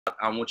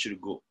I want you to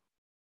go.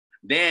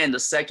 Then the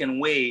second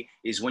way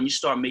is when you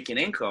start making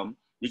income,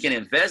 you can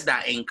invest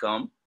that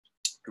income,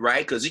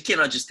 right? Because you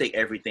cannot just take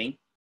everything.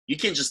 You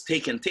can't just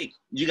take and take.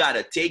 You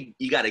gotta take,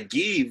 you gotta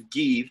give,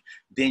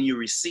 then you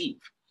receive.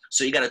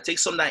 So you gotta take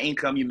some of that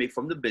income you make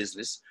from the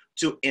business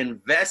to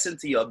invest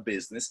into your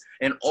business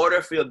in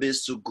order for your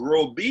business to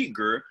grow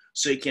bigger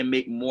so you can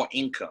make more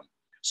income.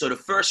 So the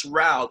first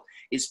route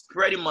is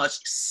pretty much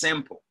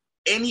simple.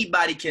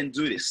 Anybody can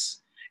do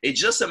this. It's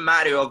just a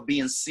matter of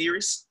being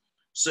serious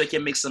so you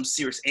can make some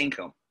serious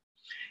income.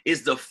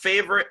 It's the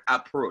favorite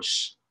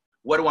approach.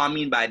 What do I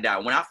mean by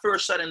that? When I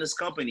first started in this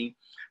company,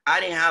 I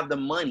didn't have the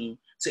money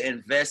to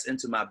invest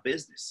into my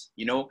business.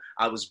 You know,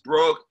 I was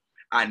broke.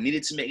 I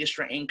needed to make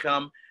extra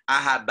income. I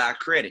had bad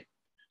credit.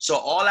 So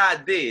all I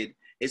did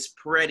is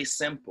pretty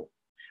simple.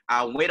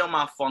 I went on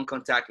my phone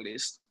contact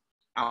list.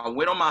 I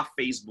went on my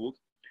Facebook.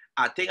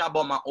 I think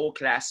about my old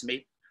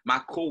classmates,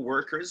 my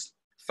co-workers,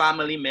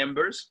 family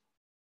members,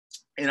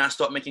 and I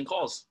start making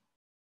calls.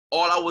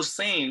 All I was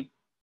saying,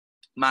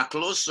 my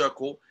close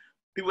circle,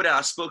 people that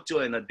I spoke to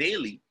in a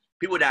daily,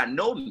 people that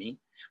know me,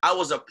 I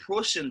was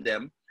approaching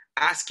them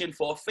asking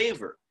for a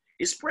favor.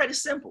 It's pretty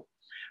simple.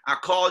 I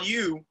call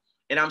you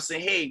and I'm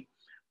saying, hey,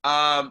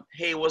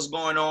 hey, what's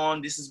going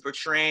on? This is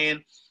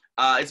Bertrand.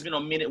 It's been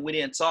a minute we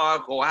didn't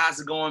talk. Or how's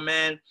it going,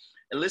 man?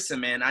 And listen,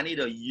 man, I need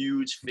a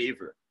huge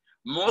favor.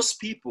 Most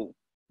people,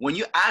 when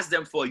you ask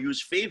them for a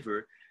huge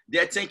favor,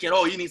 they're thinking,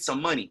 oh, you need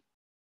some money.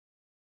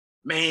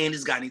 Man,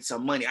 this guy needs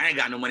some money. I ain't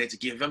got no money to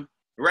give him,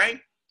 right?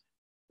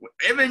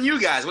 Even you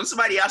guys, when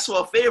somebody asks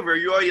for a favor,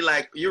 you're already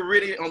like, you're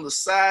really on the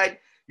side.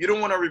 You don't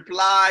want to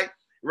reply,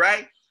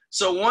 right?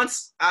 So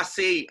once I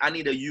say I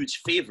need a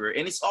huge favor,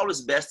 and it's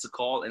always best to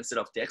call instead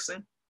of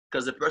texting,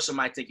 because the person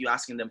might think you're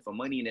asking them for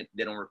money and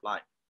they don't reply.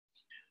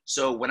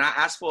 So when I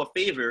ask for a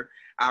favor,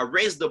 I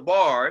raise the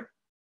bar,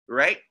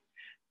 right?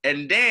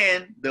 And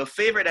then the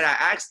favor that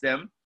I ask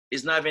them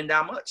is not even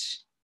that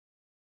much.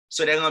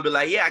 So they're going to be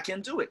like, yeah, I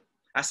can do it.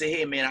 I say,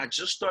 hey, man, I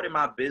just started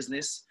my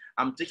business.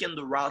 I'm taking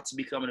the route to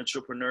become an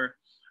entrepreneur.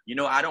 You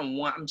know,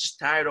 I'm just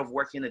tired of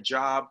working a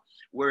job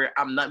where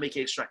I'm not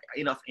making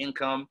enough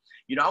income.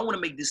 You know, I want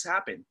to make this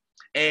happen.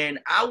 And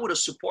I would have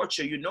support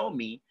you. You know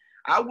me.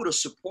 I would have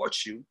support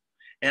you.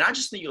 And I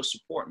just need your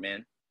support,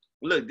 man.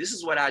 Look, this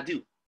is what I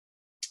do.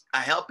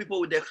 I help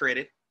people with their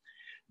credit.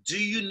 Do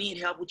you need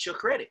help with your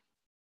credit?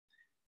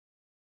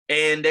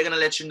 And they're going to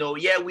let you know,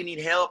 yeah, we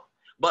need help.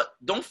 But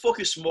don't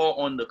focus more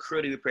on the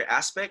credit repair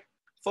aspect.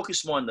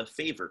 Focus more on the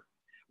favor.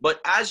 But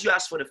as you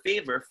ask for the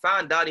favor,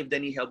 find out if they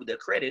need help with their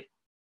credit,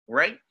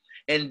 right?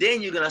 And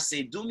then you're going to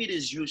say, do me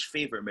this huge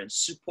favor, man.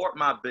 Support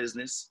my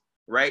business,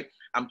 right?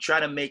 I'm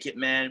trying to make it,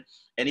 man.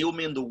 And it will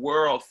mean the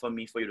world for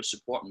me, for you to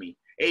support me.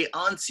 Hey,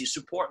 auntie,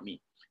 support me.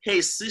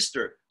 Hey,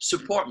 sister,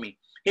 support me.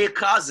 Hey,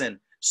 cousin,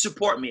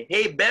 support me.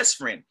 Hey, best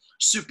friend,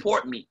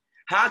 support me.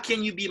 How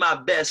can you be my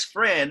best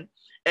friend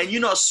and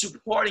you're not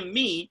supporting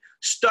me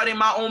starting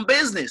my own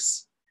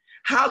business?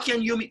 How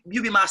can you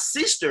be my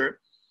sister?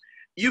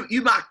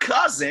 You my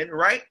cousin,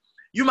 right?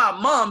 You my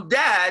mom,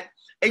 dad,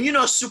 and you're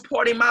not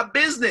supporting my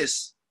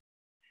business.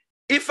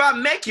 If I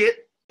make it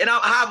and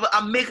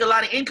I make a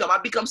lot of income, I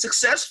become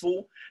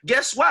successful,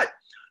 guess what?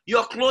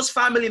 Your close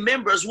family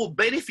members will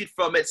benefit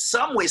from it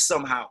some way,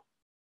 somehow.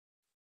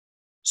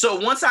 So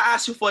once I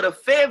ask you for the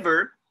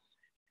favor,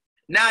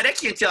 now they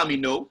can't tell me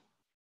no.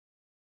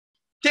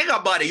 Think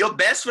about it. Your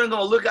best friend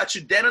gonna look at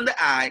you dead in the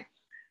eye.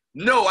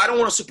 No, I don't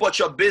want to support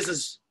your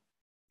business.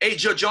 Hey,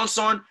 Joe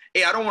Johnson,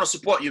 hey, I don't want to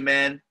support you,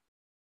 man.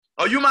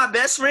 Are you my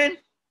best friend?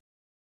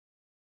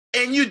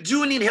 And you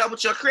do need help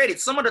with your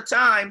credit. Some of the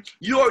time,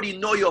 you already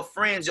know your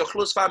friends, your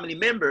close family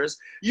members.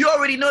 You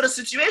already know the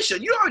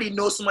situation. You already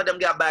know some of them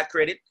got bad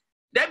credit.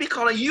 They be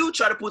calling you,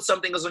 try to put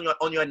something else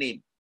on your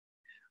name.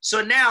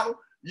 So now,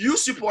 you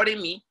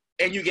supporting me,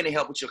 and you're getting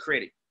help with your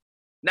credit.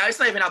 Now, it's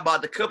not even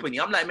about the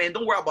company. I'm like, man,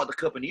 don't worry about the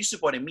company. You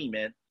supporting me,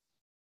 man.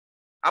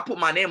 I put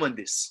my name on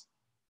this.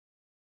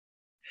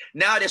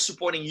 Now they're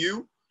supporting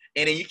you,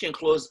 and then you can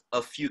close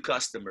a few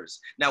customers.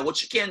 Now,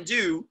 what you can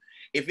do,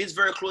 if it's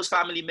very close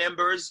family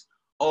members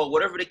or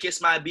whatever the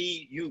case might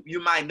be, you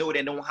might know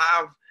they don't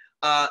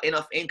have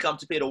enough income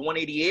to pay the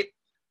 $188.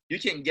 You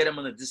can get them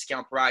on a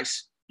discount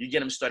price. You get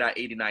them started at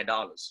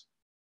 $89.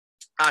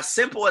 As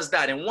simple as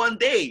that. In one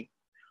day,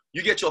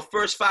 you get your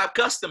first 5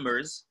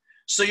 customers,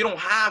 so you don't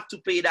have to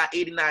pay that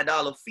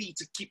 $89 fee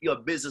to keep your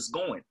business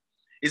going.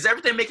 Is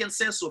everything making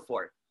sense so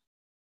far?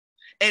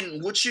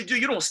 And what you do,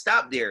 you don't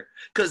stop there,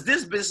 because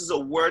this business is a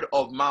word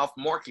of mouth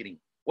marketing.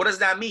 What does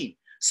that mean?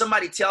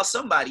 Somebody tells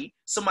somebody,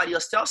 somebody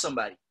else tells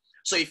somebody.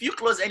 So if you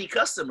close any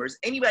customers,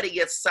 anybody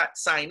gets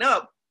signed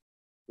up,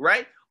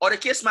 right? Or the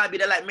case might be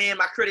they're like, man,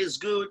 my credit is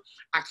good.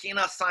 I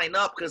cannot sign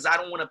up because I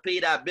don't want to pay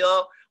that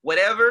bill,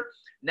 whatever.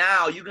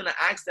 Now you're going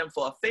to ask them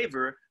for a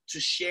favor to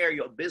share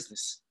your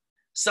business.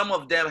 Some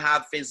of them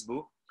have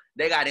Facebook.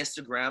 They got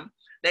Instagram.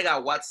 They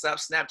got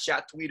WhatsApp,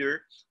 Snapchat,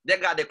 Twitter. They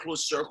got their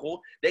close circle.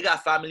 They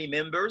got family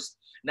members.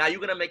 Now you're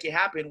going to make it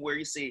happen where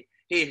you say,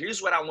 hey,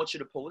 here's what I want you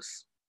to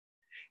post.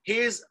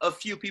 Here's a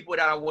few people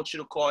that I want you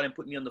to call and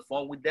put me on the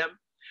phone with them.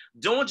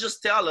 Don't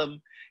just tell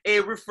them, hey,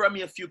 refer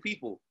me a few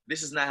people.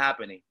 This is not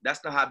happening.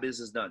 That's not how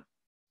business is done.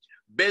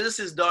 Business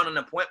is done on an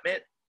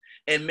appointment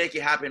and make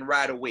it happen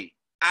right away,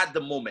 at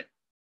the moment.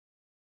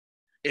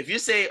 If you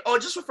say, oh,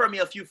 just refer me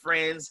a few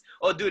friends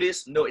or do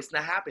this, no, it's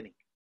not happening.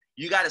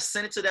 You got to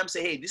send it to them,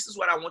 say, hey, this is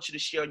what I want you to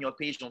share on your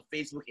page on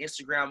Facebook,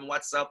 Instagram,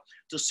 WhatsApp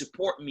to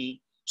support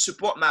me,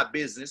 support my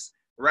business,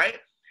 right?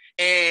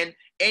 And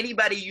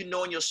anybody you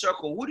know in your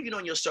circle, who do you know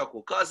in your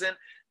circle? Cousin,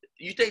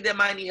 you think they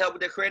might need help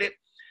with their credit?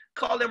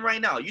 Call them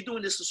right now. You're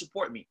doing this to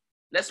support me.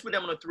 Let's put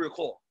them on a 3-way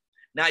call.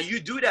 Now, you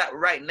do that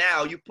right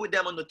now. You put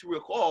them on the 3-way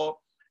call.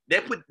 They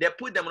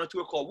put them on a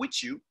 3-way call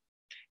with you.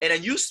 And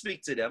then you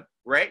speak to them,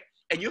 right?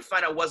 And you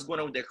find out what's going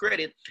on with their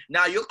credit.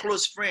 Now, your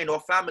close friend or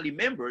family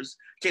members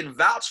can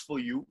vouch for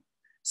you,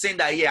 saying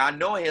that, yeah, I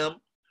know him.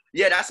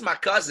 Yeah, that's my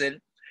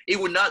cousin. He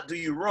will not do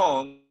you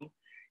wrong.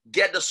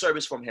 Get the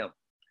service from him.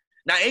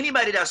 Now,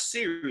 anybody that's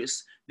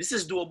serious, this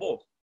is doable.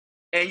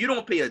 And you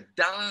don't pay a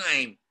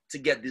dime to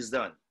get this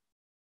done.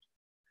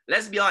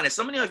 Let's be honest.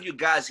 So many of you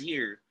guys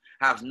here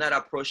have not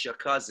approached your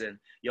cousin,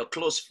 your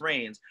close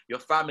friends, your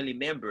family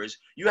members.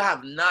 You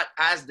have not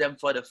asked them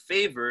for the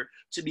favor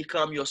to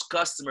become your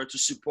customer to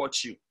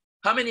support you.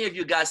 How many of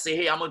you guys say,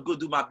 hey, I'm going to go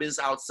do my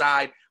business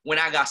outside. When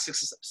I got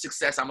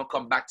success, I'm going to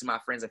come back to my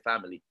friends and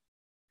family.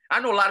 I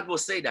know a lot of people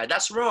say that.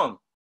 That's wrong.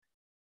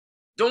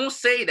 Don't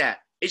say that.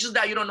 It's just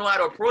that you don't know how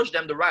to approach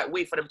them the right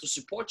way for them to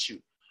support you.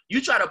 You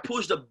try to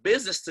push the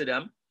business to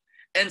them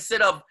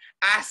instead of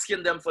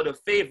asking them for the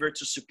favor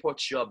to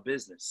support your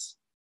business.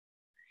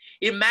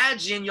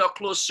 Imagine your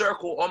close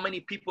circle, how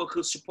many people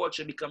could support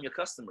you and become your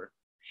customer.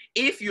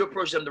 If you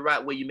approach them the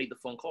right way, you make the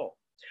phone call.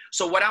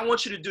 So what I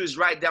want you to do is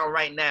write down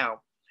right now.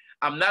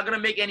 I'm not going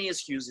to make any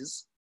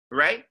excuses,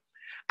 right?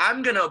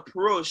 I'm going to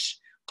approach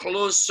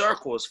close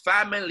circles,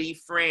 family,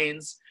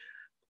 friends,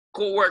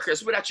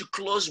 co-workers, people that you're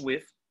close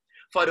with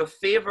for the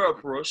favor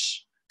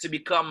approach to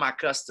become my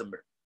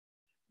customer.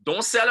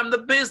 Don't sell them the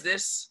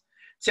business.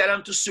 Tell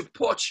them to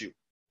support you.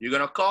 You're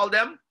going to call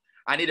them.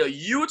 I need a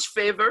huge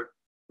favor,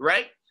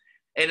 right?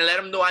 And let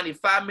them know I need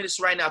 5 minutes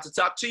right now to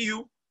talk to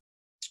you.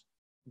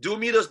 Do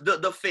me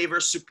the favor,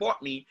 support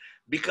me,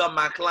 become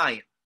my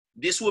client.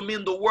 This will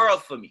mean the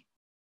world for me.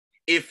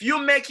 If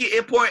you make it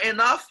important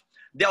enough,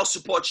 they'll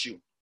support you.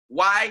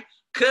 Why?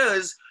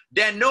 Because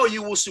they know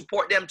you will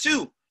support them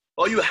too,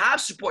 or you have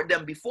supported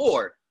them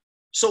before.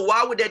 So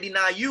why would they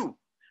deny you?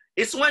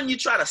 It's when you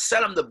try to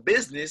sell them the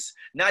business,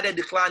 now they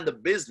decline the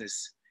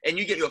business, and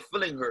you get your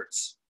feeling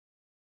hurts.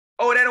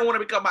 Oh, they don't want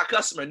to become my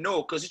customer.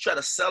 No, because you try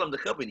to sell them the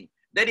company.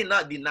 They did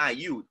not deny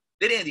you.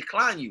 They didn't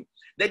decline you.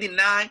 They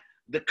deny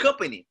the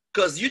company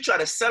because you try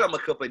to sell them a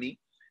company.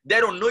 They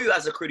don't know you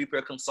as a credit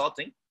repair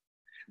consulting.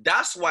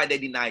 That's why they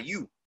deny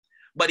you.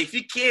 But if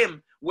you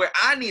came where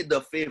I need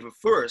the favor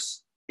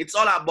first, it's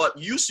all about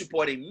you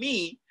supporting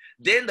me,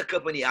 then the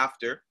company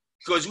after,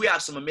 because we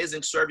have some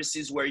amazing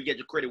services where you get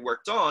your credit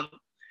worked on.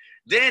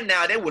 Then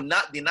now they will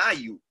not deny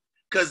you,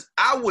 because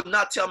I would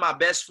not tell my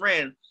best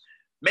friend,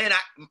 man,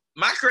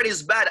 my credit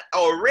is bad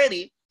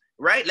already,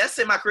 right? Let's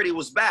say my credit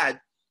was bad,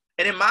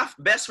 and then my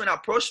best friend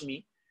approached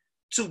me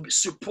to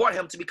support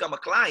him to become a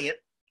client,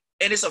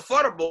 and it's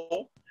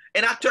affordable,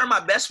 and I turn my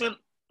best friend,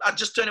 I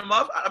just turn him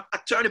off, I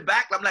turn it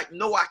back, I'm like,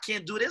 no, I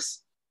can't do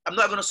this. I'm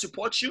not going to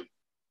support you.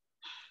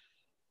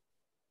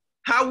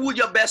 How would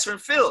your best friend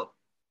feel?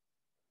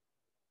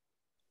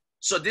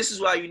 So this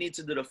is why you need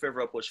to do the favor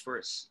approach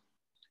first.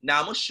 Now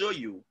I'm going to show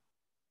you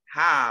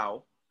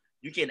how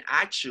you can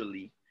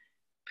actually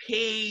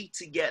pay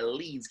to get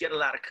leads, get a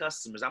lot of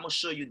customers. I'm going to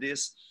show you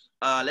this.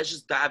 Let's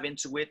just dive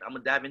into it. I'm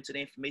going to dive into the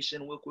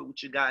information real quick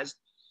with you guys.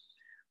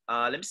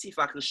 Let me see if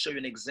I can show you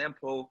an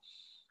example.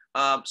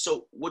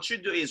 So what you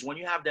do is when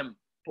you have them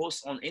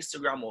post on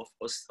Instagram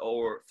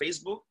or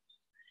Facebook,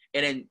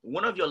 and then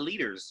one of your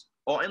leaders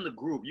or in the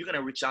group, you're going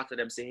to reach out to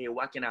them and say, hey,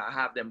 why can I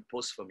have them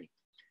post for me?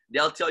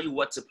 They'll tell you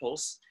what to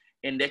post,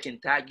 and they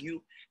can tag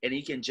you, and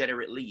you can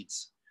generate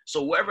leads.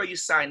 So wherever you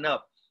sign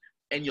up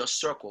in your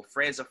circle,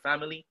 friends or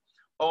family,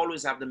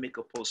 always have them make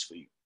a post for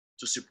you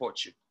to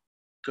support you,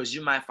 because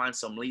you might find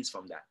some leads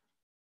from that.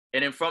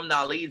 And then from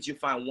that leads, you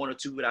find 1 or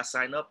 2 that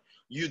sign up,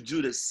 you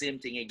do the same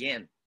thing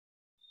again.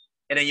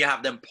 And then you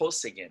have them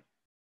post again.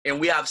 And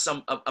we have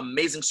some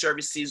amazing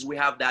services. We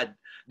have that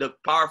the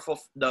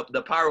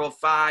power of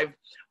 5,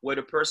 where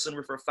the person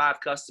refer 5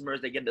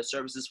 customers, they get the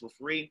services for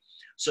free.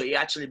 So it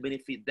actually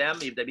benefit them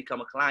if they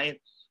become a client.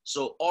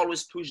 So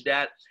always push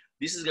that.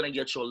 This is going to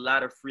get you a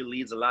lot of free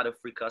leads, a lot of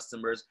free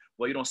customers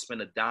where you don't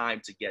spend a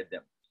dime to get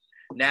them.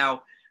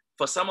 Now,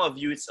 for some of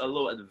you, it's a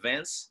little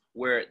advanced,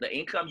 where the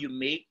income you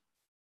make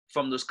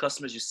from those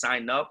customers you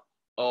sign up,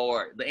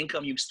 or the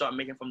income you start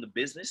making from the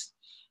business,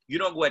 you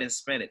don't go ahead and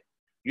spend it.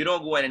 You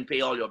don't go ahead and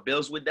pay all your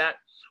bills with that.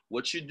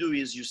 What you do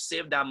is you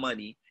save that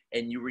money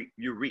and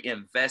you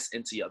reinvest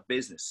into your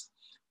business.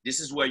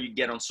 This is where you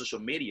get on social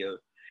media,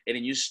 and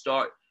then you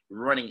start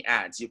running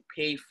ads. You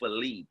pay for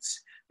leads.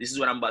 This is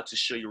what I'm about to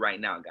show you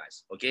right now,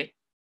 guys. Okay?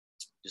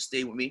 Just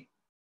stay with me.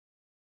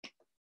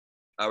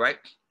 All right?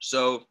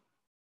 So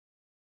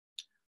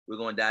we're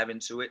going to dive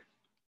into it.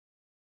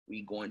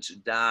 we're going to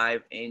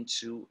dive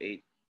into it.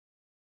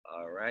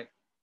 All right.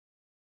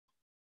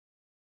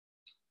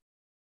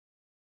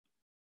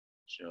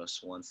 Just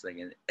 1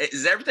 second.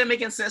 Is everything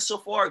making sense so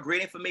far?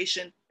 Great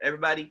information,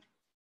 everybody.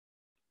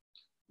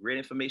 Great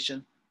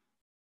information.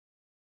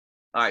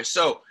 All right.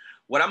 So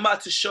what I'm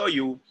about to show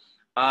you,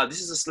 this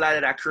is a slide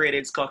that I created.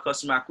 It's called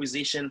customer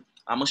acquisition.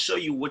 I'm gonna show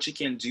you what you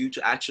can do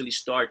to actually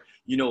start,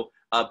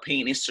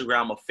 paying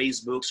Instagram or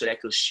Facebook so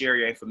that could share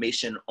your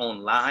information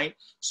online,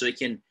 so it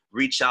can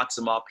reach out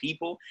to more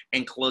people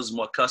and close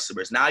more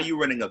customers. Now you're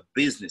running a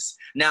business.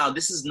 Now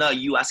this is not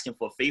you asking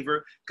for a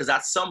favor, because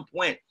at some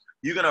point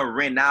you're gonna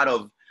run out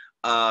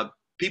of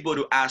people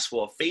to ask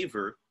for a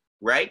favor,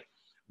 right?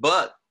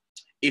 But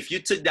if you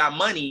took that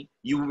money,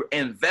 you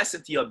invest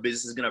into your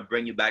business, is gonna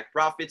bring you back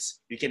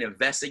profits. You can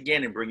invest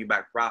again and bring you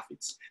back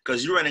profits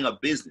because you're running a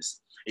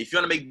business. If you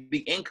wanna make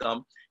big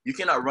income, you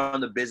cannot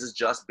run the business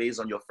just based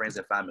on your friends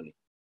and family.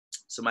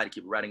 Somebody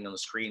keep writing on the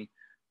screen.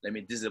 Let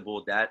me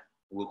disable that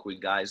real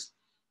quick, guys.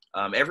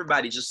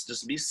 Everybody,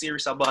 just be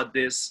serious about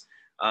this.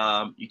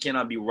 You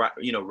cannot be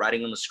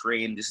writing on the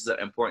screen. This is an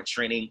important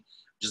training.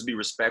 Just be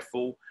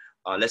respectful.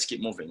 Let's keep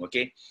moving,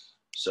 okay?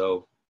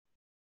 So,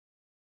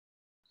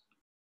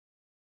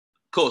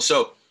 cool.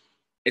 So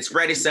it's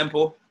pretty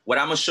simple. What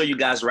I'm gonna show you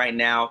guys right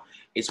now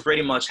is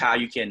pretty much how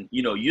you can,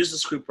 use the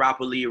script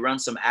properly, run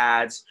some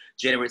ads,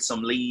 generate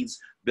some leads,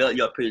 build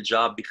your page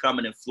up, become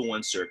an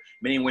influencer.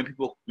 Meaning when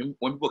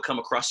people come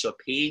across your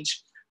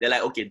page, they're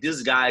like, okay,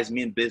 this guy's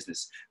mean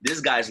business. This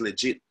guy's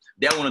legit.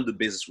 They want to do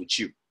business with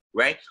you,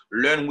 right?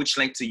 Learn which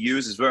link to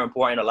use is very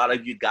important. A lot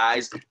of you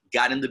guys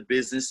got in the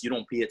business. You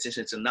don't pay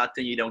attention to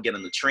nothing. You don't get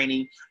on the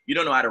training. You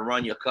don't know how to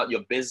run your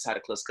business, how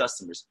to close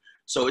customers.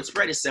 So it's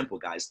pretty simple,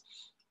 guys.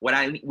 What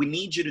we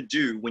need you to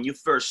do when you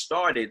first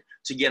started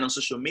to get on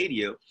social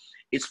media,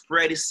 it's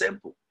pretty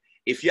simple.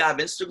 If you have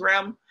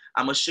Instagram,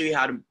 I'm gonna show you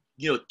how to,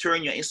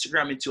 turn your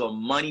Instagram into a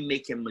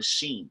money-making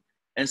machine.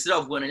 Instead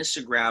of going on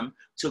Instagram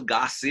to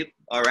gossip,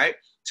 all right,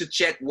 to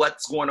check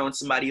what's going on in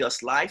somebody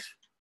else's life,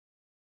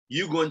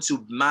 you're going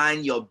to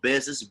mind your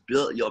business,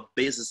 build your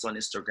business on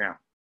Instagram.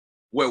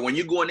 Where when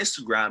you go on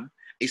Instagram,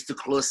 it's to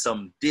close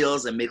some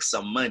deals and make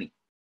some money.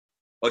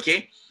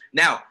 Okay?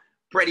 Now,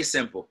 pretty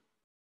simple.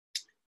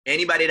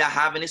 Anybody that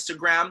have an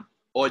Instagram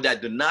or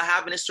that do not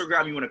have an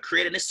Instagram, you want to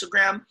create an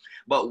Instagram.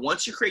 But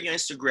once you create your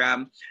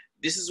Instagram,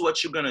 this is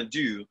what you're going to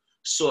do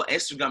so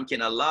Instagram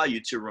can allow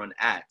you to run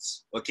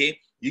ads. Okay?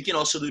 You can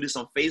also do this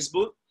on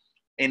Facebook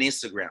and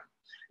Instagram.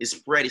 It's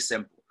pretty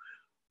simple.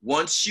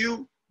 Once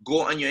you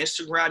go on your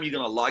Instagram, you're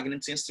going to log in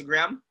into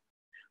Instagram.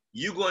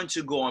 You're going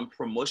to go on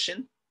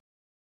promotion.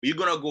 You're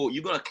going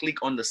to click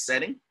on the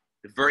setting.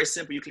 Very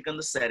simple. You click on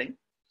the setting.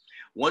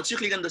 Once you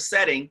click on the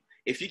setting,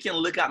 if you can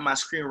look at my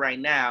screen right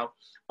now,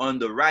 on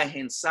the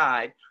right-hand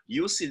side,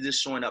 you'll see this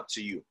showing up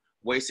to you,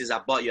 where it says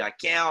about your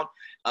account,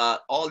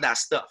 all that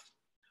stuff.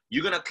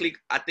 You're going to click,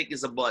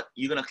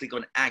 you're going to click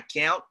on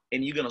account,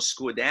 and you're going to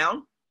scroll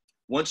down.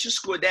 Once you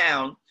scroll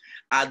down,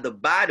 at the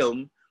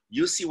bottom,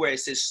 you'll see where it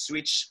says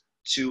switch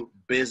to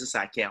business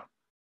account.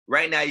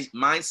 Right now,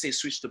 mine says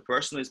switch to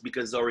personal. It's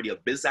because it's already a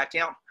business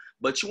account.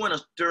 But you want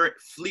to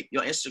flip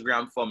your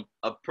Instagram from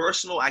a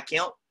personal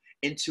account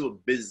into a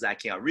business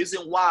account.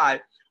 Reason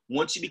why,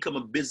 once you become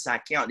a business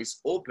account, it's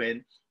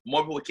open,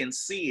 more people can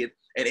see it,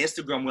 and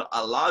Instagram will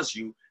allow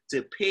you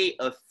to pay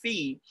a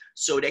fee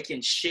so they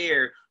can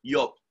share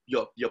your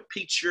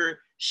picture,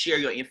 share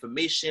your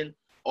information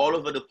all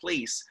over the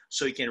place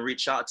so you can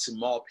reach out to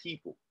more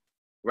people,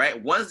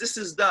 right? Once this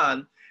is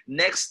done,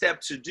 next step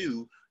to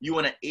do, you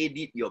want to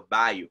edit your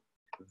bio.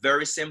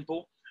 Very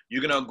simple.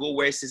 You're going to go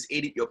where it says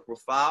edit your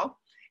profile,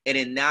 and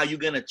then now you're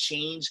going to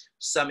change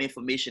some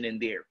information in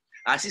there.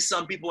 I see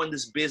some people in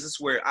this business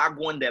where I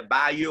go in their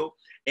bio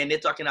and they're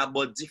talking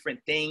about different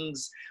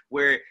things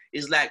where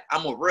it's like,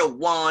 I'm a real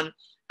one,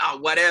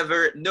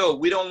 whatever. No,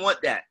 we don't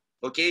want that,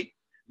 okay?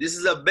 This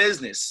is a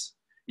business.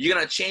 You're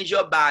going to change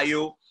your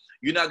bio.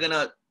 You're not going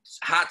to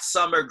hot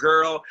summer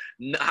girl,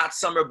 hot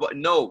summer, but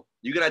no.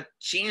 You're going to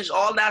change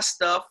all that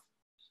stuff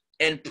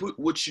and put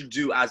what you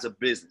do as a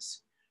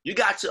business. You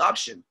got two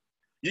options.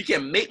 You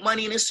can make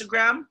money on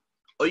Instagram,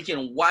 or you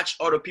can watch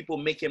other people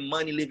making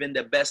money, living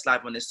their best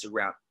life on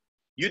Instagram.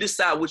 You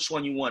decide which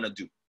one you want to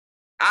do.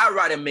 I'd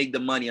rather make the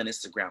money on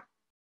Instagram.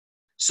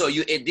 So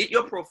you edit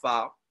your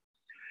profile,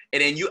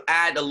 and then you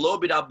add a little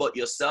bit about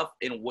yourself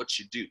and what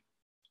you do.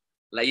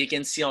 Like you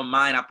can see on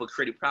mine, I put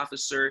creative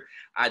professor,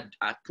 I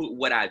put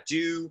what I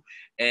do,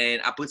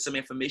 and I put some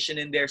information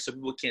in there so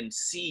people can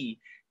see,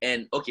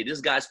 and okay,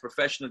 this guy's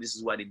professional, this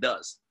is what he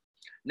does.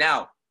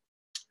 Now,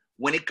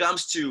 when it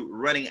comes to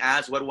running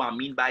ads, what do I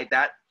mean by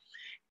that?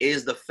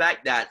 Is the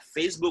fact that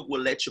Facebook will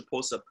let you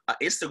post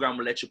Instagram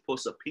will let you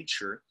post a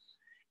picture,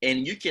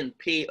 and you can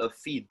pay a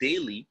fee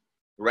daily,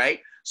 right?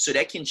 So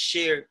they can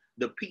share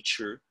the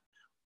picture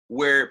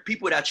where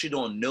people that you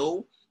don't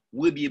know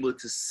will be able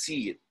to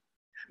see it.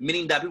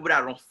 Meaning that people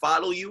that don't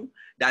follow you,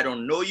 that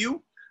don't know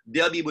you,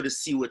 they'll be able to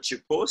see what you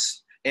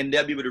post, and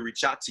they'll be able to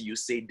reach out to you,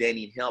 say they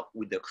need help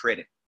with the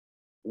credit,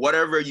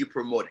 whatever you're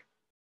promoting.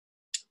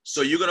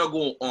 So you're gonna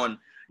go on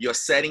your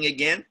setting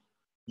again.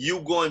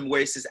 You go in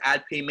where it says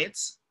add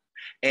payments,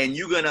 and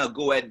you're gonna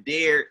go in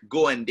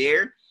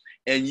there,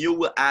 and you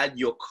will add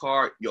your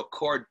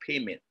card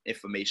payment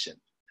information.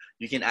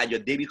 You can add your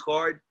debit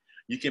card.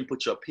 You can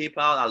put your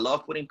PayPal. I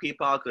love putting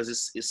PayPal because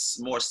it's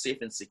more safe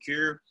and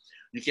secure.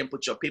 You can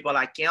put your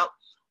PayPal account,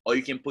 or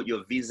you can put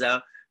your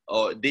Visa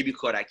or debit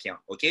card account,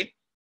 okay?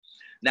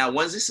 Now,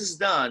 once this is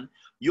done,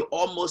 you're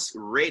almost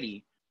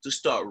ready to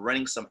start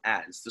running some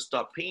ads, to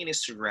start paying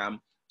Instagram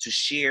to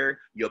share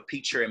your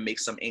picture and make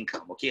some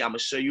income, okay? I'm gonna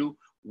show you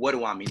what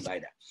do I mean by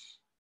that.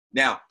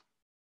 Now,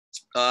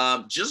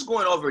 just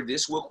going over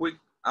this real quick,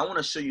 I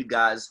wanna show you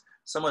guys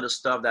some of the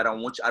stuff that I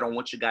don't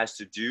want you guys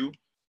to do.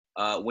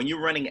 When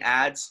you're running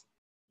ads,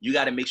 you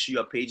gotta make sure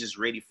your page is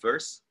ready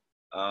first.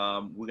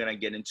 We're gonna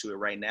get into it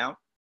right now.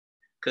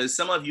 Because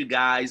some of you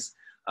guys,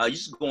 you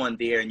just go on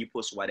there and you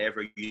post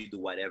whatever, you do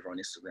whatever on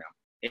Instagram,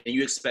 and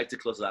you expect to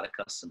close a lot of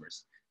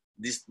customers.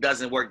 This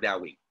doesn't work that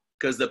way,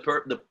 because the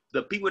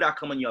people that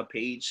come on your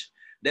page,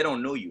 they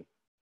don't know you.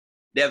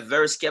 They're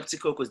very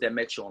skeptical because they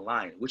met you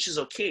online, which is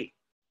okay.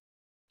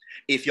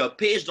 If your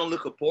page don't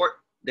look apart,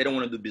 they don't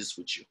want to do business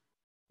with you.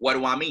 What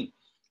do I mean?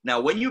 Now,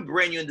 when you're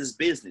brand new in this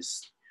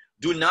business,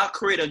 do not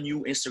create a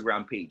new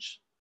Instagram page.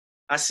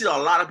 I see a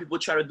lot of people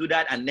try to do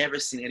that. I never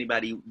seen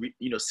anybody,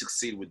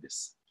 succeed with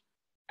this.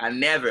 I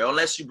never,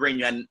 unless you bring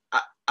you. And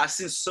I've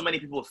seen so many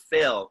people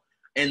fail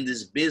in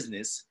this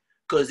business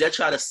because they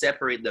try to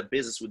separate the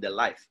business with their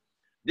life.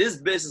 This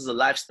business is a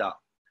lifestyle.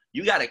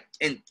 You got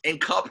to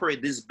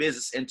incorporate this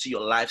business into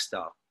your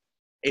lifestyle.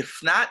 If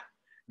not,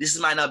 this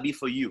might not be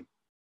for you.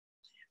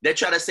 They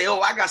try to say, oh,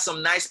 I got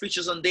some nice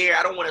pictures on there.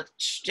 I don't want to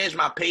change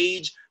my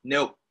page.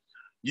 No,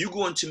 you're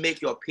going to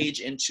make your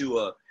page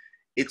into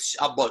it's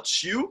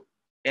about you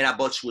and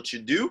about what you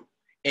do,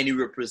 and it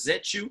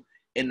represents you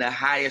in the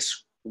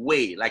highest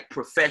way, like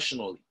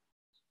professionally.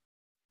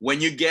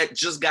 When you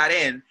just got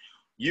in,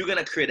 you're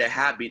going to create a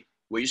habit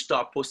where you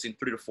start posting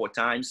 3 to 4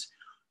 times.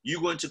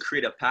 You're going to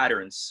create a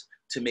patterns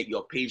to make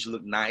your page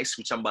look nice,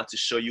 which I'm about to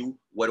show you.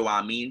 What do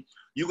I mean?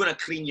 You're going to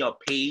clean your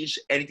page,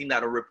 anything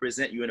that will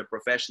represent you in a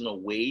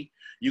professional way.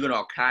 You're going to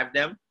archive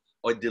them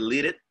or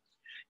delete it.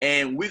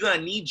 And we're going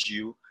to need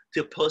you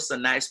to post a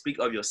nice pic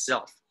of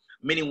yourself.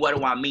 Meaning, what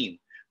do I mean?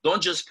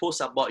 Don't just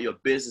post about your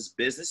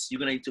business. You're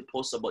going to need to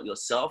post about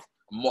yourself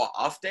more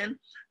often,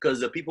 because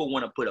the people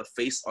want to put a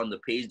face on the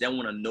page. They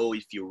want to know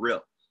if you're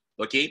real,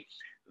 okay?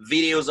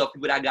 Videos of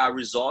people that got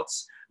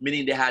results,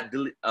 meaning they had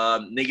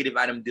negative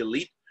item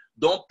delete.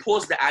 Don't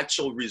post the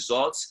actual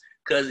results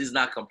because it's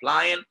not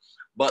compliant,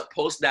 but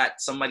post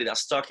that somebody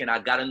that's stuck and I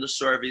got in the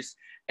service,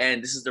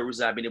 and this is the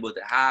result I've been able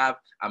to have.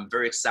 I'm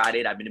very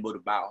excited. I've been able to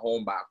buy a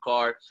home, buy a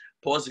car.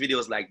 Post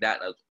videos like that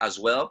as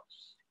well.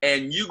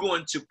 And you're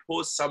going to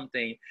post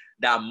something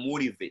that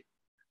motivate,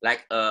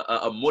 like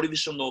a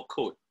motivational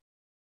quote.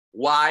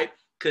 Why?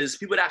 Because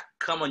people that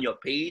come on your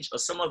page or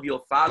some of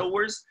your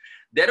followers,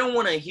 they don't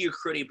want to hear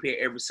credit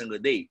repair every single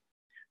day.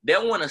 They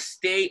want to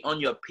stay on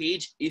your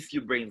page if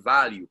you bring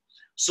value.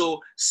 So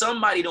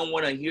somebody don't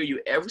want to hear you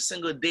every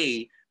single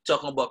day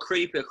talking about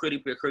credit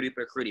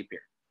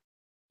repair.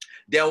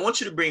 They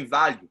want you to bring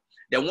value.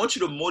 They want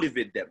you to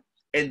motivate them.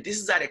 And this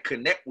is how they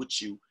connect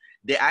with you.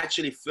 They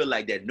actually feel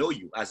like they know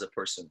you as a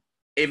person,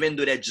 even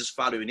though they just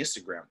follow you on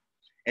Instagram.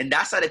 And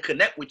that's how they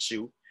connect with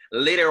you.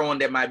 Later on,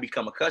 they might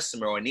become a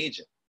customer or an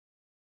agent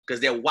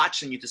because they're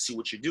watching you to see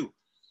what you do.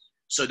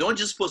 So don't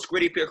just post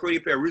credit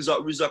repair,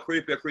 result,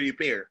 credit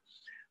repair.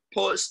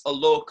 Post a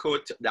low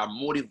quote that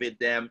motivate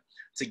them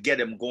to get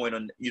them going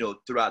on,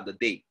 throughout the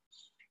day.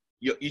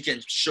 You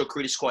can show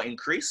credit score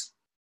increase.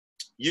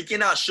 You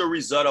cannot show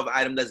result of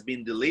item that's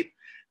been deleted.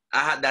 I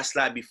had that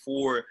slide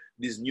before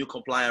this new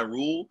compliant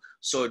rule.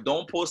 So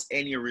don't post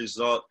any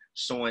result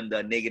showing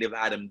the negative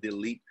item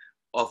delete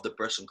of the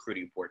person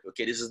credit report.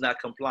 Okay, this is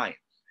not compliant.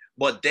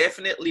 But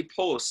definitely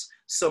post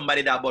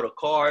somebody that bought a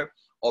car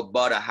or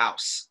bought a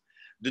house.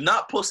 Do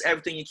not post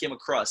everything you came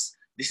across.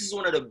 This is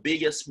one of the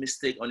biggest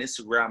mistakes on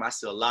Instagram I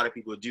see a lot of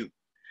people do.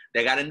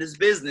 They got in this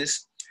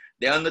business.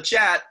 They're on the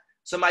chat.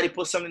 Somebody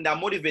post something that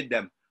motivate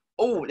them.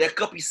 Oh, their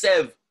copy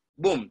save.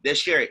 Boom, they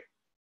share it.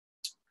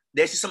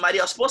 They see somebody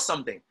else post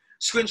something.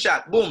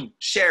 Screenshot, boom,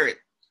 share it.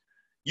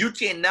 You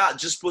cannot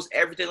just post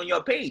everything on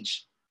your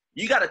page.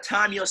 You got to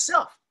time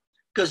yourself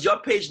because your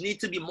page needs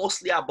to be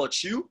mostly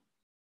about you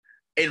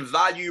and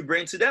value you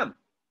bring to them.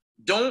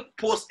 Don't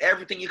post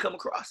everything you come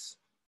across.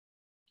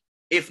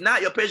 If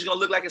not, your page is going to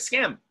look like a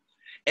scam.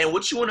 And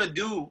what you want to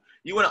do,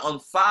 you want to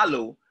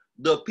unfollow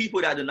the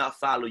people that do not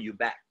follow you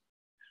back.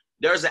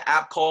 There's an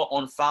app called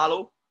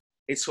Unfollow.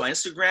 It's for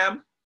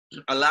Instagram.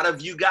 A lot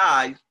of you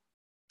guys,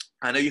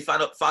 I know you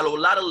follow a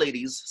lot of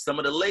ladies. Some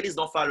of the ladies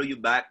don't follow you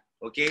back,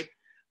 okay?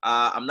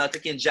 I'm not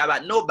taking a jab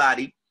at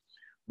nobody.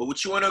 But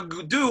what you want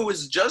to do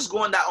is just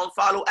go on that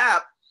Unfollow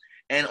app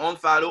and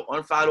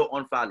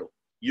unfollow.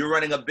 You're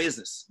running a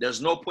business.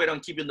 There's no point on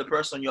keeping the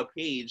person on your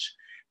page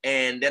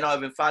and they're not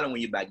even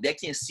following you back. They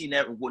can't see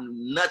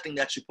nothing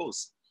that you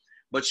post.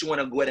 But you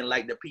want to go ahead and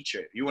like the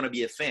picture. You want to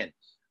be a fan.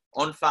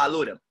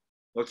 Unfollow them,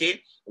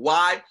 okay?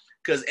 Why?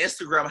 because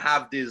Instagram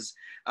have this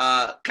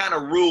kind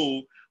of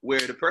rule where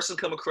the person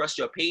come across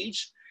your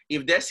page,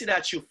 if they see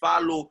that you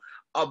follow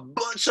a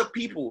bunch of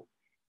people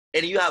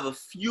and you have a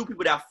few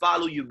people that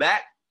follow you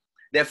back,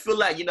 they feel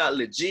like you're not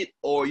legit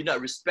or you're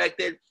not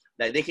respected,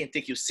 like they can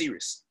take you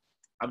serious.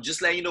 I'm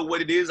just letting you know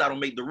what it is. I don't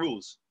make the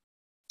rules.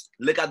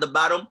 Look at the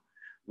bottom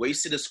where you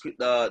see the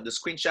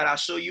screenshot I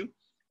show you.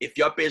 If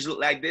your page look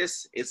like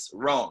this, it's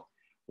wrong.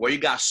 Where you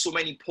got so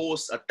many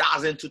posts,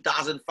 1,000,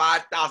 2,000,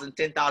 5,000,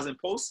 10,000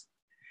 posts,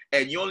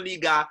 and you only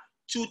got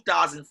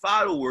 2,000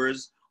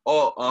 followers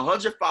or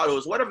 100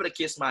 followers, whatever the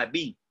case might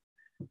be,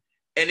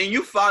 and then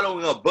you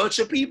following a bunch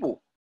of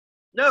people.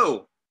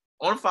 No,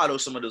 unfollow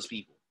some of those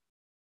people.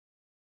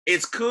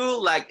 It's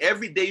cool, like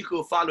every day you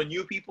could follow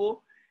new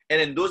people, and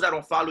then those that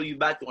don't follow you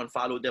back to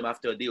unfollow them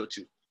after a day or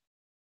two.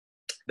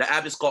 The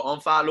app is called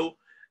Unfollow.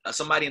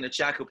 Somebody in the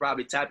chat could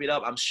probably type it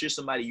up. I'm sure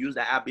somebody used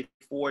the app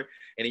before,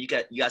 and then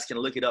you guys can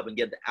look it up and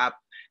get the app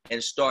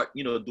and start,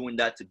 doing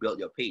that to build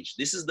your page.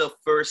 This is the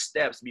first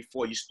steps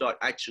before you start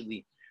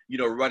actually,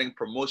 running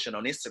promotion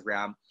on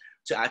Instagram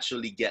to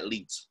actually get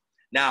leads.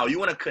 Now, you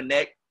want to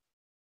connect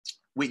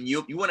with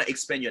you want to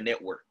expand your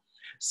network.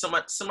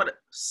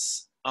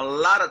 A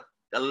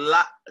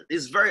lot,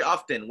 it's very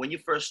often when you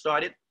first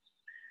started,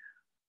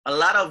 a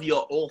lot of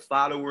your old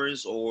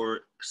followers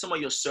or some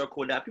of your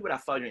circle, that people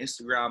that follow your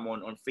Instagram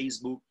on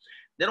Facebook,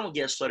 they don't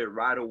get started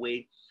right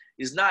away.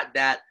 It's not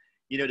that,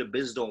 the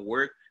business don't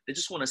work. They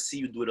just want to see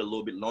you do it a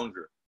little bit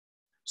longer.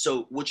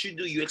 So what you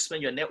do, you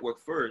expand your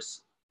network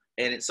first,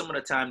 and some of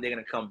the time they're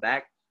going to come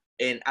back.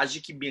 And as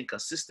you keep being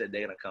consistent,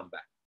 they're going to come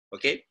back.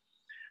 Okay.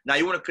 Now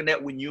you want to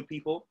connect with new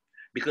people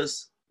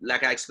because,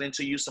 like I explained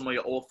to you, some of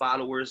your old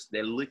followers,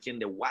 they're looking,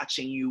 they're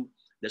watching you.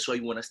 That's why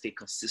you want to stay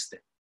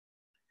consistent.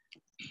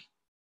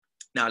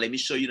 Now, let me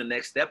show you the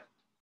next step.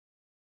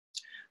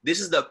 This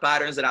is the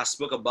patterns that I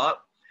spoke about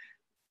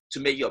to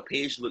make your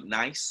page look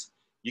nice.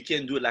 You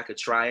can do it like a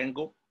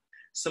triangle.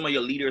 Some of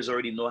your leaders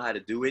already know how to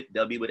do it.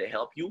 They'll be able to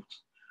help you.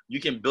 You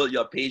can build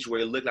your page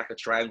where it look like a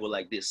triangle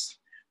like this.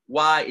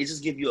 Why? It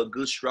just gives you a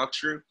good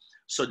structure,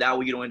 so that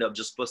way you don't end up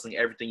just posting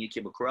everything you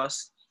came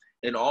across.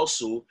 And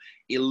also,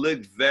 it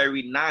looked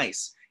very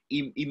nice.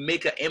 It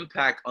make an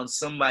impact on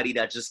somebody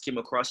that just came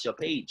across your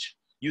page.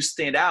 You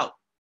stand out.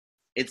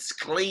 It's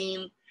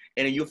clean,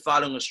 and you're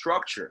following a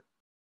structure.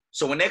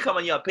 So when they come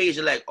on your page,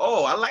 you're like,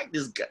 oh, I like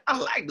this guy. I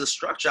like the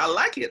structure. I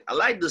like it. I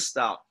like this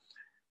style.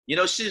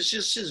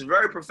 She's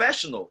very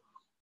professional.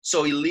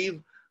 So you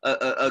leave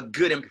a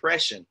good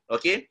impression,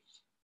 okay?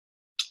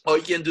 Or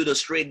you can do the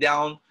straight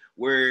down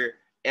where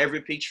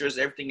every picture is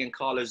everything in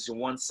colors on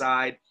one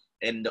side,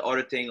 and the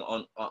other thing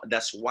on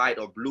that's white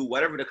or blue,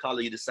 whatever the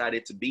color you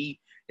decided to be,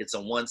 it's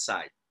on one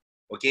side,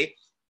 okay?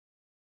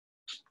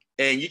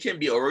 And you can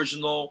be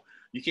original.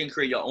 You can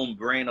create your own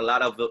brand. A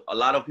lot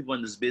of people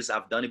in this business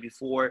have done it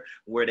before,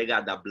 where they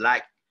got that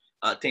black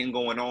thing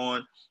going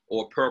on,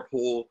 or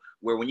purple,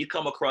 where when you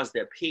come across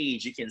their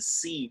page, you can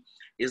see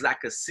it's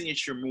like a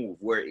signature move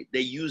where they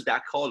use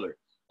that color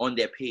on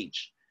their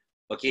page,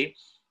 okay?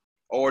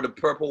 Or the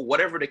purple,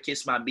 whatever the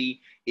case might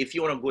be. If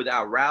you want to go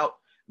that route,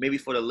 maybe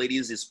for the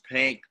ladies it's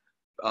pink,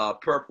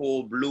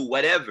 purple, blue,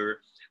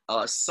 whatever.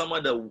 Some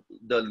of the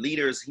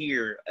leaders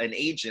here and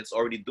agents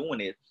already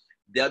doing it.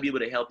 They'll be able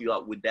to help you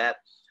out with that.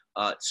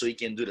 So you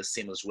can do the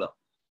same as well.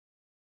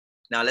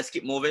 Now let's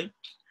keep moving.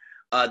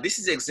 This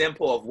is an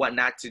example of what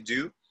not to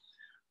do.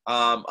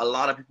 A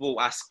lot of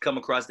people come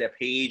across their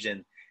page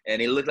and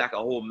it look like a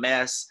whole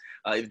mess.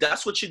 If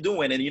that's what you're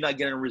doing and you're not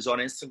getting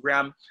results on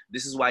Instagram,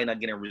 this is why you're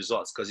not getting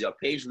results, because your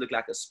page look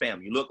like a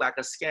spam. You look like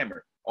a scammer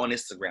on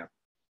Instagram.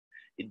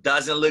 It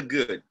doesn't look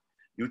good.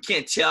 You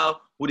can't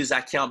tell who this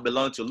account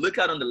belongs to. Look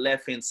out on the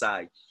left-hand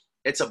side.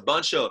 It's a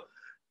bunch of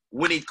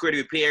we need credit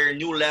repair,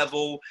 new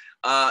level,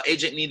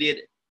 agent needed,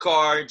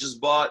 car just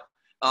bought,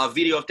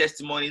 video of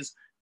testimonies.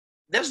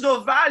 There's no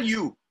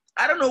value.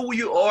 I don't know who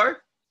you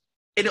are.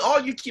 And all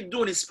you keep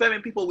doing is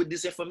spamming people with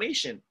this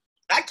information.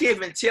 I can't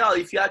even tell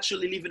if you're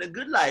actually living a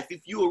good life.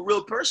 If you're a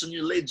real person,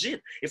 you're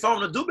legit. If I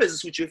want to do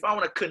business with you, if I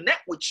want to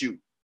connect with you.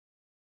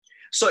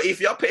 So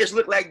if your page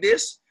look like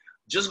this,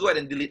 just go ahead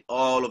and delete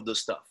all of the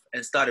stuff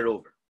and start it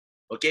over.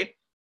 Okay?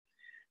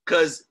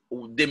 Because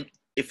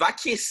if I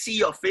can't see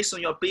your face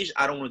on your page,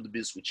 I don't want to do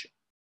business with you.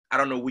 I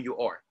don't know who you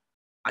are.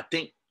 I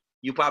think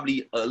you're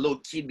probably a little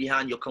kid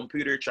behind your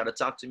computer trying to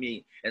talk to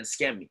me and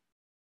scam me.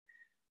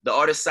 The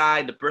other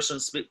side, the person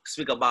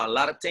speak about a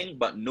lot of things,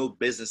 but no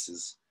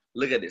businesses.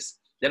 Look at this.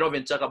 They don't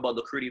even talk about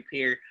the credit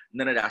repair,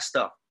 none of that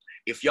stuff.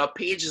 If your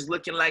page is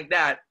looking like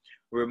that,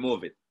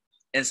 remove it.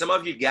 And some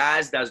of you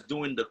guys that's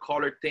doing the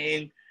color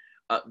thing,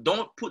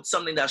 don't put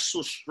something that's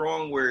so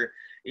strong where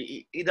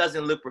it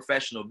doesn't look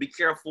professional. Be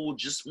careful.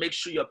 Just make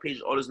sure your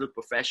page always look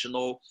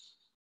professional,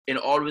 and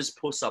always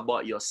post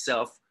about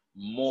yourself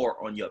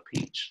more on your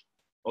page.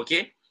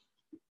 Okay?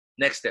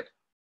 Next step.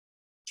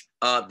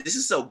 This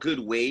is a good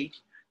way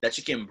that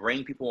you can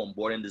bring people on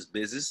board in this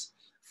business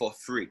for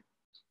free.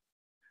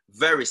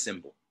 Very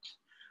simple.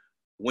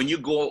 When you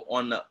go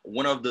on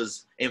one of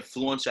those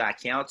influencer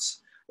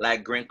accounts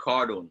like Grant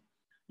Cardone,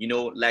 You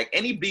know, like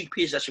any big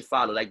page that you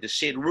follow, like the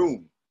Shade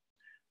Room,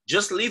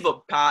 just leave a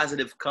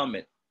positive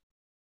comment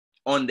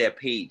on their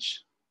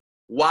page.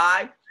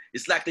 Why?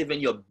 It's like leaving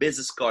your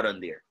business card on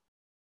there.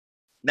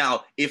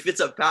 Now, if it's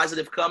a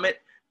positive comment,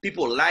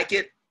 people like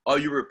it, or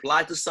you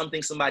reply to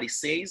something somebody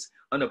says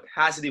in a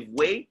positive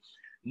way,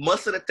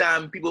 most of the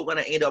time people are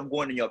going to end up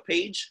going on your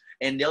page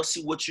and they'll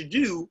see what you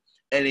do,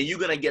 and then you're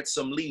going to get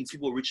some leads,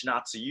 people reaching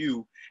out to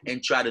you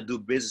and try to do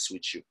business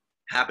with you.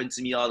 Happens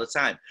to me all the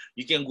time.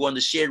 You can go in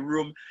the Shade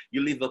Room,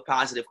 you leave a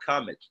positive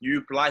comment, you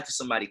reply to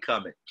somebody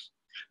comment.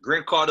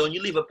 Grant Cardone,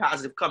 you leave a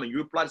positive comment, you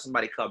reply to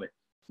somebody comment.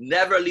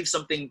 Never leave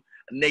something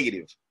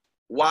negative.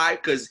 Why?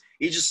 Because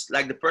it's just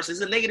like the person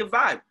is a negative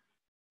vibe.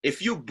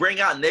 If you bring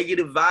out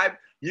negative vibe,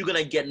 you're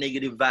going to get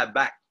negative vibe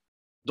back.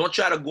 Don't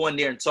try to go in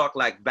there and talk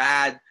like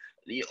bad.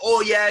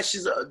 Oh, yeah,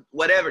 she's a,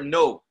 whatever.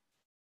 No.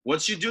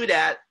 Once you do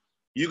that,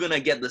 you're going to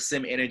get the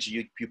same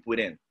energy you put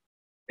in.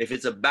 If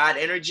it's a bad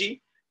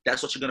energy,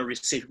 that's what you're going to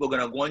receive. People are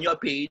going to go on your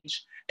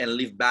page and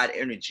leave bad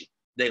energy.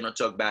 They're going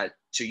to talk bad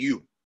to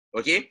you.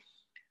 Okay?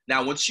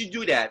 Now, once you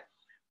do that,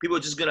 people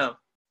are just going to,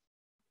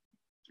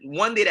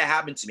 one day that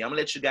happened to me, I'm going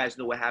to let you guys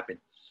know what happened.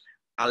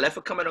 I left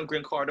a comment on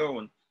Grant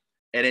Cardone,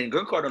 and then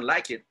Grant Cardone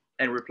liked it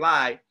and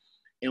replied.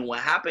 And what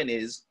happened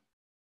is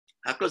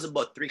I closed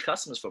about 3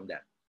 customers from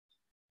that.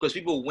 Because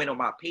people went on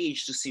my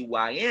page to see who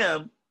I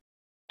am,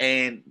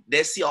 and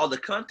they see all the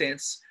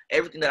contents,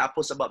 everything that I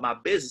post about my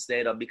business, they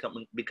end up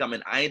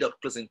becoming, I end up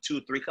closing 2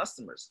 or 3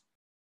 customers.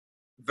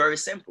 Very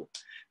simple.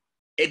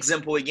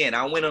 Example again,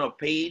 I went on a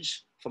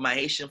page for my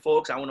Haitian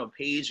folks. I went on a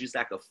page, it's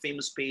like a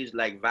famous page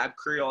like Vibe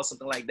Creole or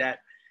something like that.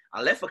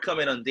 I left a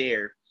comment on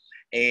there,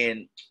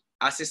 and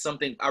I said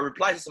something, I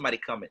replied to somebody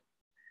comment.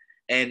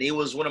 And it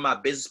was one of my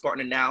business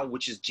partner now,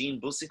 which is Gene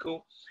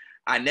Busico.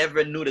 I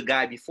never knew the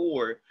guy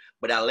before,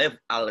 but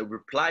I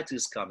replied to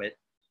his comment.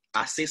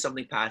 I say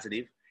something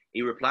positive.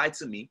 He replied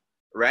to me,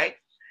 right?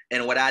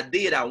 And what I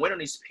did, I went on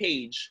his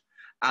page.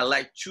 I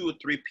liked 2 or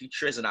 3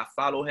 pictures and I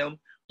follow him.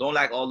 Don't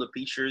like all the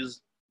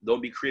pictures.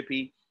 Don't be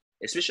creepy.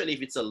 Especially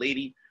if it's a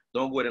lady,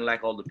 don't go ahead and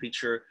like all the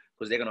picture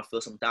because they're going to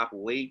feel some type of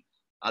way.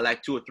 I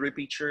like 2 or 3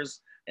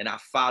 pictures and I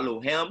follow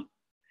him.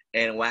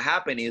 And what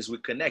happened is we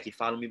connect. He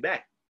followed me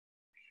back.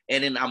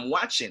 And then I'm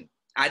watching.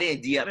 I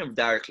didn't DM him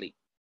directly.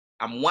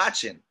 I'm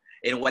watching.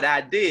 And what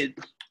I did,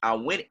 I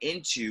went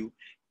into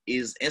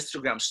his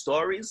Instagram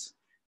stories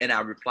and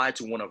I replied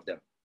to one of them.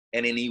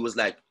 And then he was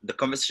like, the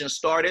conversation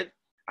started.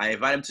 I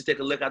invited him to take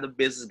a look at the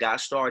business,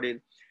 got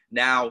started.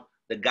 Now,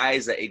 the guy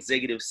is an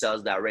executive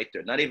sales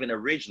director, not even a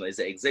regional, he's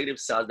an executive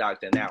sales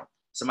director now.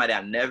 Somebody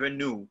I never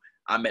knew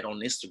I met on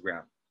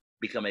Instagram,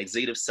 become an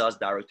executive sales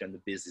director in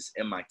the business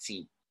and my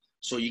team.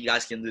 So you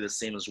guys can do the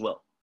same as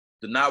well.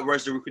 Do not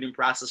rush the recruiting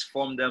process,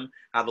 form them,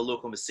 have a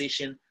little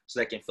conversation so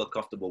they can feel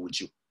comfortable with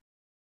you.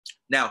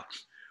 Now,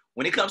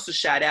 when it comes to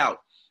shout out,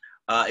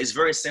 it's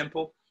very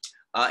simple.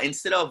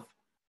 Instead of,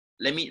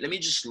 let me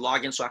just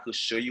log in so I could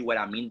show you what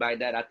I mean by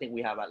that. I think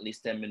we have at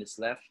least 10 minutes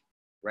left,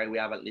 right? We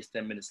have at least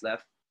 10 minutes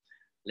left.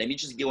 Let me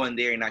just go in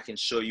there and I can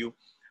show you.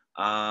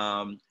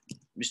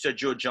 Mr.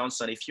 Joe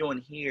Johnson, if you're on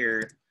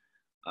here,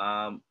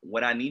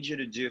 what I need you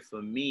to do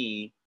for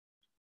me,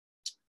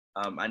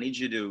 I need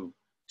you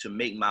to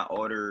make my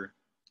order.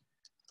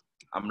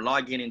 I'm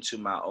logging into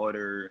my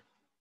order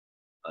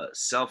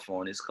cell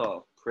phone. It's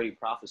called Creative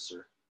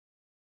Professor.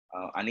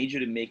 I need you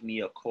to make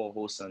me a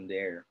co-host on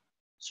there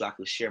so I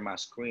could share my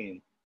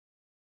screen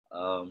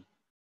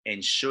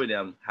and show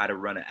them how to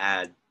run an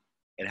ad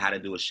and how to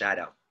do a shout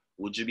out.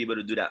 Would you be able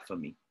to do that for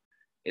me?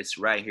 It's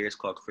right here. It's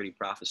called Creative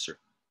Professor.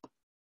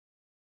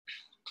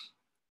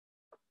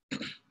 I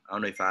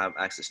don't know if I have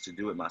access to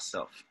do it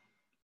myself.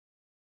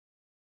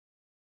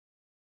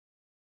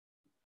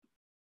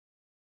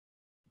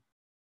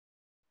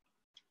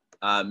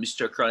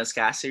 Mr. Carlos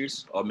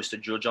Cassiers or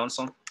Mr. Joe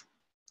Johnson,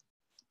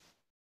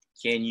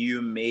 can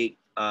you make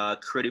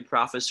Creative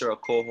Professor a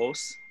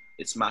co-host?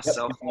 It's my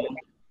cell phone.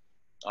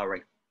 All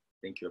right.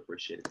 Thank you.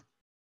 Appreciate it.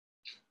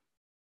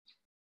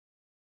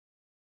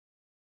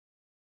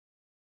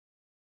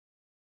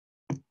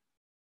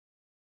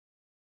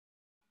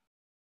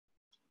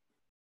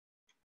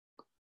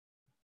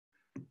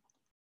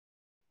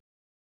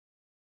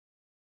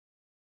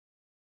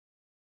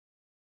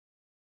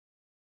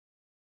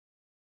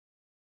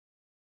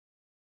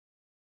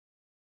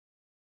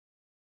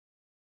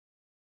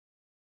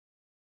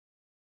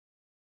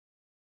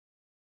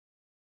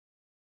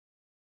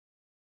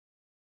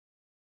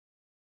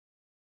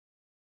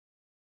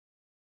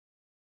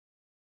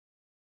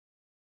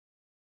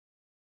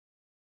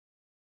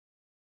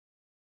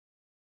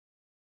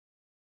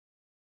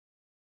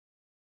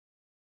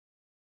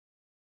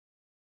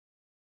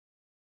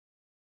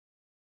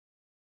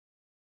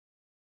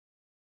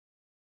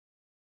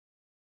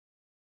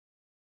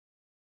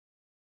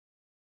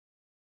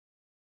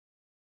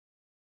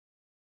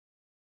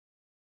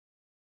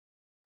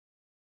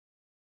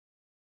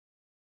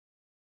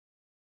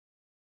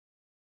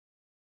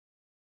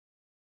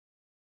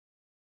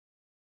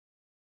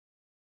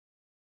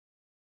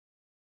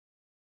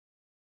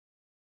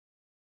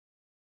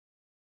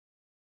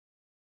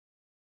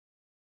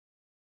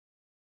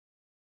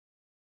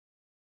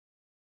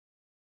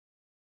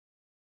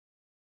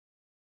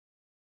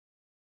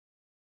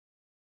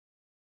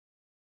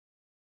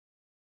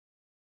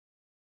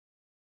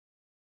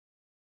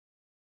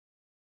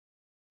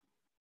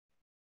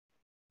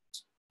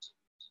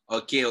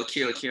 Okay,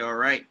 okay, okay. All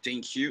right.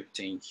 Thank you.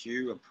 Thank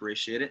you.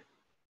 Appreciate it.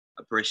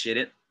 Appreciate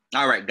it.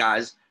 All right,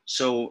 guys.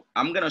 So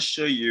I'm gonna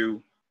show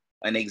you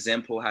an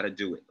example how to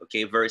do it.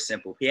 Okay, very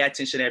simple. Pay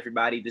attention,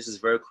 everybody. This is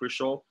very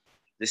crucial.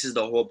 This is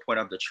the whole point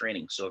of the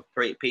training. So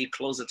pay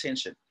close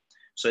attention.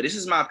 So this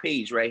is my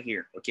page right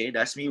here. Okay,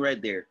 that's me right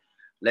there.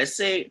 Let's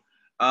say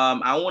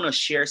I want to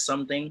share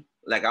something,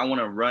 like I want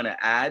to run an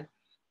ad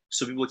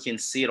so people can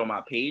see it on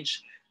my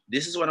page.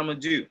 This is what I'm gonna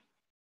do.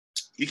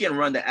 You can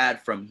run the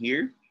ad from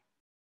here.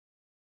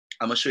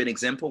 I'm gonna show you an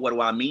example. What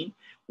do I mean?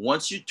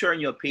 Once you turn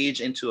your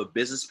page into a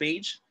business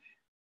page,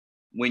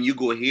 when you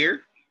go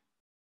here,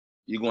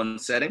 you go in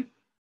setting,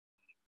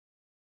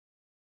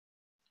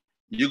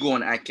 you go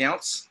in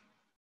accounts,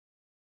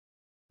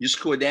 you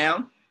scroll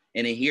down,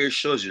 and then here it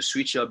shows you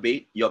switch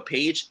your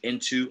page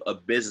into a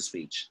business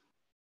page,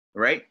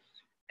 right?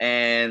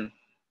 And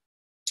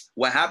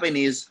what happened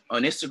is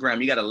on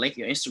Instagram, you got to link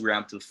your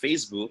Instagram to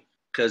Facebook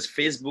because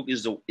Facebook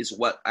is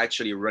what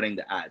actually running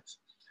the ads.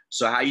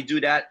 So how you do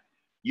that?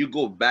 You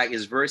go back.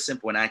 It's very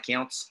simple in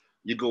accounts.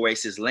 You go where it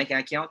says link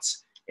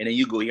accounts, and then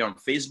you go here on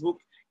Facebook,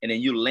 and then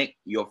you link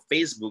your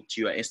Facebook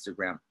to your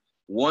Instagram.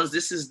 Once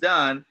this is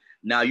done,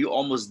 now you're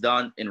almost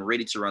done and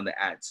ready to run the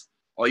ads.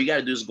 All you got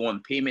to do is go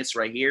on payments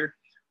right here.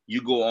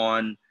 You go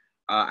on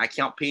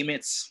account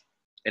payments,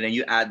 and then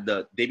you add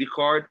the debit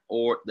card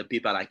or the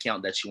PayPal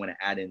account that you want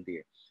to add in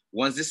there.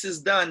 Once this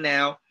is done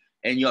now,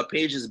 and your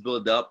page is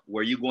built up,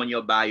 where you go in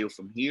your bio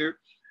from here,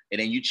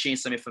 and then you change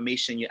some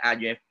information, you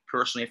add your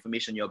personal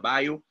information in your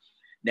bio.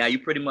 Now you're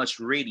pretty much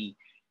ready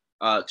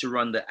to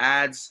run the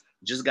ads.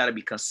 Just got to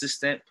be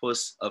consistent.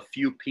 Post a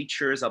few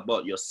pictures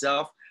about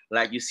yourself,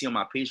 like you see on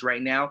my page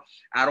right now.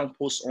 I don't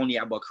post only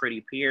about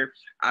credit repair.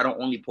 I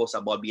don't only post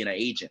about being an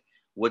agent.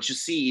 What you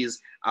see is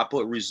I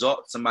put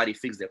results, somebody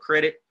fix their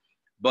credit,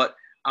 but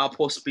I'll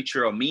post a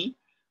picture of me.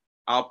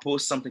 I'll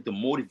post something to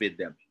motivate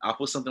them. I'll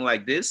post something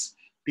like this.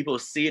 People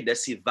see it, they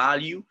see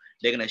value.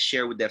 They're going to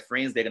share with their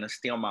friends. They're going to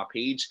stay on my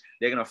page.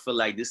 They're going to feel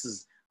like this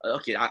is,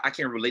 okay, I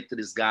can relate to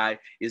this guy.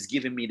 He's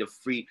giving me the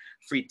free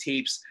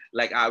tapes.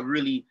 Like I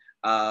really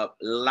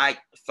like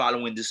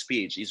following this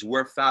page. It's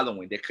worth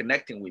following. They're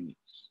connecting with me.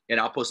 And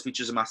I'll post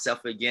pictures of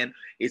myself again.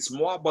 It's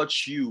more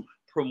about you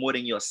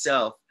promoting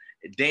yourself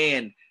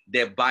than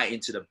they buy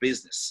into the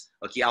business.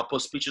 Okay, I'll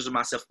post pictures of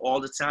myself all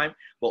the time,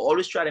 but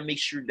always try to make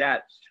sure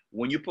that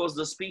when you post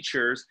those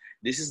pictures,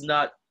 this is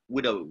not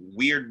with a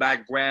weird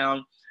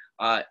background,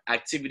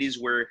 activities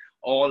where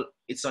all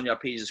it's on your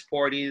page is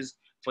parties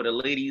for the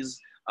ladies.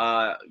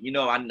 You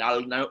know, I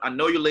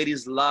know you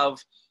ladies love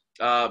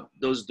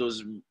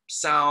those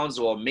sounds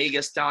or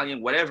mega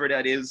stallion, whatever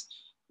that is.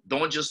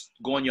 Don't just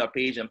go on your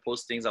page and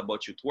post things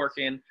about you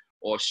twerking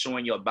or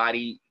showing your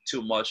body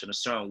too much in a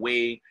certain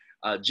way,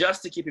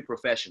 just to keep it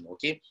professional.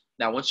 Okay.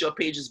 Now, once your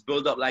page is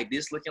built up like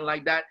this, looking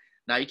like that,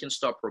 now you can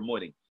start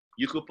promoting.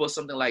 You could post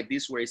something like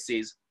this where it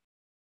says,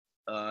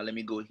 let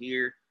me go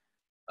here,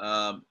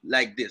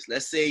 like this.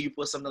 Let's say you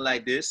put something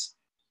like this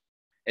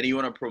and you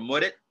want to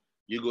promote it.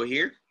 You go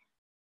here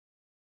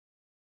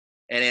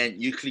and then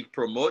you click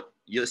promote.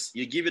 You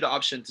give it the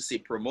option to say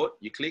promote.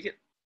 You click it.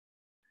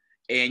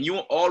 And you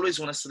always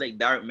want to select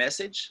direct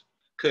message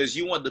because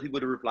you want the people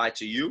to reply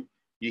to you.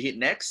 You hit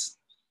next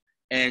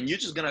and you're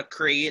just going to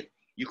create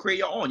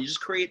your own. You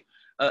just create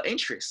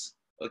interest.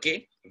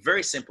 Okay.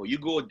 Very simple. You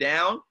go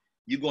down,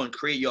 you go and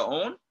create your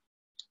own.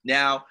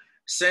 Now,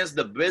 since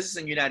the business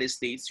in the United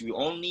States, you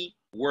only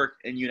work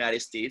in the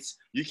United States,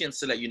 you can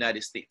select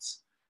United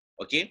States.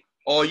 Okay.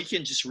 Or you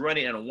can just run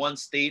it in one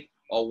state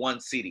or one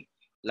city.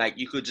 Like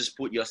you could just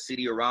put your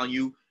city around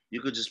you.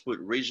 You could just put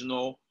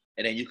regional,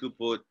 and then you could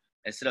put,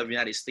 instead of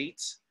United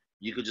States,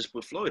 you could just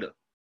put Florida.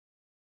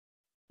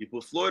 You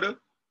put Florida.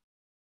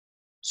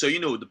 So, you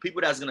know, the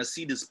people that's going to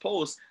see this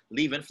post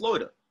live in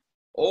Florida.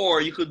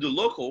 Or you could do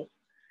local,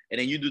 and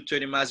then you do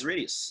 30 miles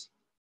radius.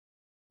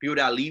 People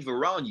that live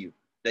around you,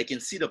 they can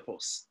see the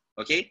post.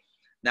 Okay.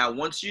 Now,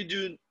 once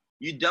you're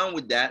done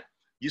with that,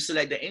 you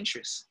select the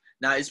interest.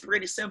 Now, it's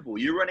pretty simple.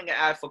 You're running an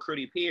ad for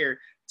credit repair.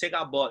 Take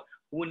out about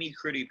who need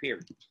credit repair.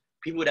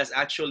 People that's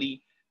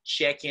actually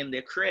checking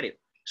their credit.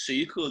 So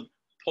you could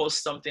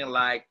post something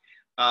like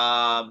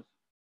bank,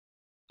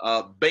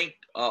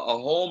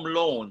 home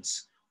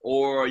loans,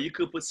 or you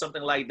could put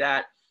something like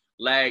that,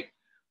 like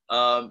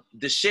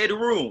the shade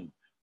room,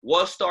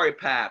 Wall Story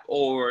Pack,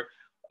 or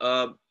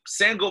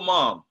single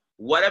mom,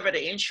 whatever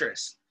the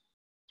interest.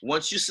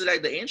 Once you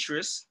select the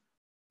interest,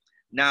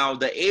 now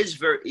the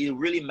age, it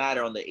really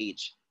matter on the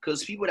age,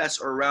 because people that's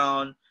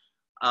around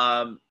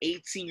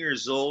 18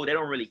 years old, they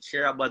don't really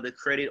care about the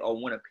credit or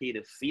want to pay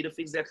the fee to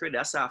fix their credit.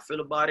 That's how I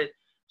feel about it.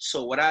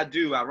 So what I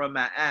do, I run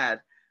my ad,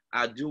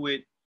 I do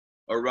it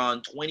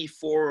around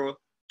 24,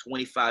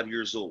 25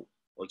 years old.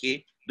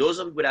 Okay. Those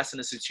are people that's in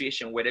a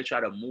situation where they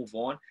try to move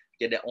on,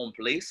 get their own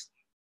place.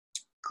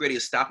 Credit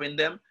is stopping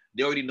them.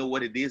 They already know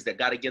what it is. They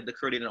got to get the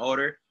credit in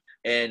order.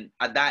 And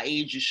at that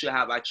age, you should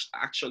have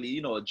actually,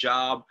 you know, a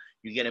job.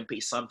 You get and pay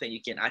something. You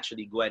can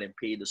actually go ahead and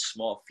pay the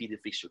small fee to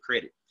fix your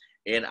credit.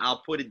 And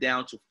I'll put it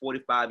down to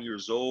 45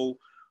 years old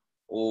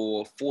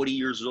or 40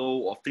 years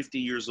old or 50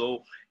 years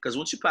old. Because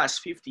once you pass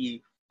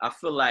 50, I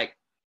feel like,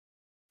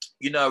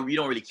 you don't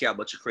really care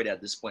about your credit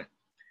at this point.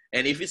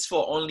 And if it's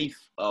for only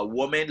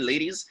women,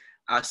 ladies,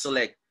 I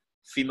select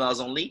females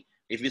only.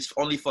 If it's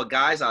only for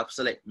guys, I'll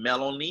select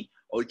male only,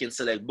 or you can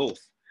select both.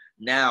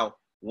 Now,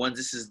 once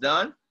this is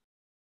done,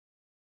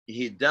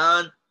 you hit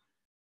done.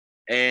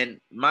 And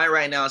mine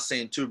right now is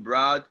saying too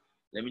broad.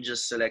 Let me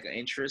just select an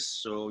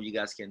interest so you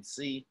guys can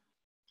see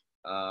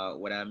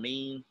what I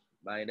mean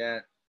by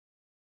that.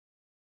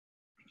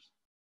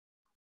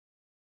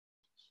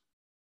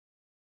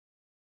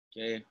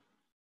 Okay.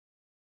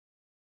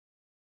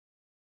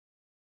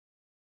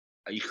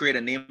 You create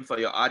a name for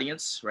your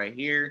audience right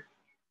here.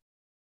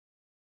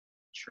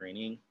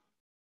 Training.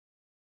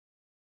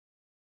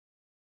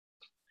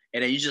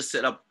 And then you just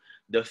set up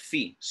the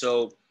fee.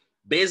 So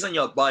based on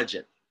your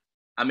budget,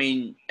 I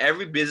mean,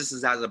 every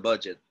business has a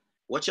budget.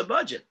 What's your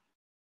budget?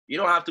 You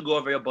don't have to go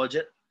over your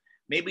budget.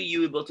 Maybe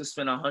you're able to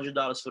spend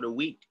 $100 for the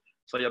week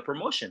for your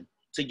promotion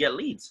to get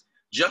leads.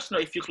 Just know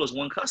if you close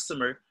one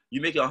customer,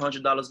 you make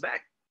 $100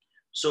 back.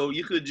 So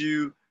you could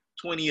do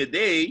 20 a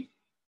day,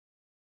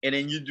 and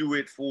then you do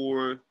it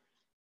for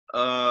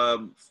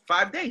 5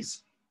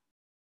 days.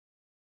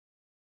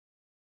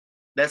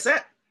 That's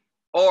it.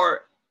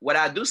 Or what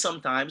I do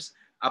sometimes,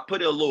 I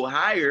put it a little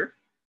higher,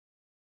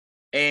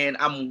 and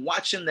I'm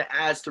watching the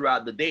ads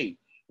throughout the day.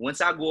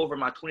 Once I go over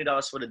my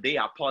 $20 for the day,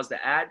 I pause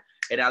the ad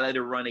and I let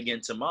it run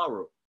again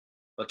tomorrow.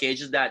 Okay,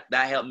 just that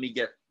helped me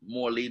get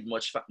more lead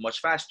much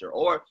faster.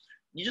 Or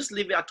you just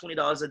leave it at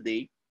 $20 a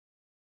day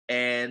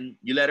and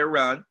you let it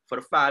run for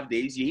the 5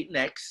 days. You hit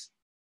next,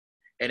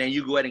 and then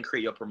you go ahead and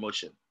create your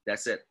promotion.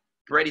 That's it.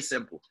 Pretty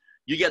simple.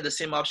 You get the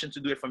same option to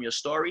do it from your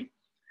story.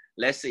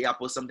 Let's say I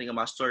post something in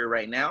my story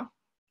right now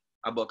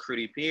about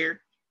credit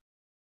pair.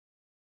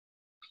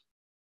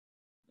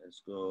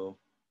 Let's go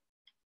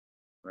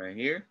right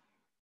here.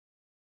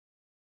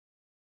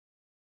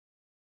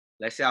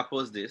 Let's say I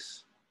post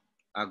this.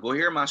 I go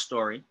here in my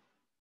story.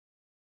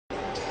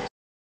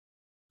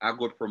 I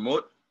go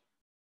promote.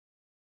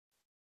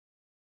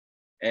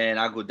 And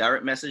I go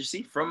direct message,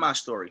 see, from my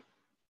story.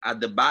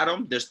 At the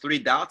bottom, there's 3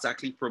 dots. I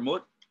click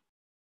promote.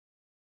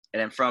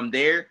 And then from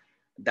there,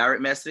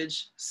 direct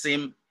message,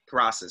 same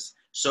process.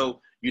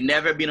 So you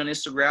never been on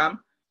Instagram.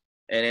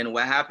 And then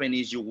what happened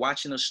is you're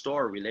watching a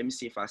story. Let me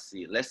see if I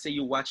see it. Let's say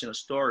you're watching a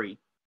story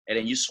and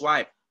then you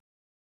swipe.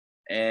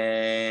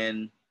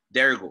 And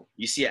there you go.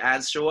 You see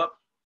ads show up?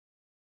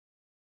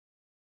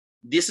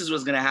 This is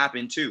what's going to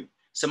happen too.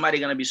 Somebody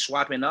going to be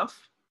swiping off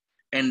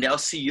and they'll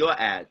see your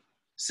ad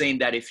saying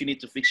that if you need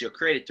to fix your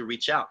credit, to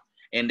reach out.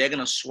 And they're going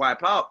to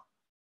swipe out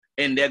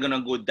and they're going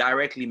to go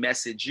directly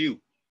message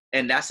you.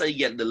 And that's how you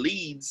get the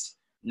leads.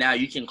 Now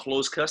you can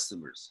close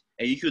customers,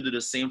 and you could do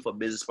the same for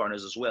business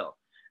partners as well.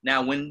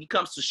 Now, when it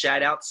comes to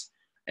shout outs,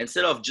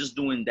 instead of just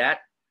doing that,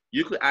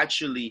 you could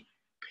actually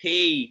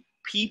pay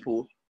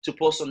people to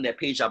post on their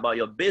page about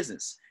your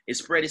business.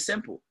 It's pretty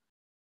simple.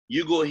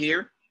 You go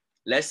here.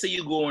 Let's say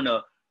you go on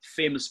a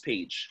famous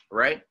page,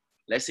 right?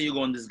 Let's say you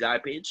go on this guy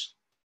page.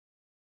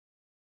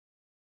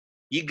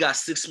 You got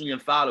 6 million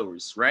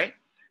followers, right?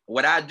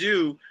 What I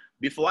do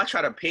before I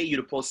try to pay you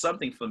to post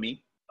something for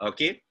me,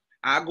 okay?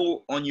 I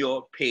go on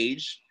your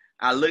page.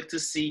 I look to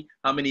see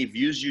how many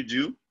views you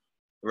do,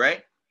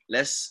 right?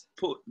 Let's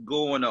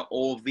go on an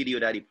old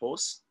video that he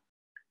posts.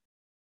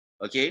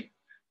 Okay,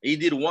 he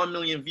did 1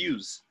 million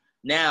views.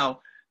 Now,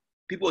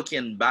 people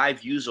can buy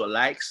views or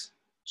likes.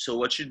 So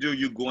what you do,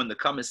 you go in the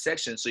comment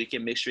section so you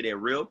can make sure they're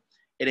real,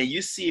 and then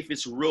you see if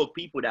it's real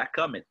people that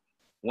comment.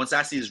 Once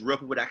I see it's real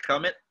people that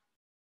comment,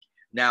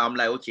 now I'm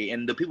like, okay.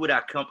 And the people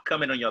that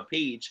comment on your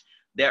page,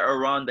 they're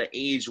around the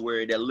age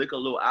where they look a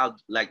little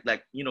out, like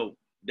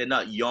they're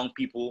not young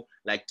people,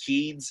 like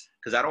kids,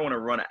 because I don't want to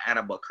run an ad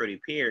about credit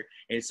pair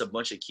and it's a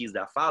bunch of kids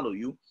that follow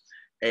you.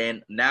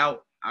 And now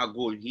I'll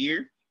go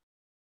here.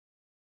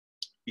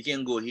 You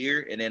can go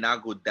here, and then I'll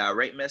go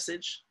direct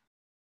message,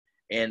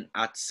 and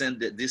I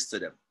send this to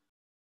them.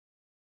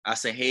 I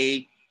say,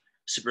 hey,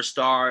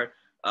 superstar,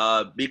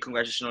 big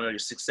congratulations on your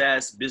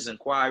success, business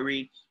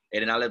inquiry,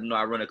 and then I let them know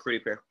I run a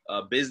credit pair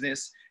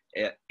business.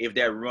 If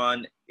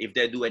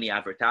they do any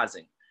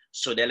advertising,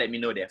 so they let me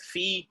know their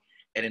fee.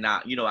 And then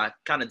I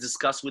kind of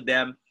discuss with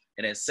them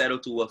and then settle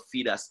to a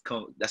fee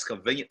that's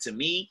convenient to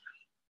me.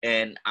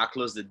 And I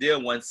close the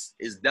deal. Once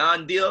it's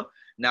done deal,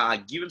 now I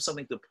give them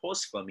something to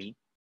post for me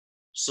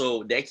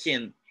so they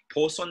can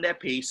post on their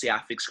page, say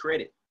I fix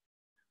credit.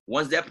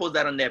 Once they post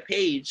that on their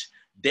page,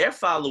 their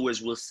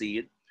followers will see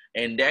it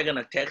and they're going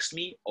to text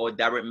me or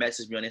direct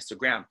message me on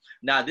Instagram.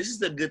 Now, this is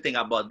the good thing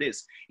about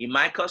this. It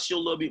might cost you a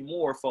little bit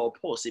more for a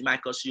post. It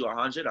might cost you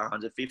 100,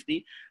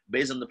 150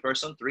 based on the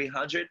person,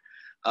 300.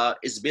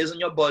 It's based on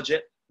your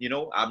budget.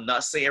 I'm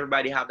not saying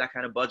everybody have that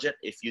kind of budget.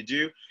 If you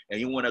do and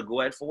you want to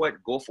go ahead for it,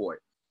 go for it.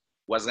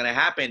 What's going to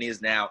happen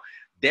is now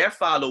their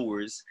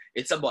followers,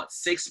 it's about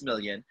 6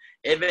 million.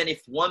 Even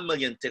if 1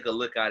 million take a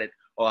look at it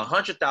or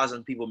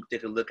 100,000 people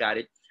take a look at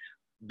it,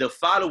 the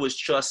followers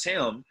trust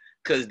him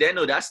because they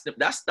know that's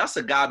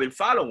a guy I've been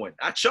following.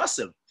 I trust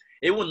him.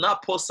 It will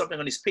not post something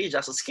on his page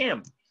that's a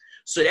scam.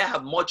 So they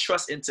have more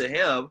trust into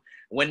him.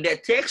 When they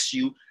text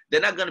you,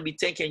 they're not going to be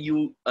thinking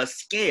you a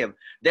scam.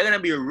 They're going to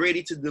be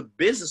ready to do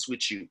business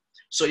with you.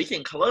 So you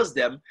can close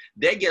them.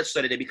 They get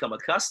started. They become a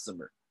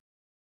customer.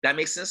 That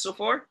makes sense so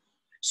far?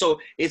 So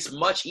it's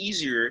much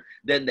easier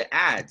than the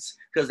ads,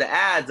 because the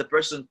ads, the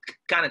person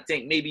kind of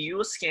think maybe you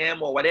a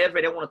scam or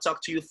whatever. They want to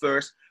talk to you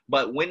first.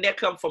 But when they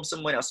come from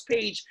someone else's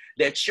page,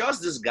 they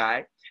trust this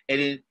guy. And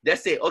then they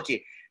say,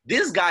 okay,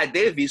 this guy,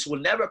 Davis, will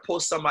never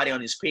post somebody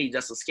on his page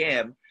that's a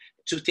scam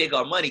to take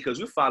our money because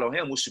we follow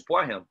him, we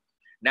support him.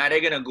 Now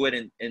they're going to go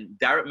ahead and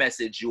direct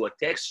message you or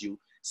text you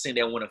saying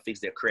they want to fix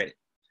their credit.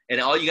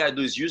 And all you got to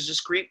do is use the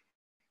script,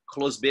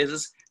 close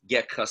business,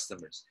 get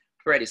customers.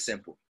 Pretty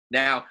simple.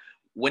 Now,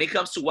 when it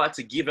comes to what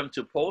to give them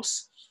to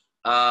post,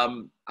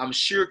 I'm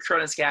sure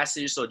Curtis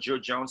Cassidy or Joe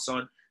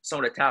Johnson,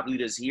 some of the top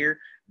leaders here,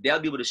 they'll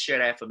be able to share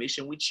that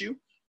information with you.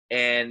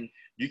 And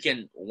you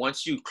can,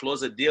 once you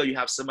close a deal, you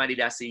have somebody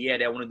that say, yeah,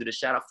 they want to do the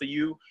shout out for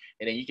you.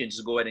 And then you can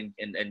just go ahead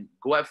and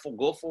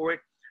go for it.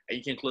 And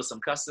you can close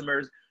some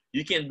customers.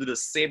 You can do the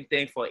same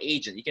thing for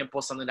agents. You can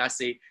post something that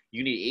say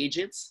you need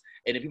agents.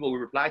 And then people will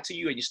reply to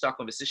you and you start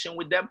conversation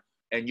with them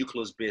and you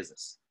close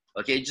business.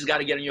 Okay, you just got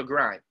to get on your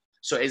grind.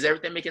 So is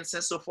everything making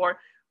sense so far?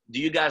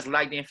 Do you guys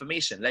like the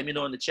information? Let me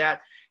know in the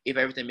chat if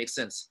everything makes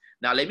sense.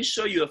 Now, let me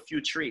show you a few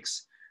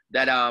tricks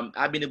that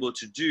I've been able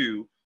to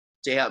do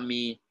to help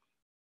me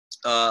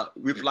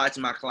reply to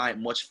my client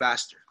much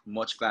faster. I'm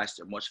going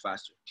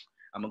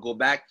to go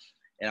back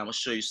and I'm going to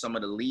show you some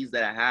of the leads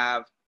that I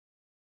have.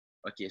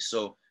 Okay,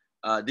 so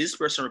this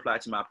person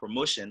replied to my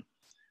promotion.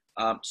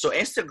 So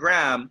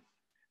Instagram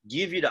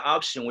give you the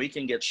option where you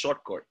can get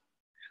shortcut.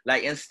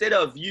 Like instead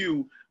of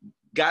you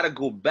got to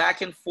go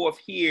back and forth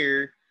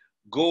here,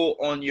 go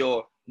on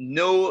your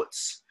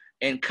notes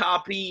and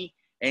copy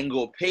and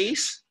go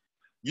paste,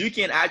 you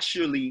can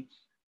actually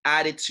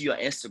add it to your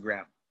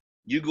Instagram.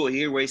 You go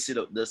here where you see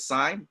the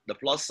sign, the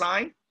plus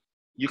sign,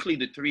 you click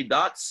the three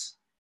dots,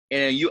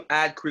 and then you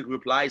add quick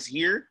replies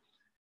here,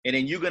 and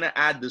then you're going to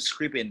add the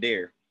script in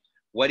there.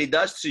 What it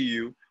does to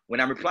you, when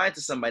I'm replying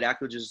to somebody, I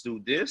could just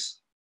do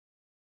this,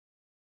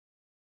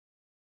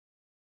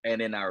 and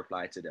then I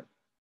reply to them.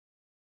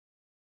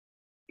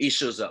 It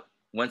shows up.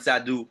 Once I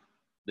do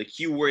the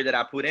keyword that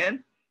I put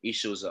in, it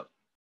shows up.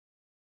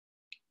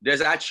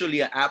 There's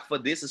actually an app for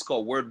this. It's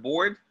called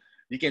Wordboard.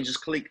 You can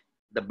just click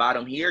the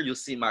bottom here. You'll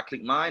see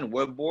click mine,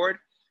 Wordboard,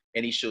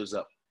 and it shows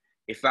up.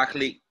 If I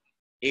click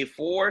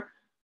A4,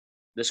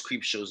 the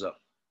script shows up.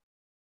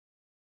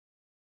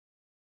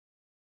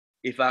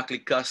 If I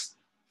click Cust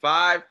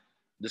 5,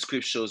 the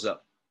script shows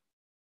up.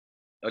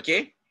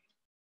 Okay?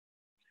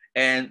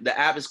 And the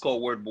app is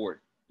called Wordboard.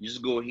 You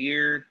just go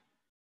here,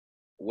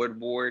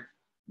 Wordboard,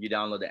 you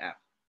download the app.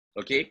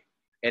 Okay?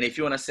 And if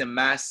you want to send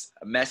mass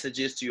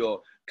messages to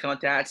your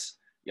contacts,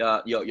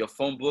 your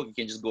phone book, you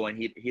can just go and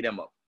hit them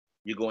up.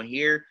 You go in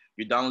here,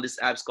 you download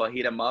this app, it's called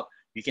Hit Them Up.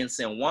 You can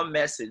send one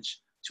message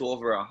to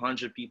over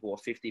 100 people or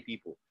 50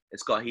 people.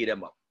 It's called Hit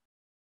Them Up.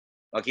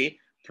 Okay?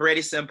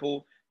 Pretty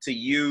simple to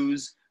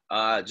use.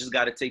 Just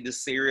got to take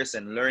this serious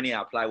and learn it,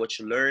 apply what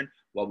you learn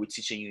while we're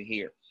teaching you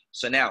here.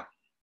 So now,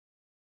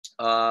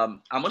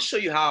 I'm going to show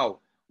you how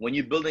when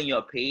you're building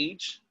your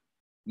page,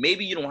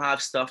 maybe you don't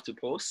have stuff to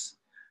post.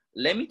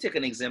 Let me take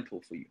an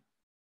example for you.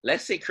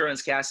 Let's say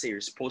Current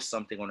Cashiers post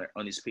something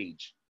on his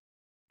page.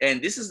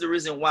 And this is the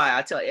reason why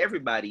I tell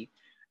everybody,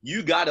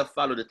 you got to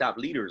follow the top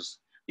leaders.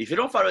 If you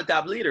don't follow the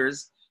top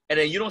leaders and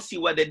then you don't see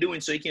what they're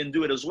doing so you can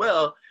do it as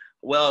well,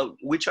 well,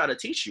 we try to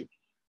teach you.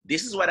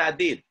 This is what I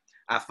did.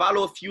 I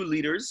follow a few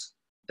leaders,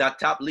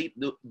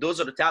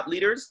 those are the top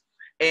leaders,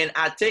 and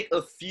I take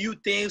a few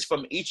things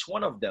from each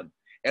one of them.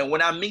 And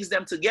when I mix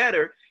them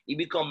together, it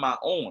becomes my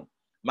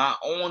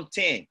own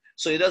thing.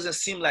 So it doesn't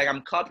seem like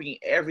I'm copying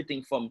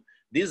everything from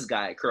this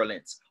guy,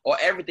 Curlins, or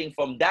everything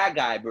from that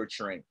guy,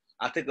 Bertrand.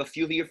 I take a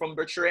few here from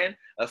Bertrand,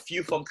 a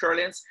few from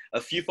Curlins,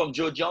 a few from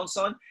Joe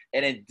Johnson,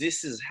 and then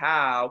this is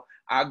how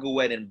I go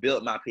ahead and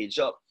build my page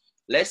up.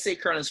 Let's say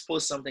Curlins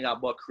posts something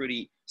about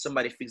credit,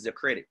 somebody fix their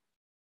credit.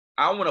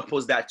 I want to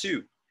post that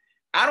too.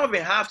 I don't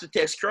even have to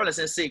text Curlins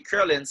and say,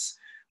 Curlins,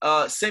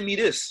 send me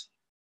this.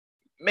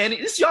 Man,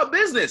 it's your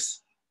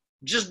business.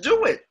 Just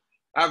do it.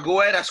 I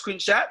go ahead, I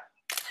screenshot.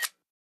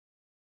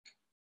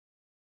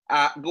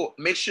 Go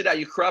make sure that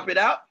you crop it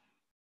out.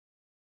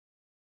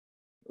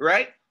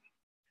 Right?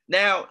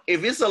 Now,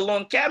 if it's a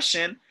long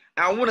caption,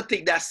 I want to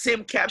take that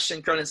same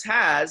caption Curlins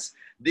has.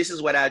 This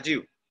is what I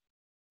do.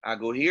 I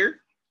go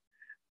here.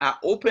 I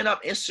open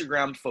up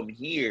Instagram from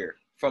here,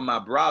 from my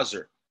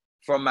browser,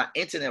 from my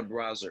internet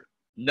browser,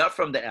 not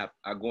from the app.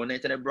 I go in the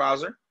internet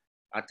browser.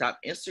 I type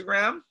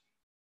Instagram.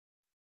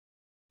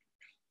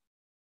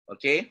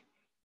 Okay.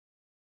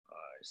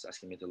 It's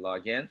asking me to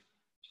log in.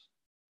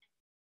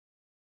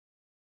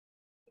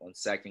 1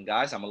 second,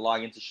 guys. I'm going to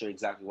log in to show you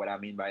exactly what I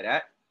mean by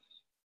that.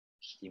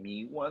 Just give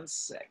me 1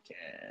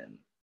 second.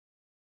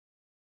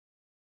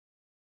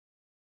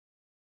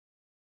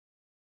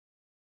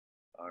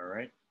 All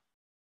right.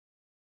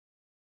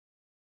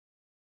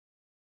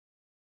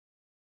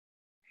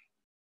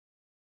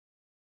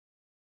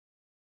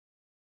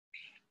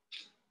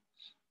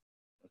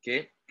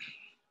 Okay.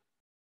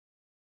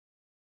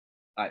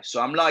 All right,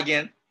 so I'm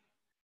logging.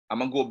 I'm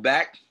gonna go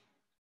back,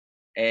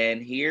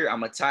 and here I'm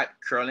gonna type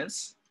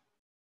Curlins.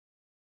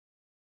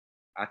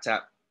 I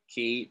tap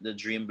K, the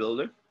Dream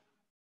Builder.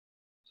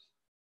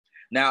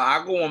 Now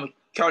I go on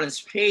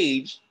Curlins'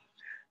 page.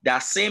 That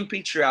same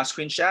picture I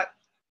screenshot.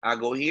 I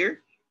go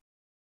here,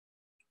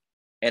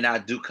 and I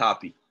do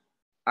copy.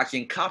 I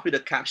can copy the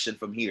caption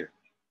from here.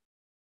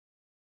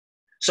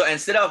 So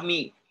instead of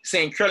me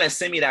saying, Curlins,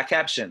 send me that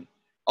caption,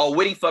 or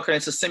waiting for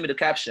Curlins to send me the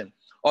caption,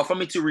 or for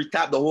me to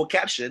retap the whole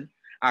caption,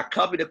 I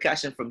copy the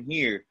caption from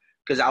here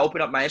because I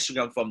open up my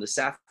Instagram from the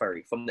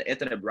Safari, from the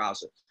internet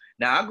browser.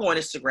 Now I go on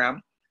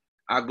Instagram,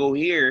 I go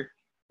here,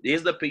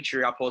 here's the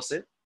picture I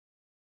posted,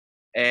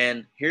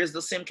 and here's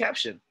the same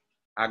caption.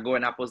 I go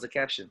and I post the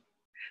caption.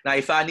 Now,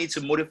 if I need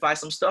to modify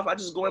some stuff, I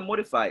just go and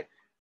modify it.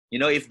 You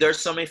know, if there's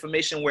some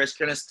information where it's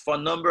Curlins'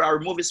 phone number, I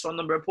remove his phone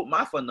number and put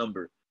my phone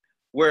number.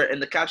 Where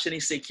in the caption he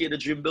say Kill the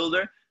Dream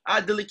Builder,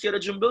 I delete Kill the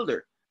Dream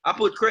Builder. I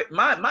put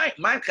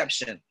my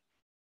caption.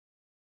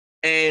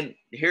 And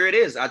here it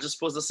is. I just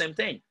post the same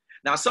thing.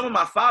 Now, some of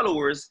my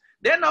followers,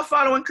 they're not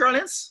following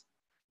Curlins.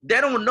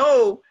 They don't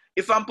know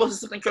if I'm posting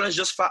something Curlins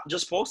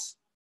just post.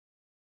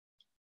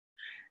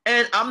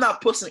 And I'm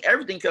not posting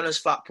everything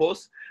Curlins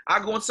posts. I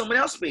go on someone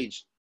else's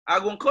page. I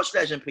go on Coach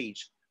Legend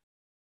page.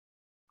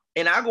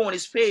 And I go on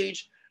his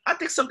page. I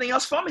take something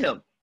else from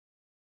him.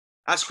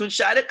 I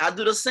screenshot it. I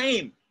do the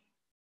same.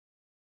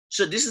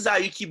 So this is how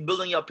you keep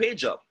building your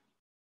page up.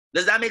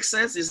 Does that make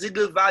sense? Is it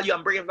good value?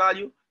 I'm bringing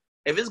value.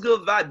 If it's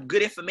good value,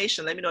 good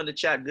information, let me know in the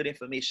chat. Good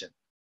information.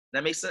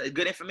 That makes sense?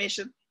 Good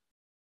information?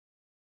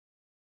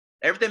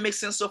 Everything makes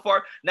sense so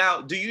far?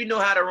 Now, do you know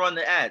how to run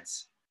the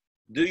ads?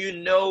 Do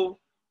you know,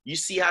 you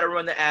see how to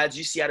run the ads,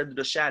 you see how to do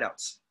the shout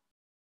outs.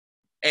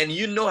 And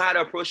you know how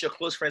to approach your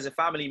close friends and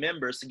family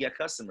members to get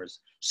customers.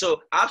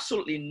 So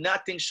absolutely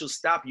nothing should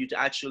stop you to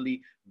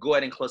actually go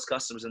ahead and close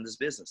customers in this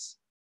business.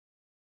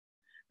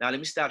 Now, let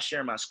me stop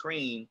sharing my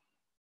screen.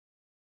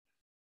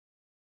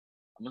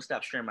 I'm gonna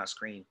stop sharing my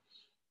screen.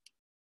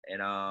 And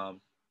now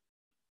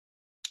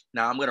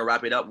I'm gonna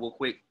wrap it up real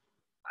quick.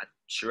 I'm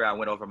sure I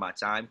went over my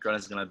time.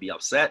 Curlins is gonna be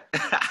upset.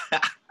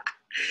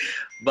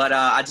 But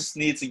I just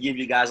need to give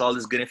you guys all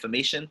this good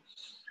information.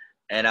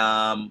 And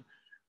all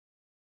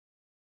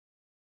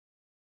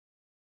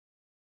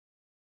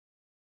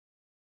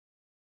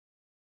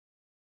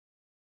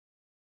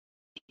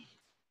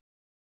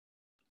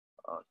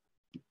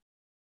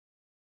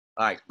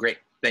right, great.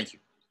 Thank you.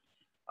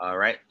 All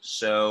right.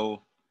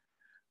 So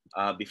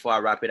before I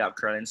wrap it up,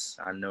 Curlins,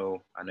 I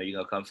know you're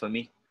gonna come for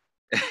me.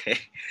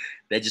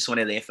 They just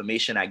wanted the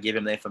information. I give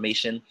him the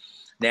information.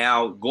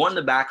 Now, go in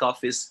the back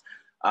office.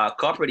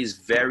 Corporate is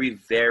very,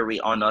 very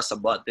on us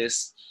about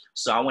this.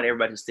 So I want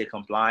everybody to stay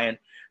compliant.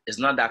 It's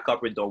not that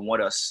corporate don't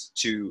want us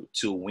to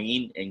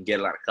win and get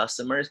a lot of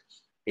customers.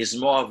 It's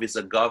more of it's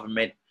a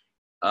government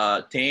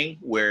thing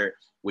where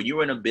when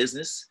you're in a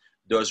business,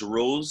 there's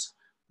rules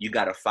you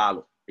gotta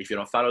follow. If you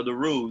don't follow the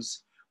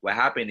rules, what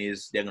happened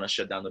is they're gonna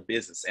shut down the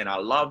business. And I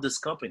love this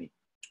company.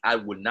 I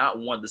would not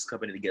want this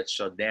company to get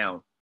shut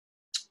down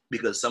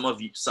because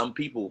some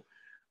people,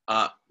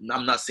 I'm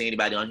not saying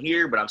anybody on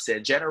here, but I'm saying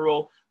in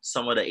general,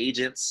 some of the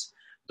agents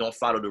don't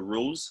follow the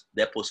rules.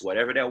 They post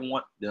whatever they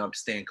want. They don't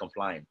stay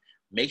compliant.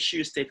 Make sure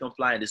you stay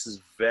compliant. This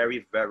is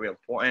very, very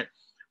important.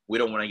 We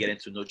don't want to get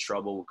into no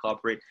trouble with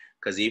corporate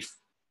because if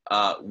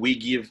we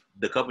give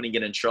the company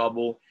get in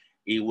trouble,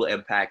 it will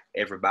impact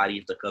everybody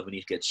if the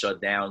company gets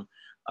shut down.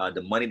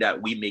 The money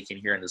that we make in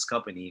here in this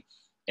company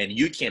and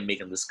you can't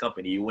make in this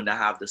company, you will not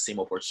have the same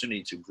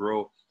opportunity to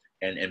grow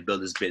and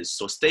build this business.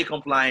 So stay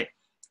compliant.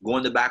 Go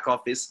in the back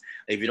office.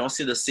 If you don't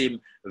see the same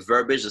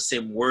verbiage, the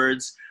same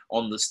words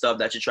on the stuff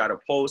that you try to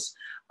post,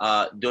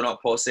 do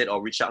not post it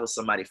or reach out to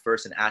somebody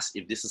first and ask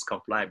if this is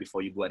compliant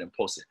before you go ahead and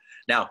post it.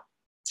 Now,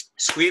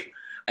 script,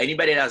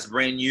 anybody that's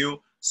brand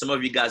new, some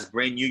of you guys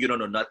brand new, you don't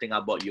know nothing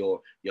about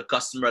your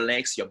customer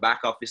links, your back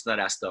office, none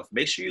of that stuff.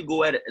 Make sure you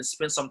go ahead and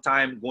spend some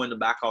time going in the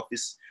back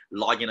office,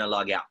 log in and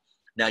log out.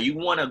 Now, you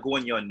want to go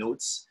in your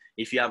notes.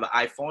 If you have an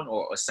iPhone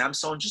or a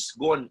Samsung, just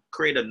go and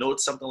create a note,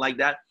 something like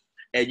that.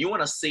 And you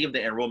want to save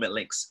the enrollment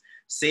links.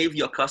 Save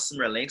your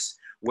customer links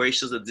where it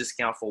shows the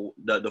discount for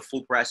the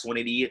full price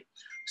 188.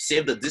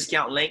 Save the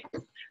discount link.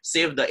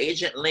 Save the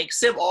agent link.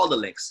 Save all the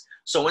links.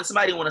 So when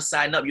somebody want to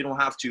sign up, you don't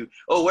have to,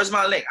 oh, where's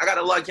my link? I got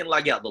to log in,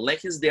 log out. The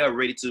link is there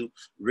ready to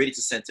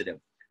send to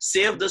them.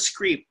 Save the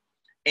script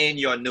in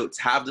your notes.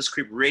 Have the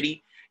script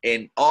ready.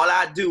 And all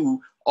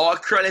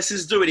Curlins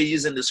is doing is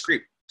using the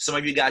script. Some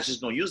of you guys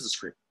just don't use the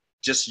script.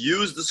 Just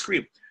use the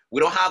script.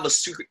 We don't have a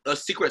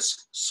secret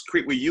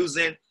script we're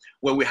using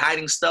where we're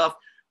hiding stuff.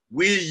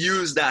 We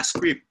use that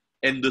script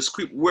and the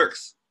script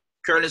works.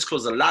 Curlins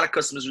closed a lot of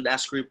customers with that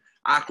script.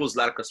 I closed a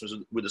lot of customers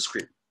with the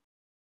script.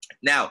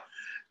 Now,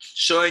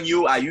 showing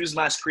you, I used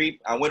my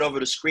script. I went over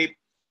the script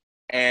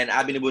and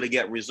I've been able to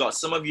get results.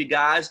 Some of you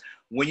guys,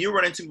 when you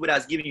run into people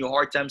that's giving you a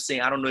hard time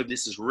saying, I don't know if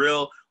this is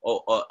real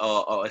or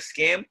a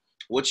scam,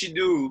 what you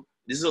do,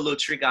 this is a little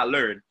trick I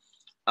learned.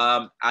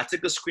 I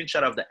took a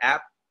screenshot of the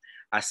app.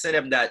 I send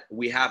them that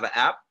we have an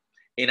app,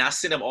 and I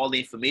send them all the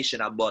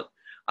information about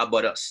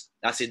us.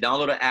 I say,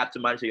 download the app to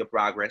monitor your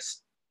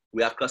progress.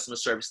 We have customer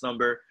service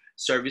number,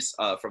 service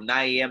from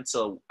 9 a.m.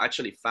 till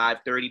actually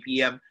 5:30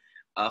 p.m.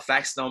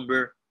 Fax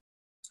number,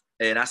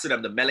 and I send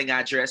them the mailing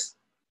address.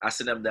 I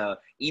send them the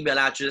email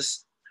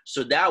address.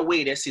 So that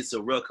way they see it's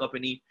a real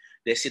company.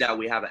 They see that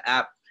we have an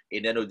app,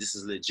 and they know this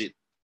is legit.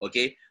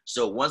 Okay.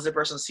 So once the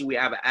person see we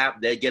have an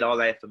app, they get all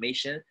that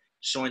information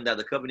showing that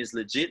the company is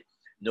legit.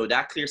 No,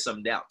 that clears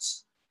some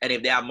doubts. And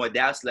if they have more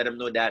doubts, let them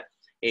know that,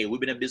 hey, we've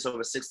been in business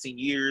over 16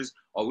 years,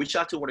 or reach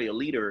out to one of your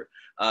leader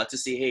to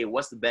say, hey,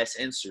 what's the best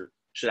answer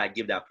should I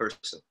give that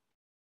person?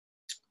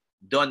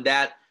 Done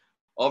that,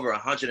 over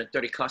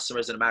 130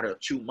 customers in a matter of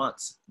 2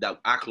 months that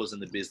I closed in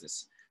the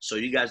business. So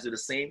you guys do the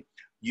same,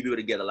 you'll be able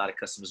to get a lot of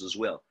customers as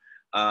well.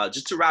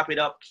 Just to wrap it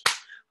up,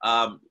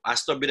 I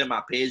started building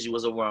my page. It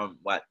was around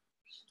what?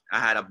 I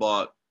had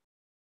about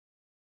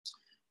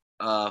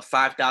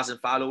 5,000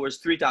 followers,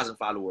 3,000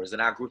 followers,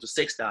 and I grew to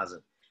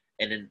 6,000.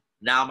 And then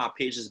now my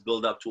page is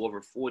built up to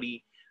over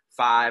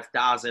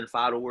 45,000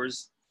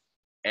 followers.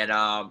 And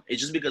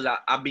it's just because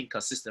I've been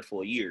consistent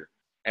for a year.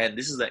 And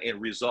this is the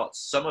end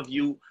results. Some of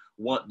you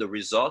want the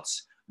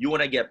results. You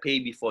want to get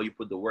paid before you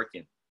put the work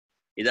in.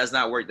 It does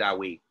not work that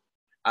way.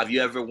 Have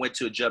you ever went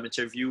to a job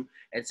interview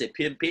and said,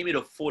 pay me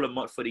the full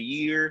amount for the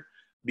year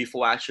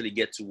before I actually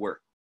get to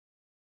work?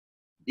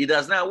 It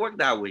does not work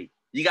that way.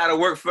 You got to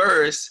work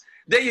first,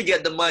 then you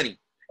get the money.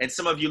 And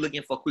some of you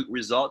looking for quick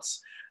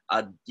results,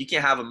 you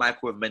can't have a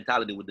microwave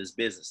mentality with this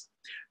business.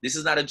 This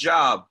is not a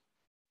job.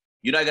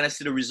 You're not going to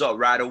see the result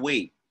right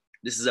away.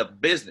 This is a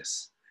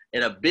business.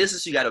 In a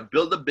business, you got to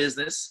build the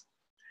business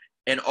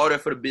in order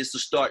for the business to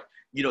start,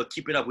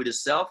 keeping up with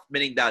itself,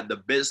 meaning that the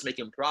business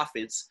making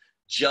profits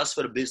just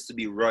for the business to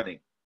be running,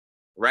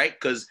 right?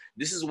 Because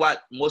this is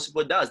what most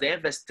people does. They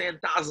invest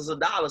 $10,000s of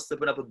dollars to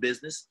put up a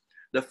business.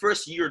 The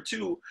first year or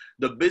two,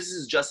 the business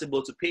is just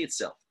able to pay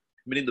itself,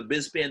 meaning the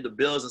business paying the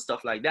bills and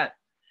stuff like that.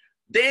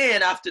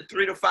 Then after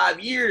 3 to 5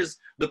 years,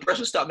 the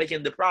person start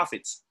making the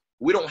profits.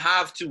 We don't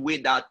have to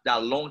wait that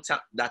long time,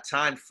 that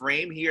time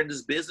frame here in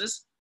this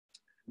business.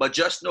 But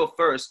just know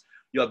first,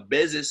 your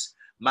business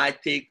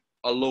might take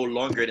a little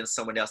longer than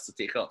someone else to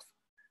take off.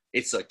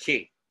 It's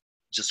okay.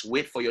 Just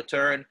wait for your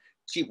turn.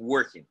 Keep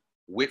working.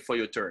 Wait for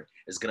your turn.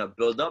 It's going to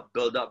build up,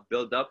 build up,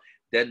 build up.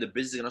 Then the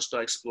business is going to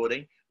start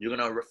exploding. You're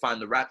going to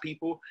find the right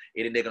people,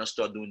 and then they're going to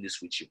start doing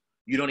this with you.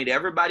 You don't need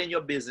everybody in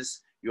your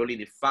business. You only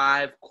need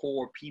 5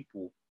 core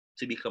people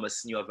to become a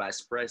senior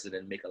vice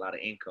president and make a lot of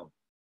income.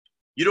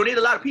 You don't need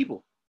a lot of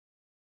people.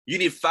 You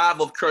need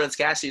 5 of Curtis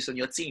Cassius on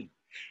your team.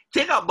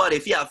 Think about it.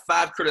 If you have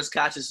 5 Curtis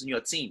Cassius on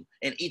your team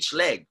in each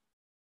leg,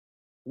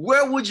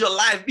 where would your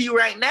life be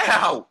right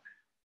now?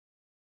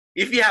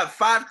 If you have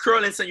 5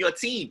 Curlins on your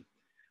team,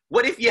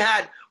 what if you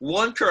had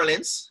 1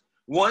 Curlins,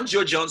 1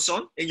 Joe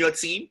Johnson in your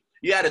team?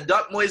 You had a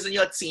Doc Moyes in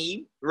your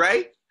team,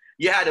 right?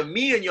 You had a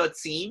me in your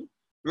team,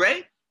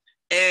 right?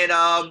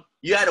 And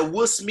you had a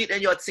Will Smith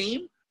in your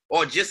team,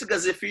 or just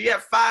because if you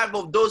have 5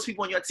 of those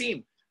people on your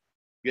team,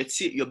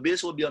 your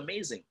business will be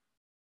amazing.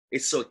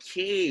 It's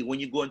okay when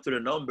you go into the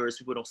numbers,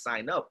 people don't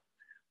sign up.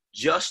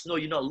 Just know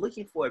you're not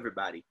looking for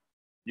everybody.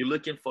 You're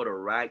looking for the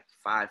right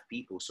 5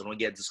 people, so don't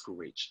get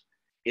discouraged.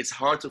 It's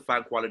hard to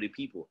find quality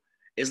people.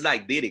 It's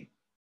like dating.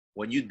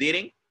 When you're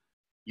dating,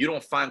 you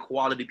don't find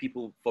quality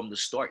people from the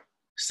start.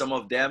 Some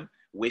of them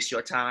waste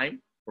your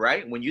time,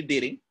 right? When you're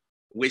dating,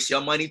 waste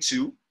your money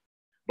too.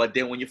 But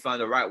then when you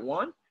find the right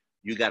one,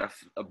 you got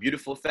a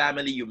beautiful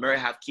family, you marry,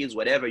 have kids,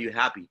 whatever, you're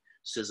happy.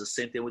 So it's the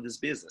same thing with this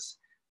business.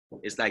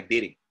 It's like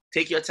dating.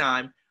 Take your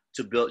time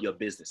to build your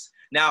business.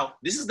 Now,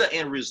 this is the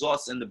end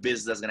results in the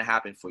business that's going to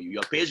happen for you.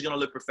 Your page is going to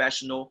look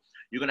professional.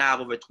 You're going to have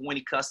over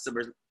 20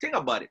 customers. Think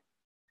about it.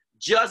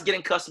 Just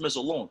getting customers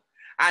alone.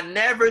 I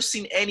never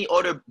seen any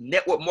other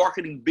network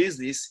marketing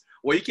business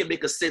where you can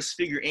make a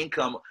 6-figure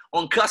income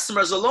on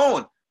customers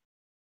alone.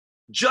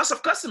 Just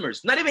of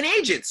customers, not even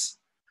agents.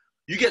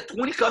 You get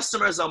 20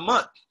 customers a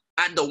month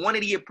at the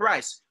 $188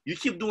 price. You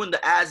keep doing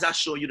the ads I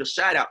show you, the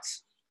shout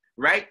outs,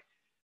 right?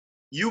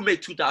 You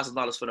make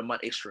 $2,000 for the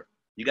month extra.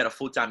 You got a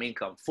full-time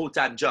income,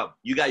 full-time job.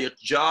 You got your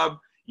job,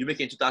 you're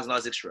making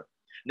 $2,000 extra.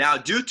 Now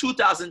do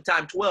 2,000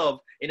 times 12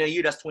 in a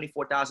year, that's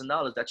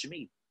 $24,000 that you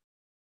made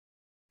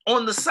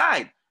on the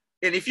side.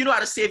 And if you know how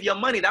to save your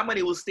money, that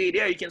money will stay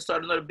there. You can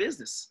start another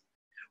business.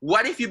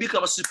 What if you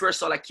become a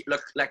superstar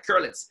like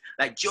Curlins,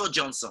 like Joe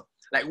Johnson,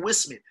 like Will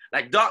Smith,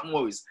 like Doc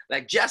Moyes,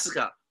 like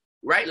Jessica,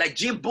 right? Like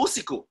Jim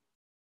Busico,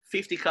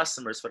 50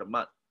 customers for the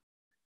month.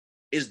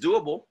 It's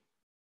doable.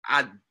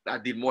 I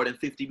did more than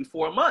 50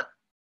 before a month.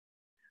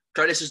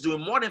 Curtis is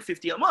doing more than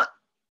 50 a month.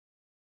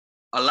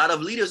 A lot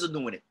of leaders are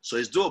doing it, so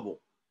it's doable.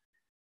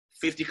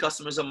 50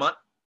 customers a month,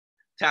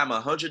 time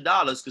 $100,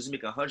 because you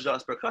make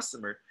 $100 per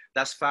customer,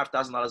 that's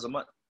 $5,000 a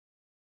month.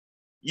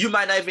 You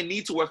might not even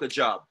need to work a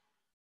job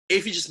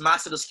if you just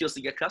master the skills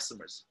to get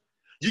customers.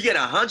 You get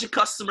 100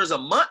 customers a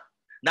month.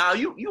 Now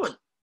you're in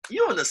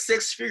the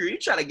 6-figure.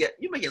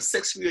 You're making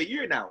 6-figure a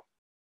year now.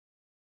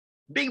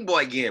 Big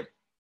boy game.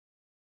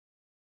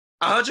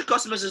 100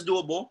 customers is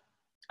doable.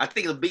 I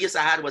think the biggest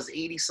I had was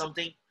 80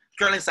 something.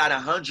 Currently it's at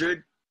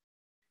 100.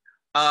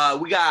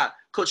 We got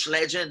Coach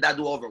Legend that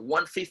do over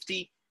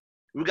 150.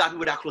 We got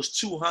people that close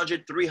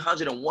 200,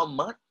 300 in 1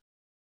 month.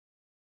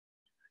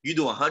 You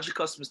do 100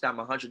 customers times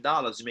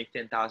 $100, you make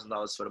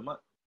 $10,000 for the month.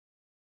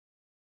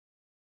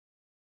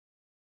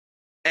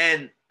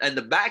 And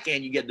the back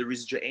end, you get the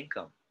residual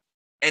income.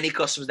 Any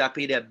customers that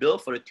pay that bill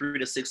for the 3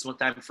 to 6 month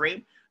time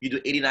frame, you do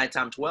 89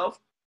 times 12.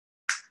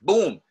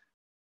 Boom.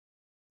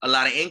 A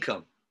lot of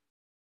income.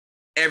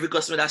 Every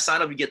customer that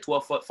sign up, you get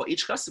 12 for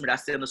each customer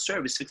that's in the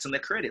service, fixing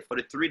their credit for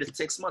the 3 to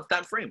 6 month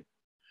time frame.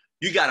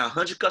 You got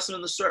 100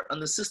 customers on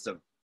the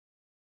system.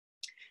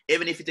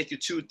 Even if it take you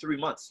 2-3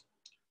 months,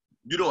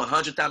 you do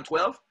 100 times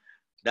 12,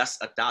 that's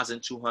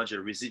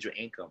 1,200 residual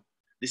income.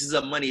 This is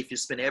a money if you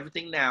spend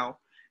everything now,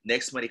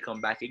 next money come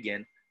back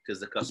again because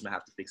the customer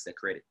have to fix their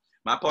credit.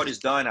 My part is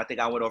done. I think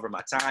I went over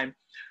my time.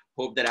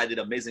 Hope that I did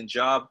an amazing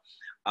job.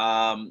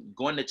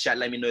 Go in the chat.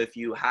 Let me know if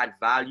you had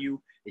value,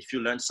 if you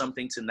learned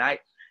something tonight.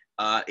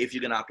 If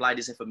you're going to apply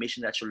this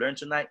information that you learned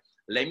tonight,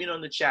 let me know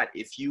in the chat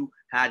if you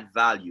had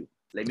value.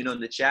 Let me know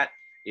in the chat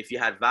if you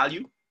had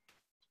value.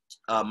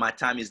 My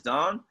time is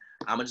done.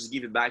 I'm going to just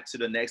give it back to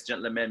the next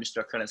gentleman,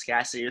 Mr. Curtis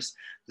Cassius.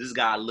 This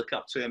guy, I look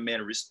up to him,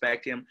 man,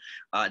 respect him.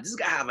 This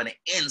guy have an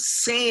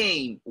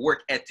insane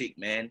work ethic,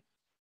 man.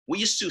 We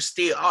used to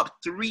stay up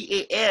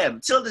 3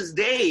 a.m. Till this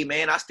day,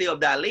 man, I stay up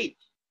that late.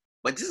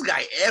 But this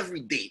guy,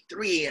 every day,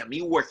 3 a.m.,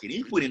 he working.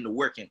 He put in the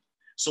work in.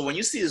 So when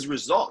you see his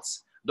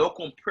results, don't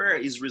compare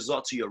his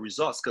results to your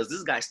results because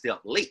this guy stay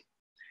up late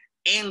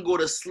and go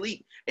to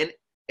sleep. And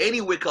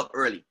he wake up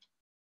early.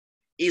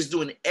 He's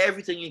doing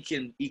everything he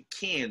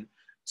can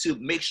to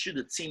make sure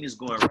the team is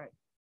going right.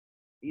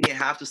 He didn't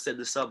have to set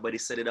this up, but he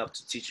set it up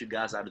to teach you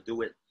guys how to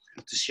do it,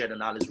 to share the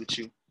knowledge with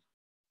you.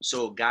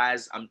 So,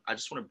 guys, I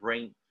just want to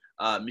bring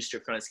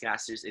Mr. Curtis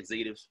Cassius,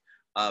 Executive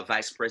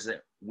Vice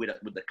President with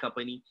the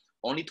company,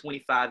 only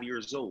 25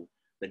 years old.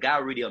 The guy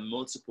already a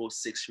multiple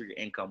 6-figure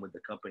income with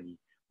the company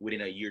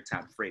within a year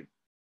time frame.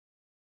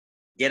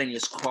 Getting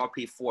his car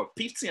paid for,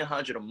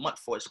 $1,500 a month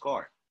for his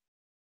car.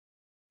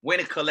 When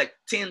he collect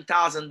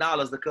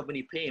 $10,000, the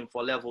company paid him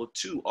for level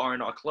 2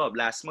 R&R club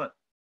last month.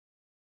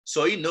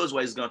 So he knows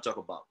what he's going to talk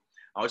about.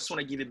 I just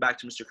want to give it back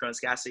to Mr. Curtis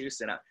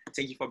Cassius, and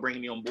thank you for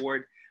bringing me on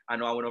board. I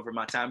know I went over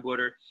my time,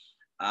 brother.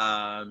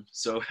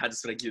 So I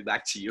just want to give it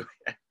back to you.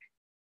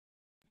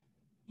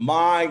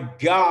 My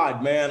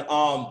God, man.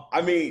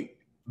 I mean,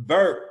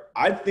 Bert,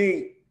 I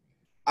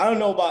don't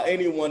know about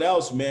anyone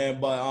else, man,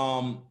 but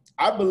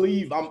I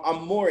believe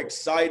I'm more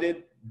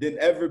excited than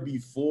ever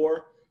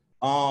before.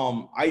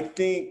 I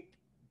think,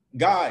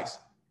 guys,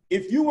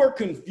 if you were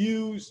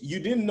confused, you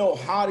didn't know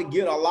how to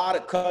get a lot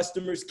of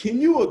customers, can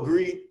you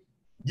agree?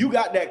 You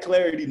got that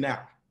clarity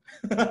now.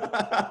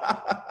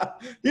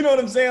 You know what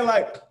I'm saying?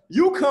 Like,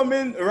 you come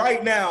in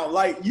right now,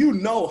 like, you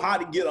know how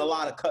to get a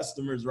lot of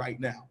customers right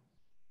now.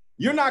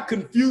 You're not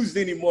confused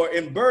anymore.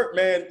 And Bert,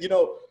 man, you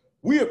know,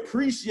 we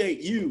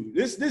appreciate you.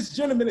 This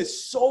gentleman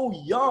is so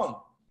young.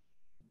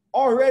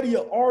 Already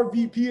an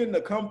RVP in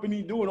the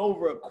company, doing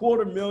over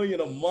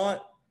 $250,000 a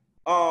month.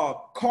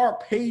 Car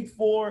paid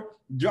for,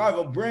 drive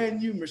a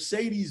brand new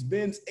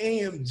Mercedes-Benz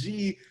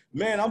AMG.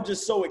 Man, I'm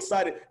just so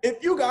excited.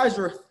 If you guys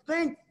are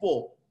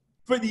thankful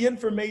for the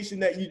information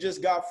that you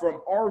just got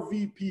from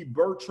RVP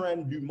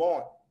Bertrand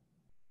Dumond,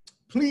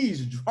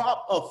 please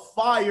drop a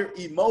fire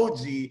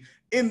emoji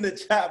in the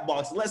chat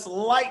box. Let's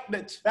light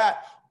the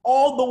chat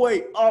all the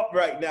way up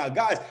right now.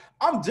 Guys,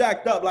 I'm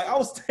jacked up. Like, I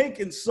was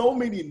taking so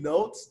many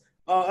notes.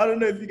 I don't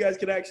know if you guys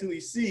can actually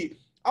see.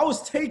 I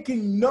was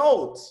taking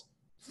notes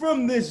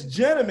from this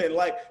gentleman.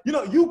 Like, you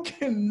know, you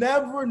can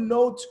never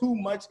know too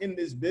much in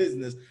this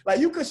business. Like,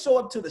 you could show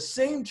up to the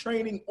same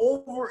training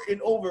over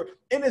and over,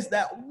 and it's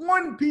that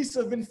one piece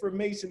of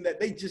information that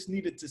they just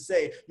needed to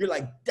say. You're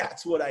like,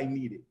 that's what I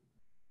needed.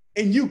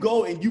 And you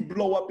go and you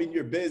blow up in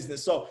your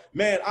business. So,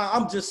 man,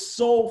 I'm just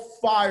so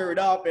fired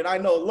up. And I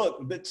know,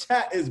 look, the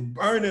chat is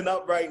burning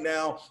up right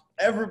now.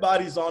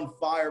 Everybody's on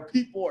fire.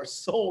 People are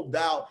sold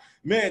out.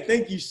 Man,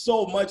 thank you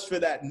so much for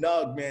that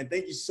nug, man.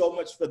 Thank you so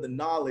much for the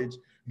knowledge.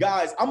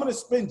 Guys, I'm going to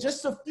spend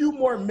just a few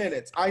more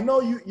minutes. I know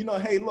you know,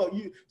 hey, look,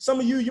 some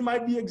of you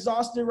might be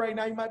exhausted right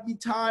now. You might be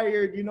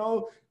tired, you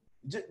know.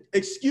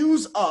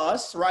 Excuse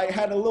us, right?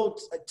 Had a little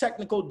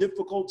technical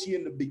difficulty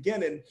in the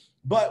beginning,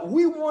 but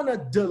we want to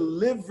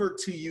deliver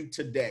to you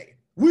today.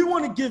 We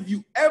want to give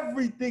you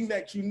everything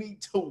that you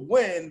need to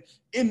win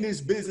in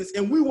this business,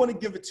 and we want to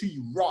give it to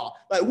you raw.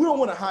 Like, we don't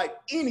want to hide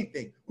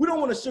anything. We don't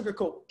want to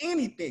sugarcoat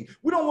anything.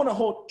 We don't want to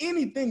hold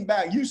anything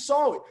back. You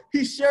saw it.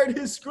 He shared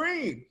his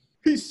screen.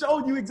 He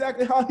showed you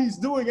exactly how he's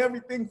doing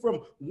everything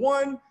from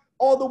 1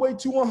 all the way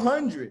to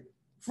 100.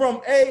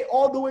 From A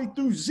all the way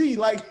through Z.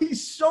 Like,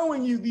 he's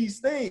showing you these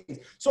things.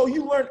 So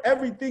you learned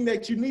everything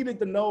that you needed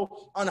to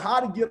know on how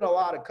to get a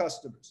lot of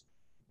customers.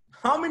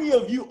 How many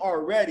of you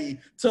are ready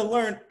to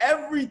learn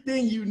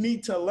everything you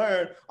need to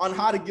learn on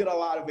how to get a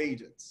lot of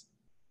agents?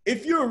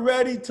 if you're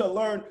ready to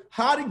learn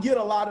how to get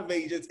a lot of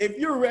agents, if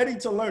you're ready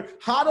to learn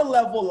how to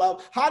level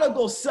up, how to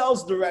go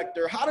sales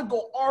director, how to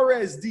go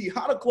RSD,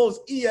 how to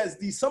close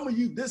ESD, some of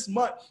you this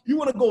month, you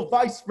want to go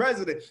vice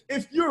president.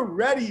 If you're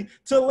ready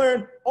to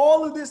learn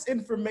all of this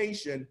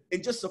information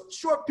in just a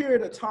short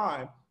period of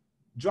time,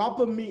 drop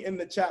a me in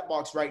the chat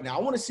box right now.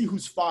 I want to see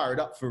who's fired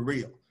up for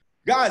real.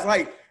 Guys,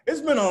 like,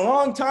 it's been a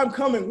long time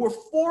coming. We're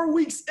 4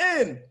 weeks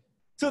in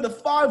to the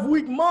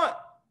 5-week month.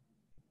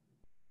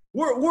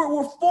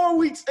 We're 4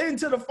 weeks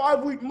into the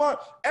 5-week month.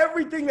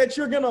 Everything that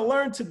you're going to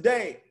learn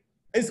today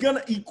is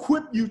going to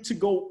equip you to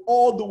go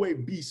all the way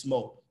beast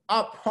mode.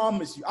 I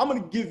promise you. I'm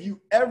going to give you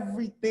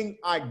everything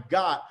I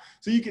got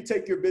so you can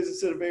take your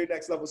business to the very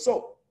next level.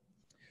 So,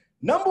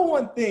 number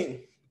one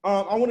thing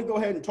I want to go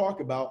ahead and talk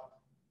about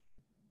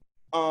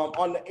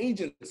on the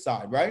agent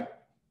side, right?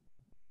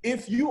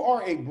 If you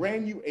are a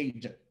brand new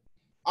agent,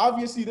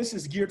 obviously this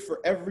is geared for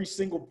every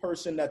single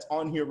person that's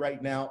on here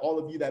right now, all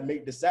of you that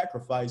made the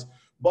sacrifice,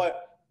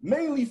 but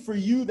mainly for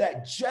you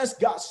that just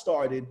got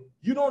started,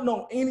 you don't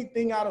know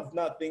anything out of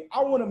nothing.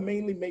 I want to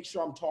mainly make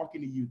sure I'm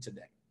talking to you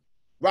today,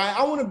 right?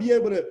 I want to be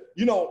able to,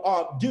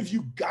 give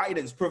you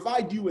guidance,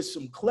 provide you with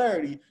some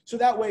clarity, so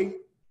that way,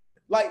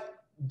 like,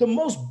 the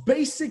most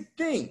basic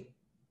thing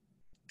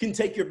can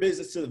take your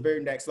business to the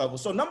very next level.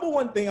 So number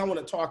one thing I want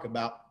to talk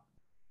about,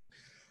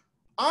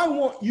 I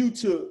want you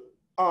to,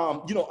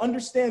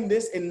 understand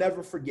this and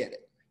never forget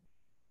it.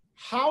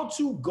 How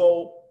to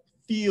go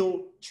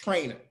field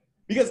trainer.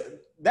 Because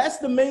that's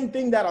the main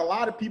thing that a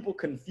lot of people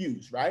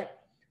confuse, right?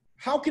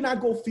 How can I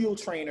go field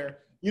trainer?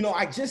 You know,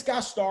 I just got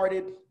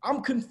started.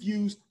 I'm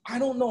confused. I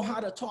don't know how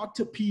to talk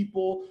to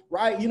people,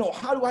 right? You know,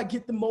 how do I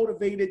get them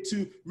motivated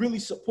to really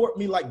support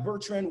me like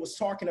Bertrand was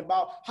talking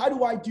about? How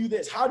do I do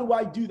this? How do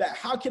I do that?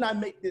 How can I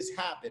make this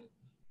happen?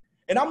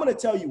 And I'm going to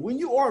tell you, when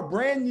you are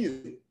brand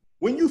new,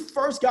 when you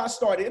first got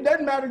started, it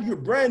doesn't matter if you're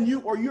brand new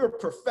or you're a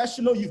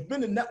professional, you've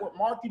been in network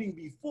marketing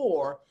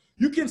before,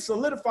 you can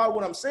solidify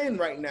what I'm saying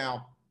right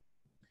now.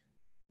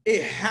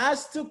 It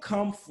has to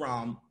come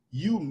from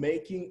you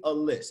making a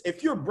list.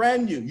 If you're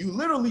brand new, you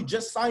literally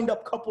just signed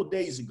up a couple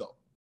days ago,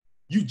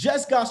 you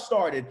just got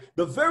started,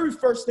 the very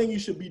first thing you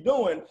should be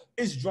doing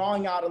is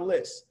drawing out a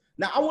list.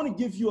 Now, I want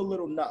to give you a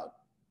little nug.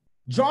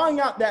 Drawing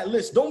out that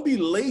list, don't be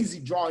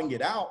lazy drawing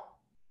it out.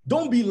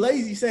 Don't be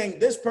lazy saying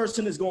this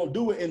person is going to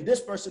do it and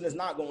this person is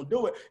not going to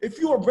do it. If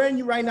you are brand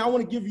new right now, I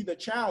want to give you the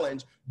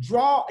challenge.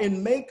 Draw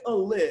and make a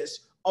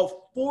list of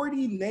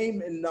 40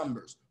 name and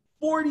numbers,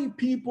 40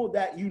 people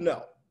that you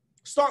know.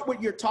 Start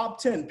with your top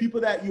 10, people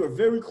that you are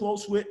very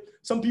close with,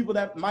 some people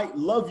that might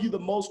love you the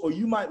most or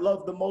you might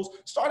love the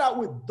most. Start out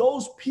with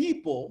those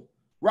people,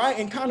 right,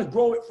 and kind of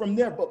grow it from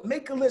there. But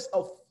make a list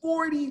of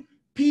 40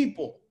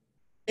 people.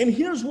 And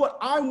here's what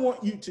I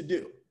want you to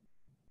do.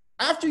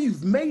 After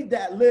you've made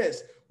that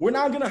list, we're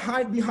not going to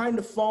hide behind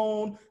the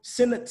phone,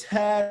 send a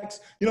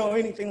text,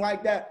 anything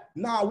like that.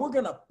 Nah, we're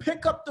going to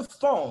pick up the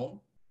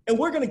phone and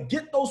we're going to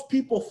get those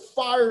people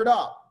fired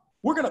up.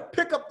 We're going to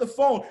pick up the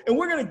phone and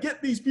we're going to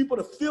get these people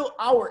to feel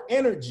our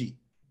energy.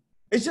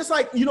 It's just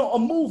like, a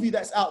movie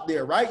that's out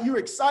there, right? You're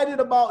excited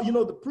about,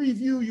 the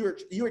preview.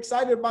 You're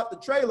excited about the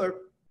trailer.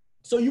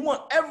 So you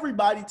want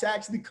everybody to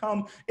actually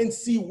come and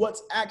see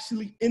what's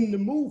actually in the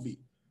movie.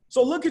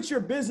 So look at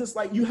your business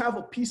like you have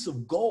a piece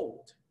of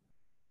gold.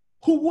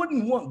 Who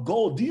wouldn't want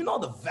gold? Do you know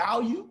the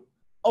value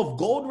of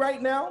gold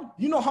right now?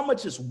 You know how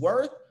much it's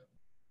worth?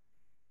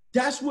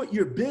 That's what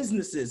your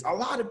business is. A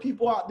lot of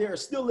people out there are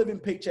still living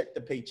paycheck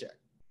to paycheck.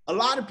 A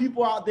lot of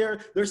people out there,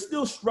 they're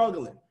still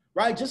struggling,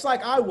 right? Just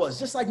like I was,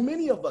 just like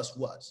many of us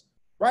was,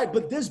 right?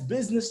 But this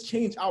business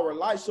changed our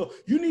lives. So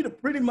you need to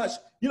pretty much,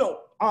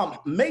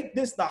 make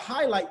this the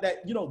highlight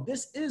that,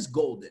 this is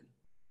golden.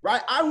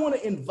 Right? I want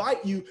to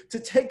invite you to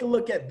take a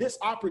look at this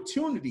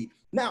opportunity.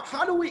 Now,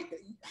 how do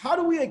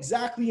we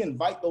exactly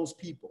invite those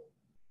people?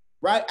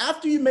 Right?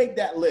 After you make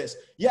that list,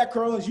 yeah,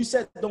 Carlins, you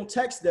said don't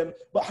text them,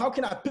 but how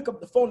can I pick up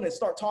the phone and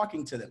start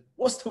talking to them?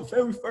 What's the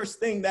very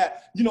first thing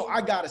that, I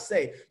got to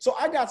say? So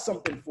I got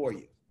something for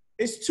you.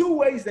 It's 2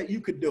 ways that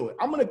you could do it.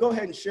 I'm going to go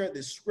ahead and share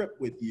this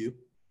script with you.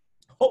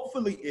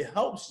 Hopefully it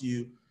helps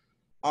you.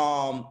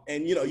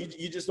 And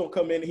you just don't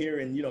come in here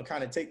and,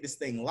 kind of take this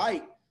thing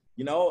light.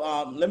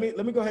 Let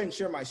me go ahead and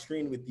share my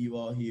screen with you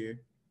all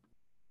here.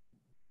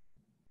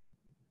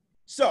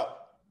 So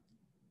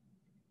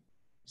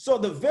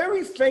the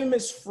very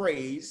famous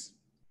phrase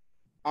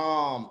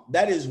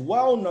that is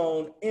well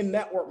known in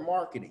network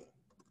marketing,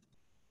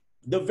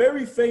 the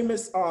very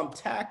famous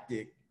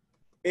tactic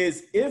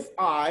is if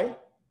I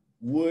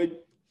would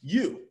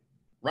you,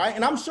 right?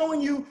 And I'm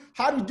showing you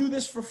how to do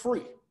this for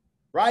free,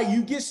 right?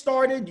 You get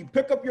started, you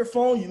pick up your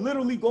phone, you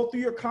literally go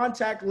through your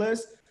contact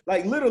list.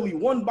 Like literally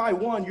one by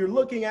one, you're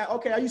looking at,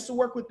 okay, I used to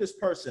work with this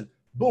person.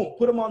 Boom,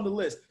 put them on the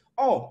list.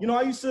 Oh,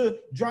 I used to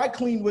dry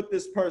clean with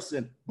this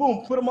person.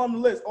 Boom, put them on the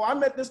list. Oh, I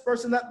met this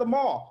person at the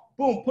mall.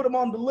 Boom, put them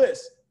on the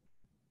list.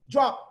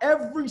 Drop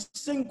every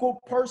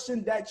single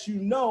person that you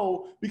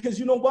know, because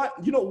you know what?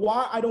 You know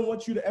why I don't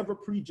want you to ever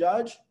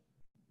prejudge?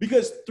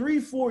 Because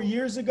 3-4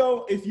 years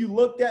ago, if you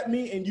looked at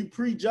me and you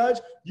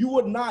prejudged, you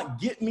would not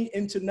get me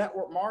into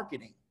network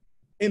marketing.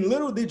 And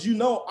little did you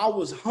know, I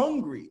was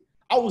hungry.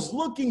 I was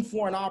looking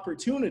for an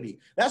opportunity.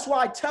 That's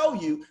why I tell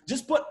you,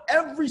 just put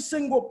every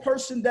single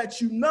person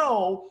that you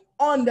know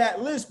on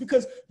that list,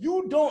 because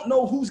you don't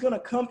know who's going to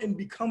come and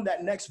become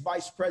that next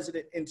vice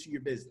president into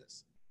your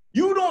business.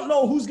 You don't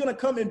know who's going to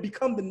come and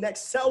become the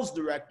next sales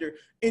director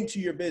into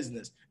your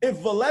business. If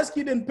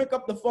Valesky didn't pick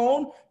up the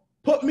phone,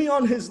 put me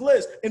on his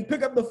list and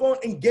pick up the phone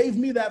and gave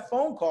me that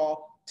phone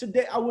call,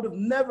 today I would have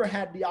never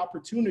had the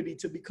opportunity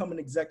to become an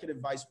executive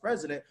vice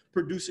president,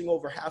 producing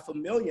over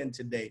 $500,000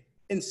 today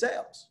in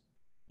sales.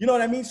 You know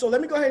what I mean? So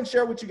let me go ahead and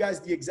share with you guys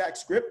the exact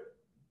script.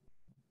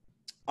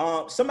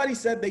 Somebody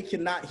said they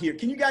cannot hear.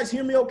 Can you guys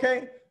hear me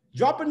okay?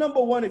 Drop a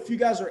number 1 if you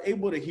guys are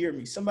able to hear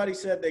me. Somebody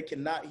said they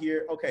cannot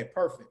hear. Okay,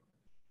 perfect.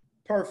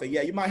 Perfect.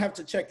 Yeah, you might have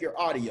to check your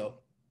audio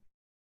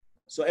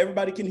so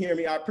everybody can hear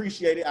me. I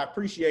appreciate it. I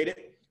appreciate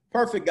it.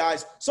 Perfect,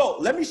 guys. So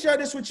let me share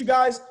this with you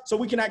guys so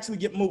we can actually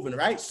get moving,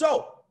 right?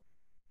 So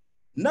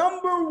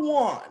number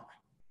 1,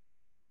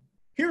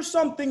 here's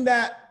something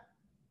that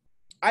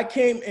I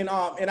came and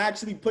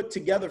actually put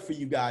together for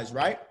you guys,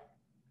 right?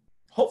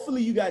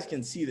 Hopefully you guys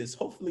can see this.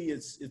 Hopefully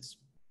it's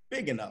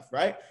big enough,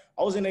 right?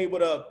 I wasn't able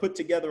to put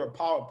together a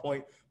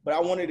PowerPoint, but I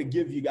wanted to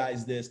give you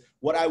guys this.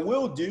 What I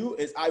will do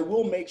is I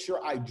will make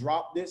sure I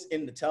drop this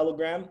in the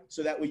Telegram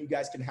so that way you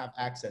guys can have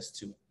access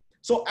to it.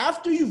 So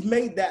after you've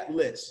made that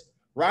list,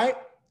 right?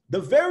 The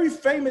very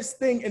famous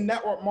thing in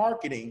network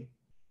marketing,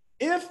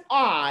 if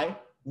I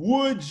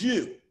would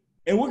you,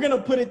 and we're going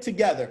to put it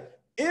together.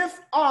 If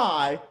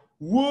I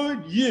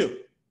would you.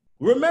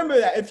 Remember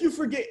that. If you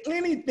forget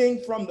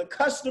anything from the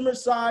customer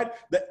side,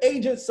 the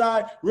agent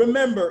side,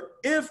 remember,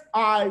 if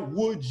I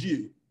would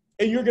you,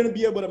 and you're going to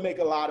be able to make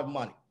a lot of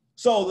money.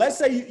 So let's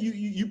say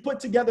you put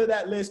together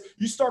that list,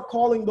 you start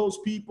calling those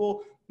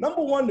people.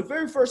 Number 1, the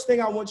very first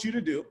thing I want you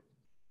to do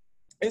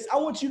is I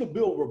want you to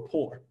build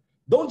rapport.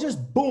 Don't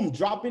just boom,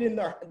 drop it in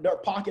their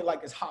pocket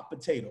like it's hot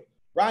potato,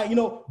 right? You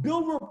know,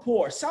 build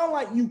rapport. Sound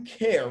like you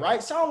care,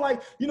 right? Sound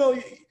like, you know,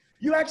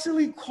 you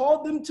actually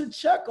called them to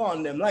check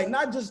on them, like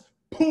not just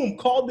boom,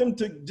 called them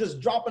to just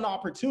drop an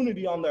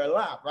opportunity on their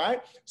lap,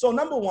 right? So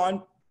number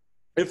 1,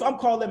 if I'm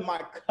calling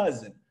my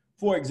cousin,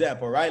 for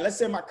example, right? Let's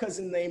say my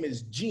cousin's name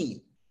is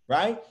Gene,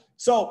 right?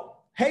 So,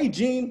 hey,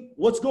 Gene,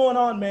 what's going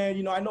on, man?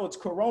 You know, I know it's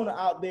Corona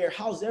out there.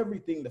 How's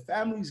everything? The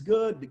family's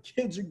good. The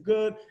kids are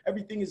good.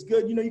 Everything is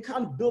good. You know, you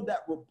kind of build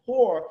that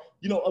rapport,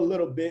 you know, a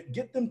little bit,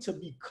 get them to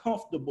be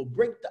comfortable,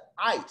 break the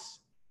ice.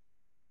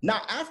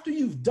 Now, after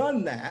you've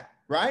done that,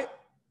 right?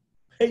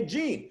 Hey,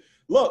 Gene,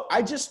 look,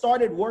 I just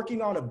started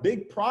working on a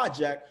big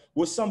project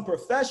with some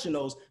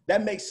professionals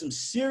that make some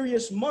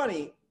serious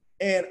money,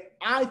 and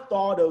I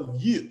thought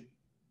of you.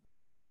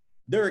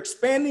 They're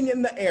expanding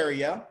in the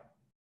area.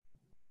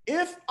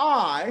 If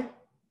I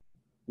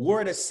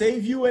were to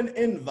save you an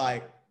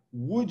invite,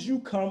 would you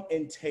come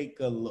and take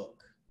a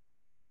look?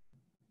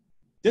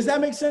 Does that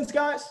make sense,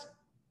 guys?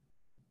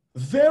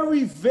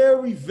 Very,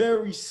 very,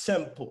 very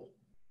simple.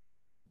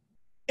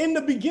 In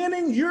the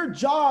beginning, your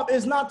job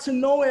is not to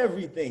know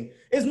everything.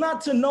 It's not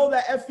to know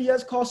that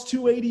FES costs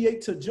 $288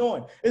 to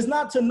join. It's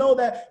not to know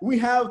that we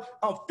have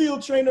a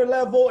field trainer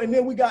level, and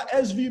then we got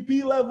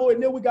SVP level,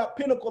 and then we got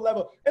pinnacle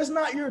level. It's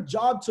not your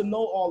job to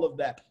know all of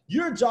that.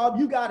 Your job,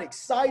 you got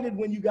excited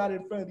when you got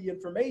in front of the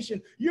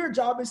information. Your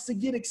job is to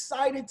get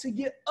excited to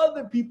get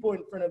other people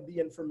in front of the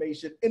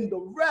information, and the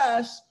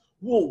rest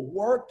will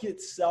work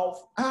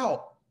itself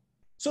out.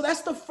 So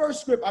that's the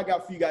first script I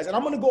got for you guys, and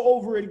I'm going to go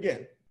over it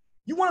again.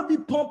 You want to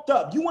be pumped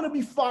up. You want to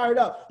be fired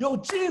up. Yo,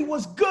 Gene,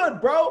 what's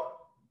good, bro?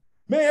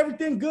 Man,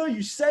 everything good?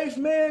 You safe,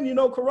 man? You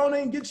know, Corona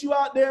ain't get you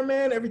out there,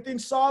 man.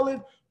 Everything's solid.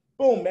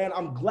 Boom, man.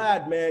 I'm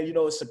glad, man. You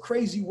know, it's a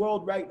crazy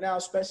world right now,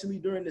 especially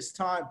during this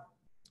time.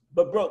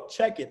 But, bro,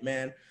 check it,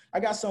 man. I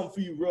got something for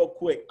you real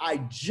quick. I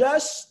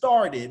just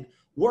started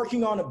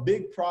working on a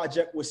big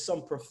project with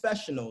some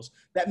professionals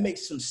that make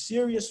some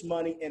serious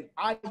money, and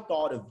I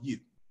thought of you.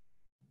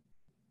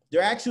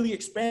 They're actually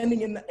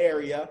expanding in the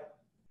area.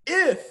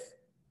 If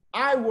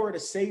I were to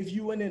save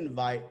you an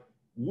invite,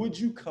 would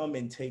you come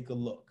and take a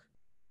look?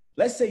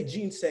 Let's say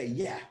Gene say,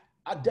 yeah,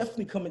 I'll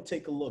definitely come and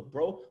take a look,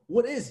 bro.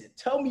 What is it?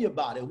 Tell me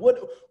about it.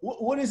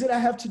 What is it I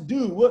have to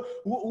do?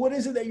 What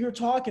is it that you're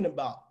talking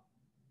about?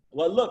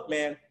 Well, look,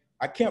 man,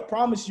 I can't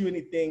promise you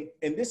anything,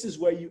 and this is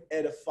where you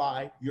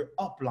edify your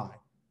upline.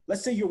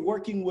 Let's say you're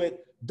working with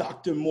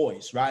Dr.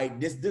 Moyes, right?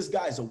 This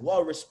guy's a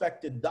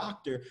well-respected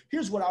doctor.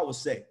 Here's what I would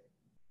say.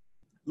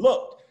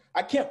 Look,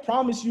 I can't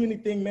promise you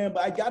anything, man,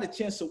 but I got a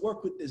chance to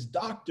work with this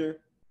doctor.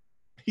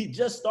 He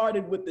just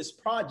started with this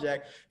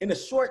project. In a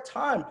short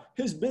time,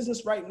 his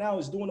business right now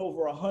is doing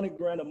over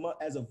 $100,000 a month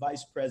as a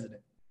vice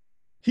president.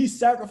 He's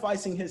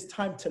sacrificing his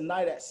time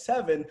tonight at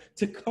 7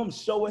 to come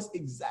show us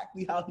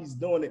exactly how he's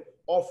doing it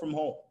all from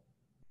home.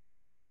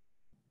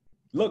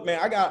 Look, man,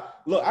 I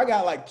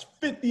got like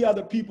 50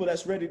 other people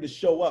that's ready to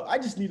show up. I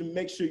just need to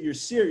make sure you're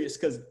serious,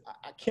 because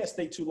I can't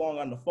stay too long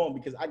on the phone,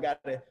 because I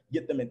got to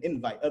get them an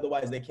invite.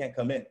 Otherwise, they can't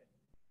come in.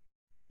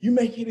 You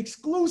make it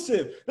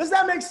exclusive. Does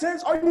that make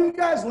sense? Are you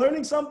guys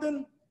learning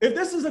something? If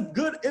this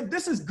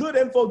is good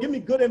info, give me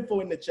good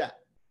info in the chat.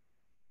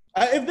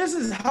 If this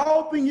is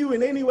helping you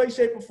in any way,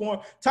 shape, or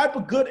form, type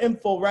of good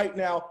info right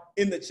now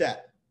in the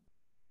chat.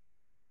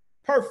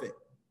 Perfect.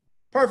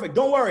 Perfect.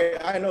 Don't worry.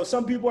 I know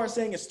some people are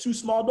saying it's too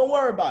small. Don't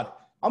worry about it.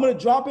 I'm going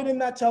to drop it in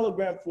that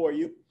Telegram for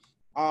you,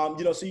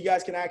 so you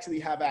guys can actually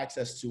have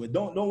access to it.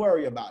 Don't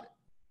worry about it.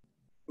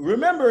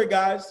 Remember,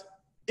 guys,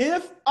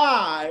 if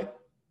I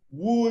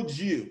would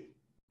you,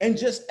 and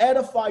just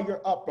edify your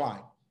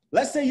upline.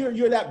 Let's say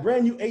you're that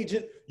brand new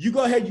agent. You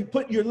go ahead, you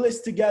put your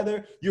list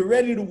together. You're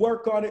ready to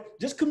work on it.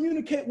 Just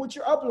communicate with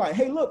your upline.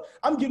 Hey, look,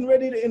 I'm getting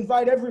ready to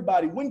invite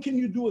everybody. When can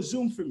you do a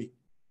Zoom for me?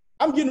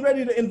 I'm getting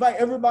ready to invite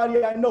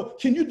everybody I know.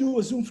 Can you do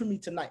a Zoom for me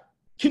tonight?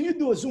 Can you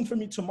do a Zoom for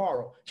me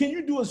tomorrow? Can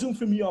you do a Zoom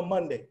for me on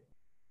Monday?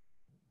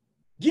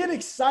 Get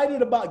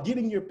excited about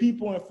getting your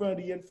people in front of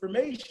the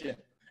information.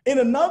 In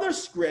another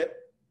script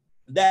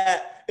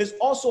that is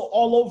also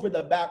all over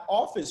the back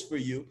office for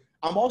you,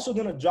 I'm also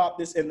going to drop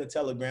this in the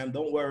Telegram.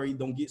 Don't worry.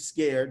 Don't get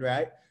scared,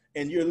 right?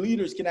 And your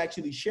leaders can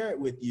actually share it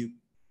with you.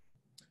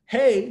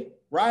 Hey,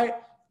 right,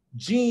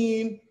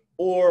 Jean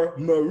or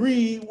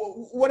Marie,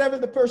 whatever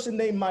the person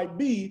name might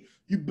be,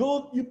 you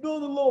build a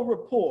little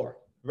rapport,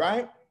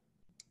 right?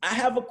 I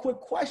have a quick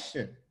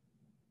question.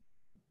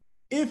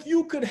 If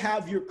you could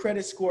have your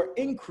credit score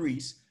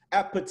increase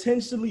at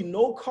potentially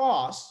no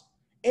cost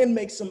and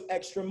make some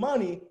extra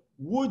money,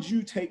 would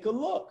you take a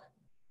look?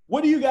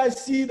 What do you guys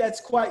see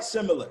that's quite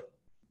similar?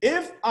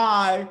 If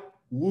I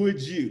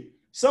would you.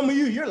 Some of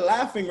you, you're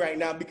laughing right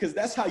now because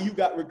that's how you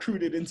got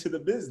recruited into the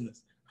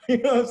business. You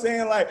know what I'm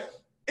saying? Like,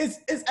 it's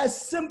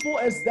as simple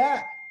as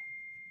that.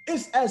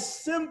 It's as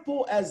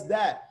simple as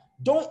that.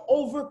 Don't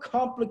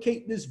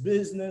overcomplicate this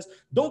business.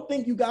 Don't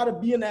think you got to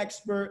be an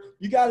expert.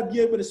 You got to be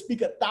able to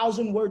speak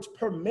 1,000 words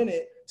per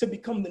minute to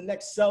become the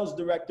next sales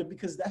director,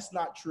 because that's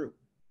not true.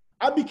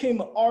 I became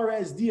an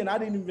RSD and I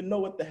didn't even know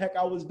what the heck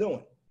I was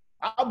doing.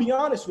 I'll be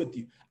honest with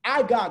you.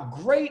 I got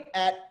great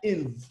at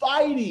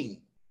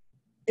inviting,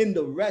 and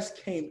the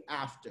rest came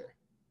after.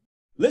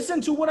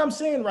 Listen to what I'm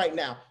saying right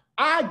now.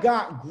 I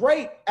got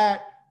great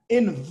at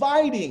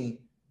inviting,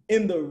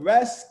 and the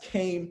rest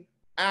came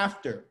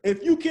after.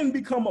 If you can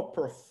become a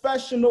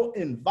professional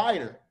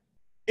inviter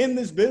in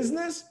this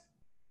business,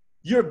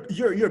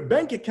 your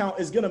bank account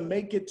is going to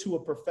make it to a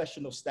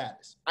professional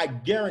status. I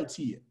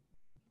guarantee it.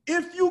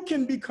 If you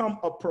can become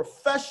a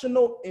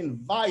professional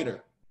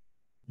inviter,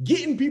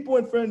 getting people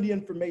in front of the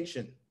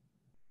information,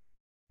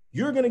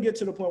 you're going to get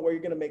to the point where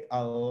you're going to make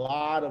a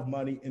lot of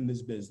money in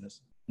this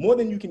business, more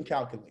than you can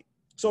calculate.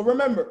 So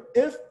remember,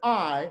 if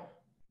I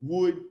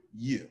would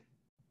you.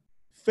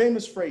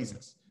 Famous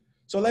phrases.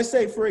 So let's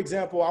say, for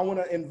example, I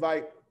want to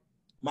invite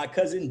my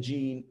cousin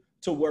Jean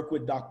to work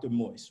with Dr.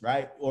 Moise,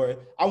 right? Or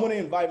I want to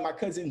invite my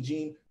cousin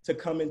Jean to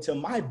come into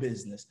my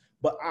business.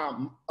 But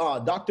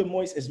Dr.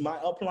 Moise is my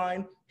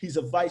upline. He's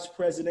a vice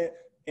president.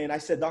 And I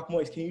said, Dr.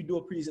 Moise, can you do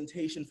a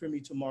presentation for me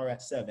tomorrow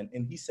at 7?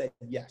 And he said,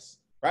 yes,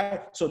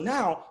 right? So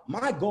now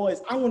my goal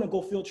is I want to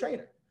go field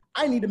trainer.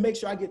 I need to make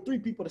sure I get 3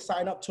 people to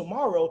sign up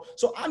tomorrow.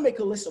 So I make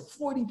a list of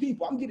 40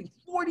 people. I'm getting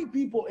 40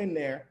 people in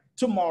there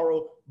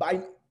tomorrow.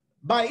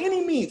 By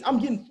any means, I'm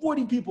getting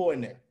 40 people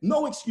in there.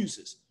 No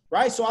excuses,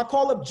 right? So I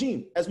call up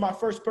Gene as my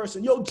first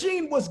person. Yo,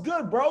 Gene, what's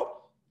good, bro?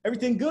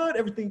 Everything good?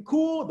 Everything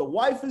cool? The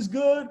wife is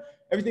good?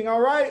 Everything all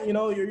right? You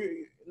know,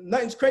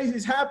 nothing's crazy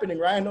is happening,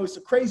 right? I know it's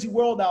a crazy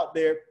world out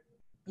there.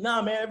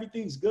 Nah, man,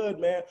 everything's good,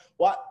 man.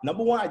 Well,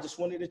 number one, I just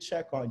wanted to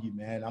check on you,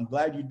 man. I'm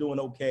glad you're doing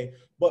okay.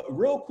 But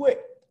real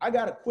quick, I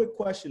got a quick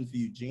question for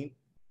you, Gene.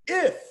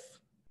 If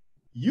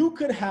you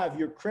could have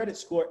your credit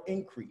score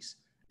increase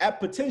at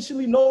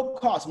potentially no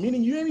cost,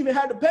 meaning you didn't even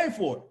have to pay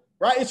for it,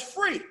 right? It's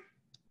free,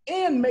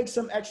 and make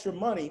some extra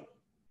money,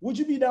 would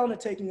you be down to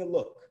taking a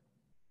look?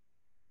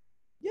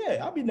 Yeah,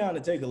 I'll be down to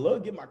take a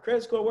look, get my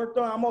credit score worked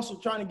on. I'm also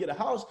trying to get a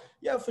house.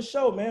 Yeah, for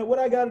sure, man. What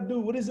I got to do?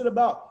 What is it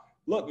about?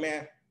 Look,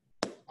 man,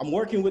 I'm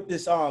working with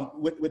this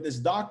with this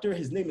doctor.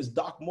 His name is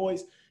Doc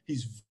Moise.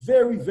 He's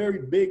very, very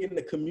big in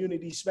the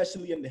community,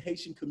 especially in the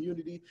Haitian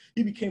community.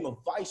 He became a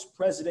vice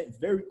president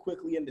very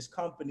quickly in this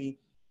company,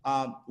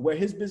 where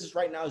his business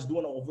right now is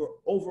doing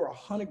over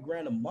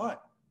 $100,000 a month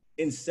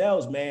in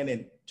sales, man.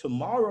 And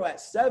tomorrow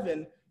at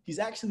 7, he's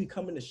actually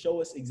coming to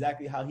show us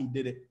exactly how he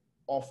did it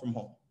all from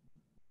home.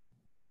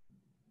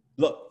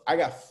 Look, I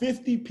got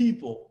 50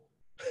 people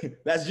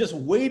that's just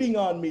waiting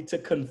on me to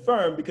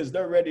confirm because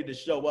they're ready to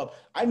show up.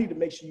 I need to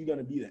make sure you're going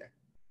to be there.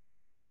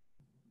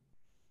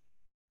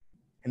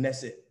 And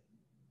that's it.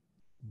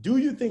 Do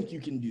you think you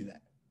can do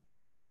that?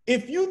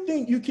 If you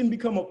think you can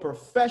become a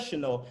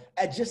professional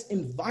at just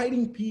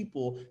inviting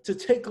people to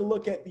take a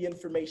look at the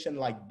information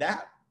like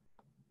that,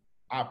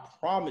 I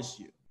promise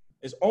you,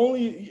 it's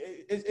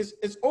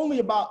only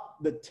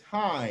about the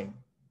time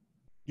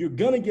you're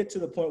going to get to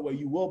the point where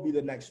you will be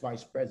the next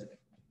vice president.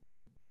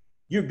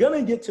 You're going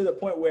to get to the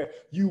point where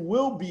you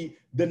will be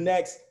the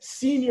next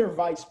senior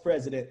vice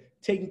president,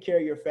 taking care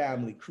of your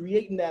family,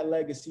 creating that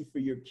legacy for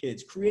your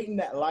kids, creating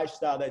that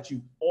lifestyle that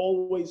you've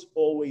always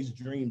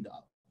dreamed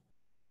of.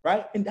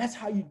 right? And that's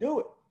how you do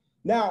it.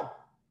 Now,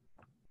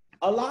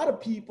 a lot of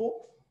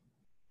people,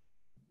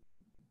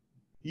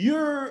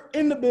 you're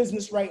in the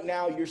business right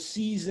now, you're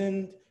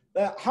seasoned.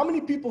 How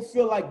many people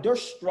feel like they're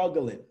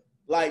struggling?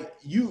 Like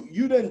you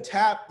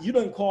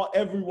didn't call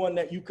everyone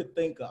that you could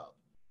think of.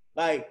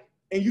 Like,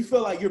 and you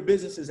feel like your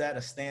business is at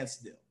a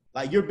standstill.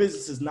 Like your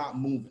business is not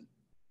moving.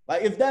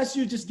 Like if that's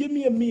you, just give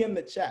me a me in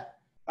the chat.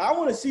 I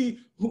want to see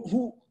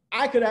who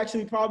I could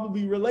actually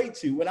probably relate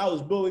to when I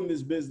was building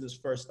this business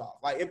first off.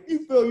 Like if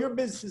you feel your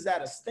business is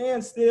at a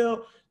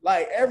standstill,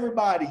 like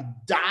everybody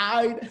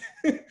died,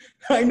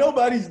 like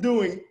nobody's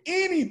doing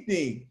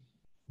anything,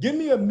 give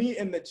me a me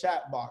in the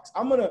chat box.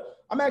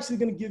 I'm actually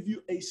gonna give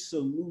you a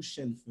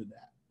solution for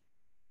that.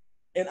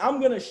 And I'm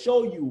gonna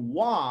show you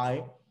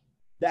why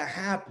that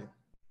happened,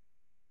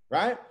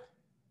 right?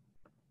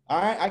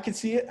 All right, I can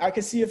see it. I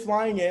can see it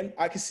flying in.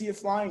 I can see it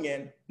flying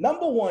in.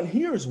 Number one,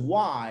 here's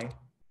why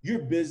your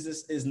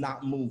business is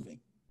not moving,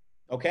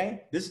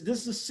 okay? This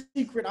is a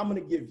secret I'm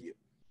gonna give you.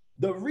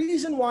 The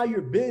reason why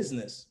your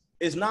business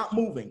is not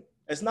moving,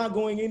 it's not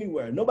going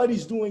anywhere,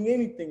 nobody's doing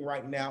anything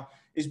right now,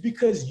 is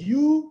because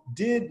you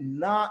did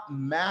not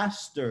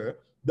master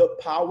the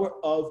power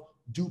of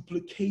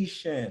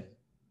duplication.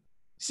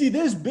 See,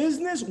 this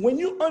business, when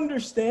you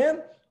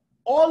understand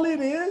all it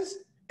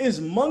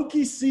is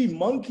monkey see,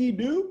 monkey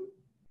do,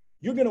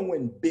 you're gonna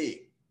win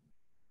big.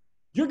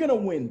 You're gonna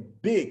win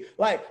big.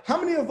 Like,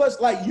 how many of us,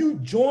 like, you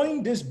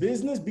joined this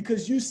business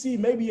because you see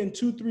maybe in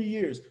 2-3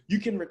 years, you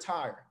can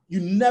retire.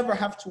 You never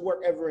have to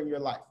work ever in your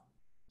life.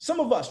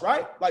 Some of us,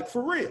 right? Like,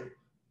 for real.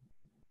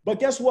 But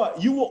guess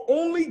what? You will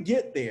only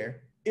get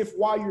there if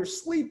while you're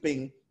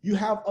sleeping, you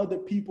have other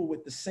people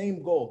with the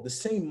same goal, the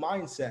same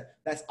mindset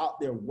that's out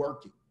there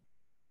working.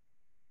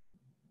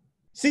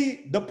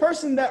 See, the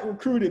person that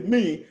recruited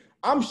me,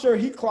 I'm sure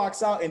he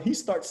clocks out and he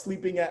starts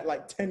sleeping at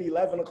like 10,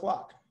 11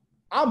 o'clock.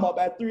 I'm up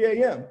at 3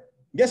 a.m.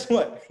 Guess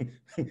what?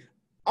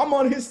 I'm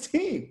on his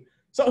team.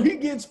 So he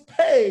gets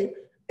paid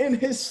in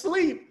his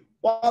sleep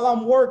while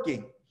I'm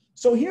working.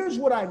 So here's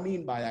what I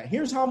mean by that.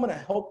 Here's how I'm going to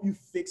help you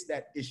fix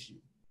that issue.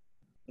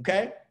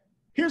 Okay?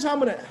 Here's how I'm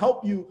going to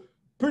help you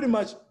pretty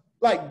much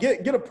like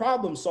get a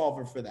problem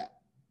solver for that.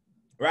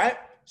 Right?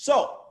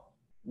 So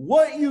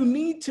what you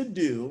need to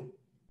do,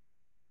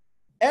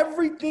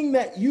 everything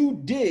that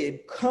you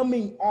did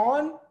coming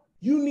on,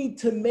 you need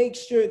to make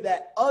sure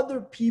that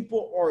other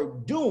people are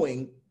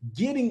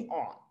getting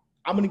on.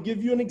 I'm going to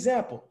give you an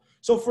example.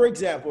 So for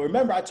example,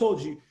 remember I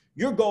told you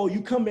your goal,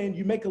 you come in,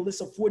 you make a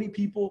list of 40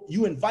 people,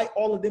 you invite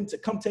all of them to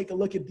come take a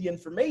look at the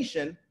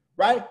information,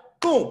 right?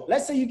 Boom.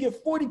 Let's say you get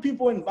 40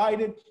 people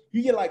invited,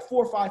 you get like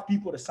 4 or 5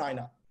 people to sign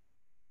up.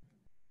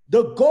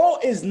 The goal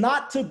is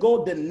not to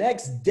go the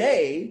next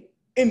day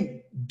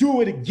and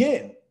do it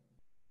again.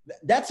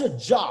 That's a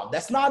job.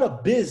 That's not a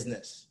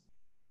business.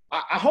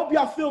 I hope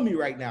y'all feel me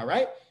right now,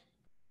 right?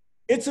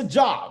 It's a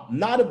job,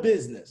 not a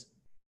business.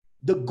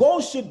 The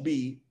goal should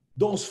be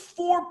those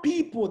 4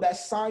 people that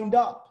signed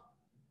up.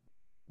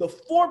 The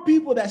 4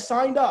 people that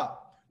signed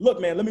up. Look,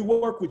 man, let me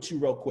work with you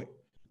real quick.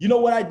 You know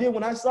what I did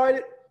when I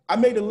started? I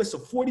made a list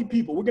of 40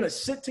 people. We're going to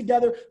sit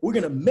together. We're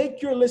going to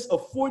make your list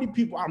of 40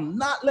 people. I'm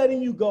not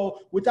letting you go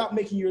without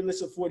making your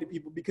list of 40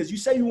 people because you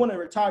say you want to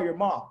retire your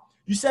mom.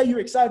 You say you're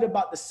excited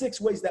about the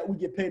 6 ways that we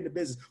get paid in the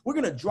business. We're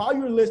going to draw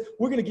your list.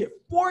 We're going to get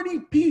 40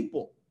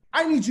 people.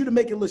 I need you to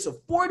make a list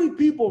of 40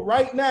 people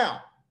right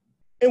now.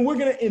 And we're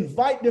going to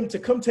invite them to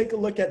come take a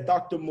look at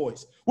Dr.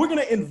 Moise. We're going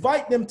to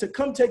invite them to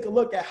come take a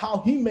look at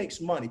how he makes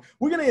money.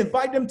 We're going to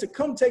invite them to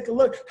come take a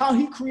look how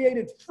he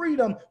created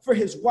freedom for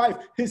his wife,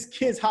 his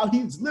kids, how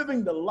he's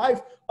living the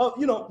life of,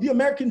 the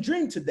American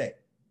dream today.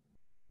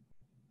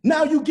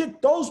 Now you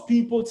get those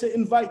people to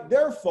invite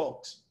their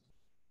folks.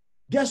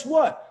 Guess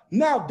what?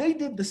 Now they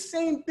did the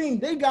same thing.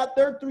 They got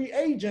their 3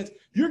 agents.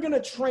 You're going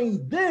to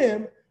train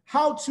them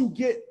how to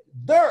get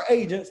their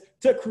agents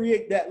to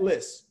create that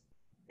list.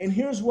 And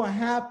here's what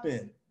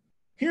happened.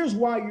 Here's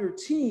why your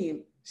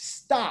team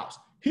stops.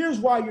 Here's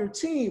why your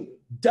team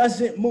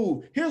doesn't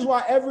move. Here's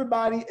why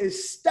everybody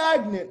is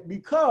stagnant,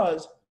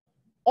 because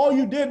all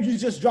you did, you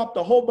just dropped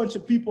a whole bunch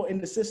of people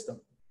in the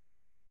system.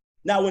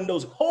 Now, when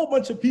those whole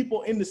bunch of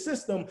people in the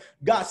system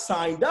got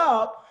signed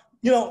up,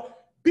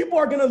 people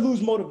are going to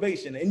lose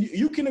motivation, and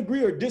you can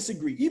agree or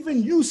disagree.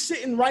 Even you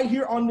sitting right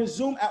here on this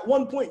Zoom, at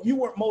one point, you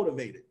weren't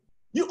motivated.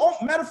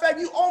 Matter of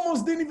fact, you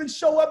almost didn't even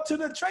show up to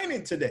the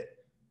training today.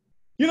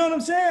 You know what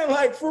I'm saying?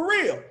 Like, for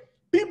real,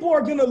 people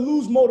are going to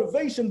lose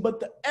motivation, but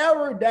the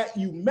error that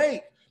you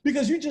make,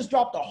 because you just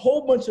dropped a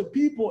whole bunch of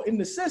people in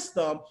the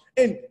system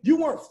and you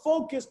weren't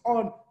focused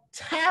on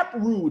tap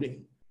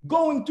rooting,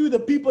 going through the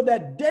people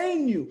that they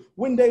knew.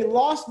 When they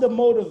lost the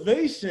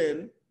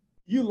motivation,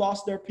 you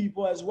lost their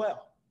people as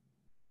well.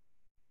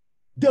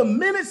 The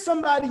minute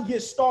somebody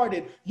gets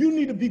started, you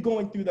need to be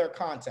going through their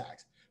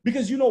contacts,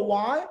 because you know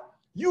why?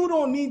 You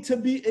don't need to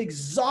be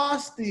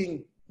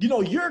exhausting,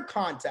 your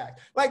contact.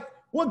 Like,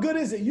 what good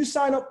is it? You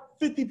sign up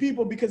 50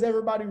 people because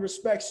everybody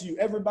respects you.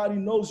 Everybody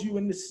knows you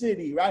in the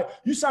city, right?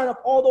 You sign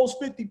up all those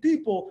 50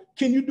 people.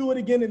 Can you do it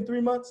again in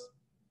 3 months?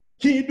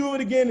 Can you do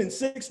it again in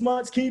 6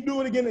 months? Can you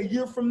do it again a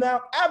year from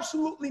now?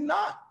 Absolutely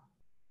not.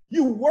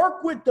 You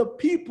work with the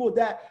people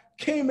that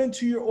came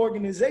into your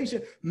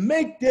organization,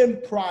 make them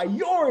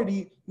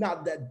priority. Now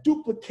that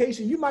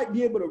duplication, you might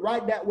be able to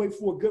ride that way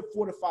for a good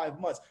 4 to 5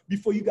 months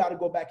before you got to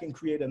go back and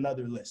create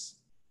another list.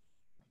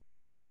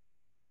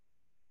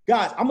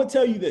 Guys, I'm going to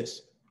tell you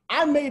this.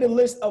 I made a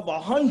list of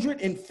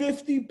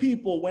 150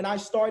 people when I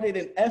started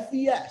in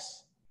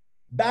FES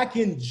back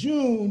in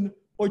June,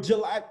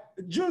 July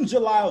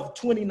of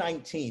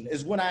 2019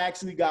 is when I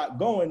actually got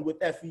going with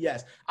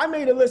FES. I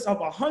made a list of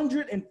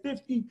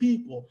 150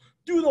 people.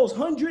 Through those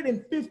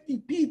 150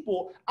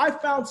 people, I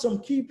found some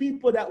key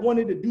people that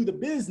wanted to do the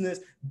business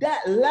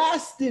that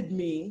lasted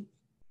me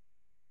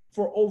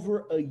for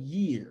over a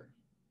year.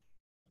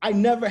 I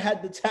never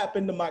had to tap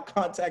into my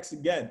contacts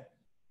again.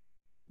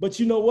 But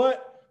you know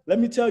what? Let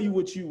me tell you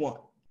what you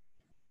want.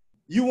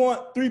 You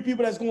want 3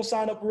 people that's going to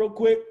sign up real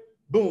quick.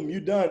 Boom,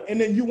 you're done. And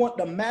then you want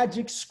the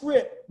magic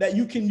script that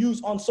you can use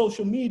on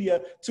social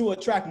media to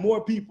attract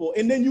more people.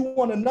 And then you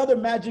want another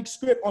magic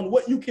script on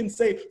what you can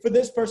say for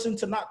this person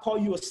to not call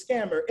you a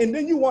scammer. And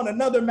then you want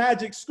another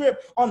magic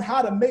script on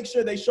how to make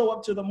sure they show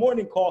up to the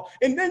morning call.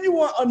 And then you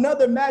want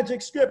another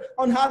magic script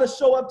on how to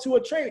show up to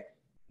a training.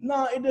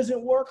 No, it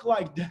doesn't work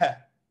like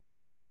that.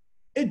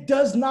 It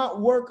does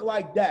not work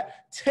like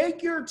that.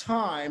 Take your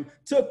time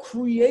to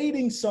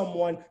creating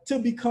someone to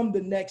become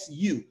the next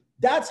you.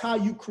 That's how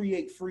you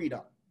create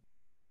freedom.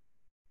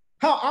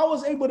 How I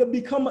was able to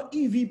become an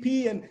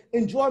EVP and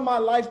enjoy my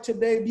life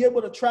today, be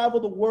able to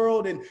travel the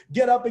world and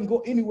get up and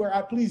go anywhere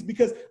I please,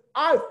 because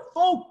I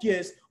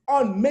focus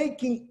on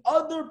making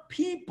other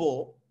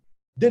people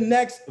the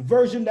next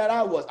version that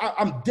I was.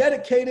 I'm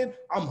dedicated,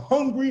 I'm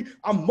hungry,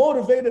 I'm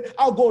motivated,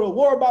 I'll go to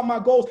war about my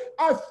goals.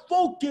 I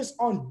focus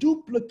on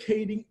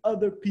duplicating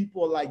other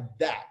people like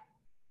that.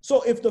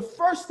 So if the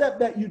first step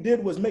that you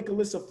did was make a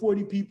list of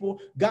 40 people,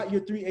 got your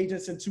 3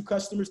 agents and 2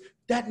 customers,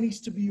 that needs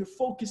to be your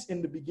focus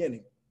in the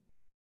beginning.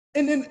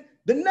 And then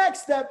the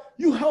next step,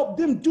 you help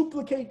them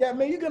duplicate that,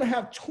 man. You're going to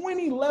have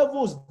 20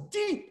 levels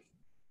deep.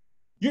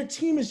 Your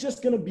team is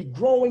just going to be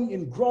growing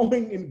and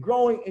growing and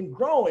growing and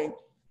growing.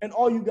 And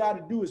all you got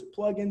to do is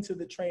plug into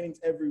the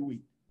trainings every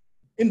week.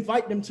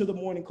 Invite them to the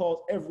morning calls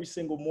every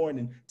single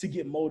morning to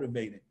get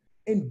motivated.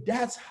 And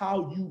that's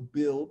how you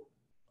build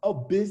a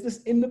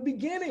business in the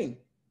beginning.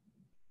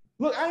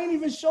 Look, I ain't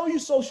even show you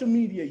social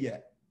media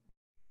yet.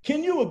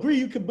 Can you agree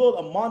you could build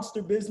a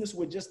monster business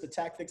with just the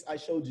tactics I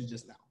showed you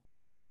just now?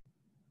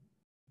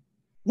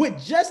 With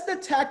just the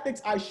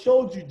tactics I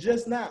showed you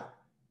just now,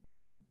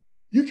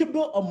 you can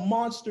build a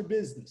monster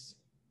business.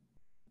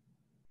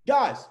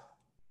 Guys,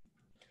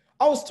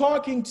 I was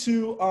talking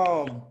to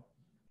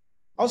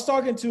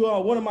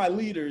one of my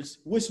leaders,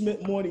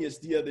 Wismit Mornius,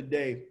 the other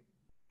day.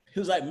 He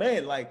was like,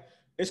 man, like,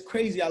 it's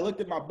crazy. I looked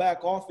at my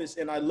back office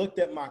and I looked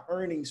at my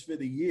earnings for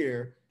the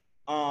year.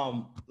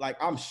 Like,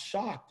 I'm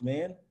shocked,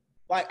 man.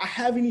 Like, I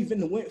haven't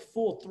even went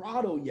full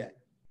throttle yet.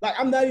 Like,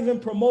 I'm not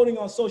even promoting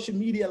on social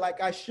media like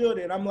I should.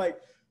 And I'm like,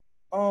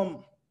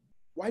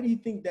 why do you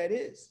think that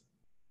is?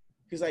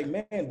 He's like,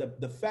 man,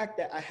 the fact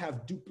that I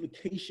have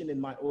duplication in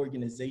my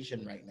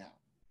organization right now.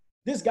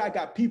 This guy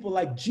got people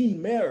like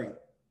Gene Mary.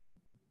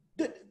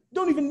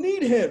 Don't even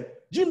need him.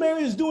 Gene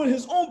Mary is doing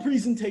his own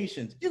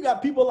presentations. You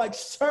got people like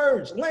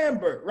Serge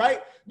Lambert,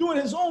 right? Doing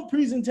his own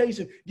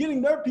presentation,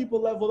 getting their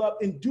people leveled up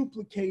and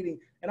duplicating.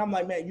 And I'm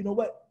like, man, you know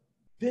what?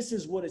 This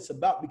is what it's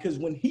about. Because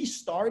when he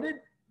started,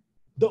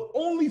 the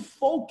only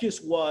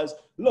focus was,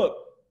 look,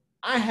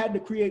 I had to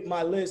create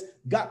my list,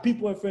 got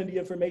people in front of the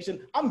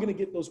information. I'm going to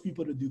get those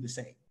people to do the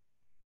same.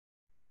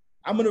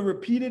 I'm going to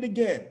repeat it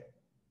again.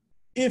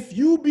 If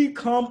you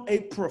become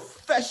a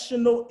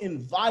professional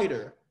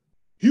inviter,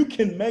 you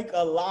can make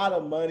a lot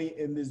of money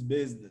in this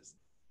business.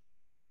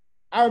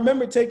 I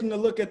remember taking a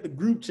look at the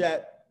group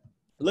chat,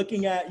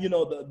 looking at,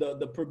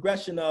 the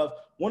progression of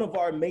one of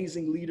our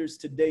amazing leaders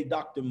today,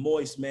 Dr.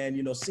 Moise,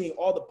 man, seeing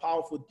all the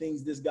powerful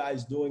things this guy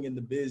is doing in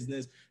the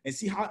business and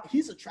see how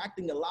he's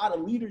attracting a lot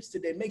of leaders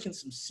today, making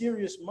some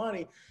serious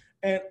money.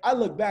 And I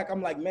look back,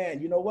 I'm like,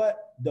 man, you know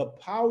what? The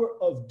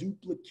power of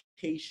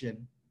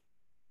duplication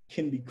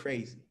can be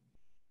crazy.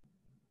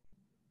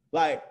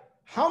 Like,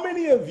 how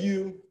many of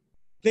you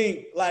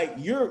think like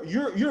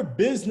your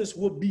business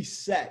would be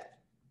set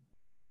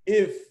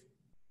if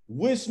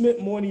Wismit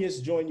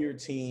Mornius joined your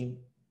team,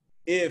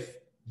 if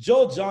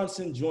Joe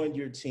Johnson joined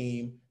your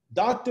team,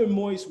 Dr.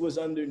 Moise was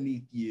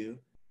underneath you,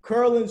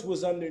 Curlins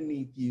was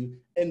underneath you,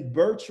 and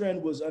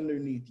Bertrand was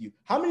underneath you?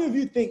 How many of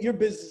you think your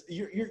business,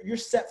 you're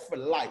set for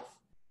life?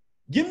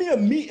 Give me a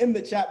meet in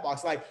the chat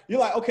box. Like, you're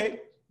like,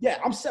 okay, yeah,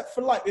 I'm set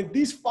for life. If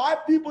these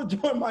 5 people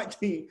join my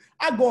team,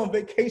 I go on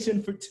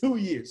vacation for 2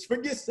 years.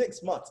 Forget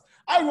 6 months.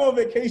 I go on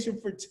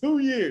vacation for 2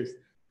 years,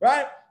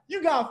 right?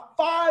 You got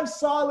 5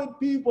 solid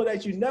people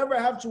that you never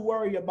have to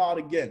worry about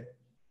again.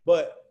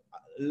 But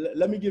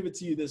let me give it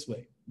to you this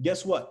way.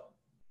 Guess what?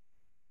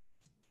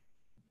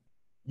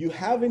 You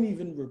haven't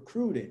even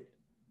recruited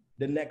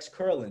the next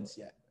Curlins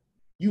yet.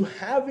 You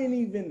haven't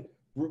even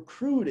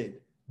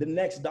recruited the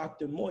next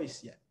Dr.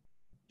 Moise yet.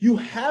 You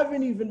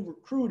haven't even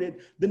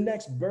recruited the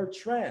next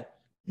Bertrand.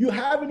 You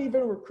haven't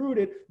even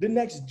recruited the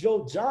next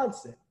Joe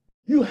Johnson.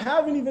 You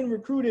haven't even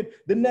recruited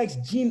the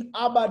next Gene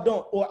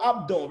Abadon or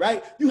Abdon,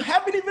 right? You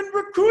haven't even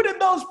recruited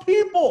those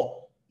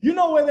people. You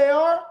know where they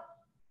are?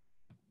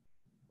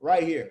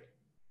 Right here.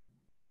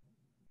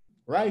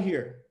 Right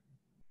here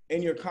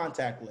in your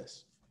contact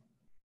list.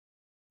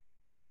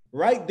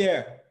 Right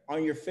there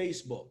on your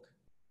Facebook.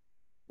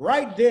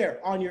 Right there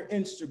on your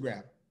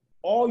Instagram.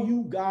 All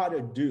you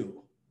gotta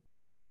do,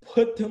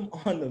 put them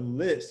on the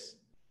list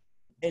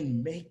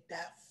and make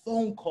that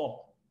phone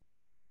call.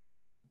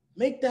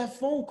 Make that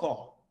phone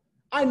call.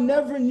 I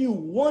never knew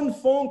one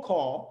phone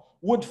call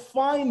would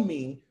find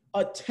me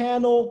a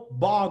Tano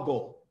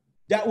Boggle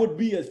that would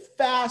be a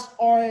fast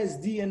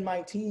RSD in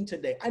my team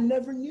today. I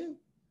never knew.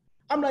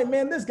 I'm like,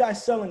 man, this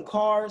guy's selling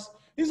cars.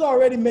 He's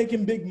already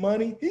making big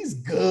money. He's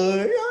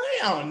good. I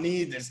don't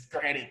need this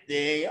credit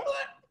thing. I'm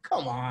like,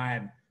 come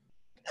on.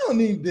 I don't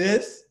need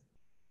this.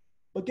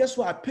 But guess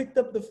what? I picked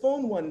up the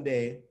phone one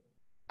day.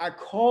 I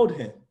called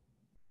him.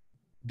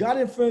 Got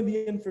in front of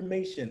the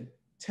information.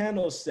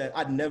 Tano said,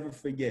 I'd never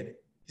forget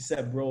it. He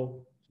said,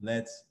 bro,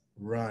 let's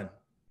run.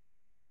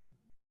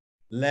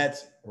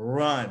 Let's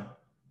run.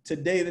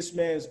 Today, this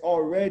man is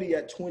already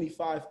at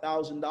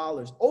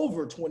 $25,000,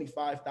 over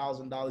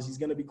 $25,000. He's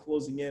going to be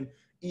closing in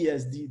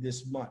ESD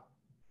this month.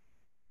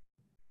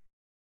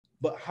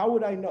 But how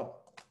would I know?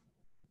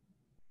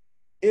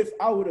 If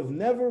I would have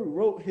never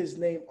wrote his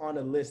name on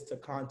a list to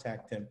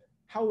contact him,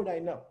 how would I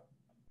know?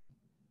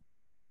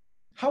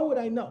 How would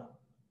I know?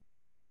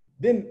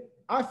 Then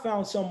I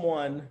found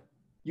someone,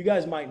 you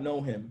guys might know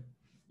him.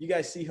 You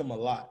guys see him a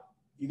lot.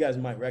 You guys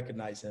might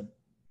recognize him.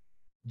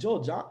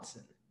 Joel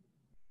Johnson.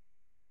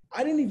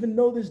 I didn't even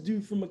know this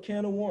dude from a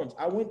can of worms.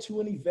 I went to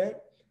an event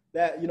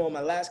that,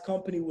 my last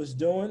company was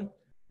doing,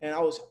 and I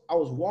was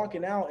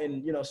walking out,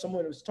 and,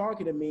 someone was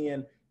talking to me,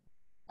 and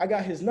I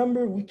got his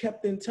number. We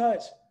kept in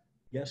touch.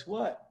 Guess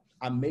what?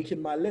 I'm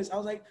making my list. I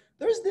was like,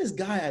 there's this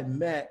guy I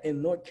met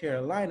in North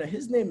Carolina.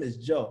 His name is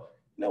Joe.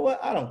 You know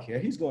what? I don't care.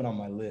 He's going on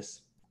my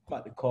list. I'm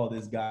about to call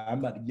this guy. I'm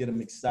about to get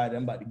him excited.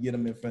 I'm about to get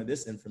him in front of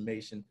this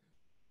information.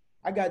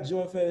 I got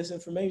Joe in front of this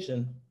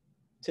information.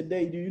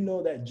 Today, do you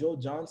know that Joe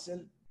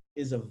Johnson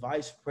is a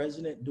vice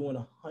president doing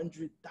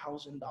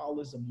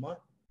 $100,000 a month?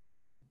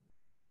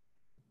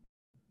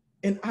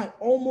 And I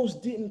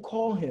almost didn't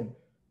call him.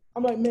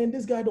 I'm like, man,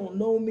 this guy don't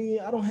know me.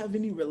 I don't have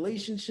any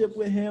relationship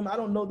with him. I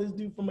don't know this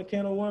dude from a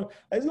can of worms.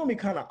 It's going to be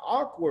kind of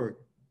awkward.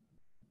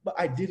 But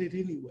I did it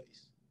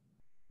anyways.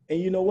 And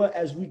you know what?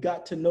 As we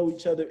got to know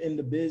each other in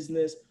the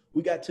business,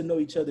 we got to know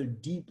each other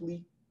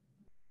deeply.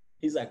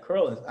 He's like,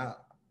 Curlis,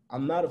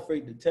 I'm not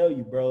afraid to tell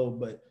you, bro,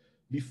 but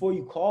before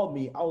you called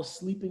me, I was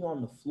sleeping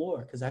on the floor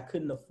because I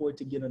couldn't afford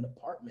to get an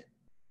apartment.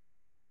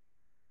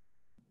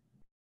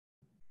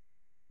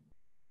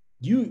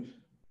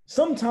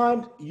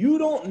 Sometimes you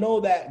don't know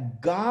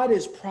that God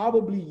is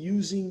probably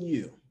using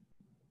you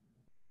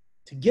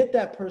to get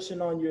that person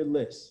on your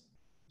list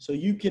so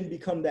you can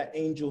become that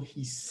angel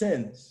he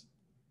sends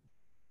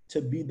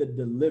to be the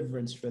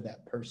deliverance for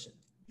that person.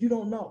 You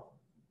don't know.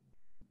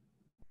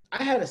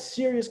 I had a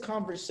serious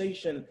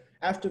conversation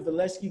after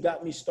Valesky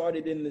got me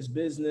started in this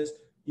business.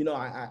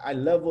 I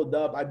leveled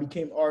up. I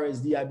became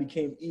RSD. I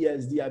became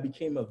ESD. I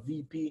became a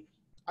VP.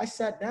 I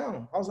sat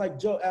down. I was like,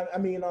 Joe,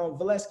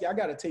 Valesky, I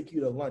got to take you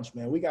to lunch,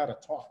 man. We got to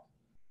talk.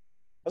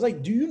 I was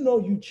like, do you know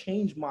you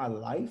changed my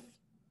life?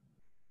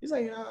 He's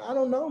like, I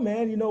don't know,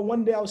 man.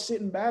 One day I was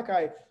sitting back.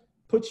 I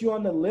put you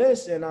on the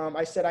list, and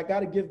I said, I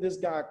got to give this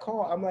guy a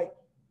call. I'm like,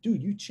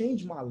 dude, you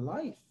changed my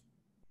life.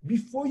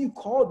 Before you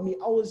called me,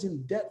 I was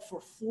in debt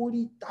for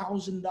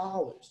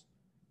 $40,000.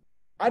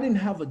 I didn't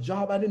have a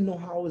job. I didn't know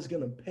how I was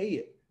going to pay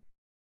it.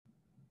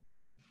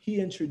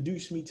 He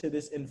introduced me to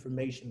this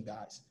information,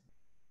 guys.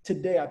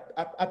 Today,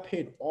 I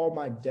paid all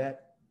my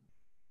debt,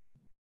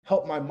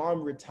 helped my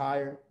mom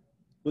retire,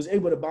 was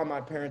able to buy my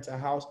parents a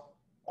house,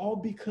 all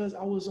because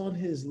I was on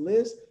his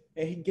list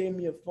and he gave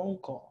me a phone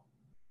call.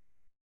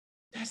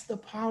 That's the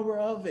power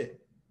of it.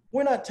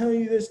 We're not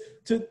telling you this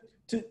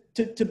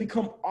to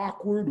become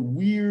awkward,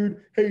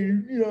 weird. Hey,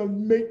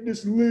 make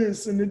this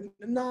list.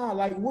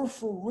 We're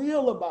for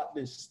real about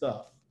this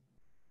stuff.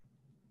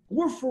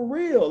 We're for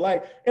real.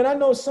 And I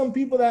know some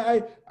people that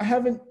I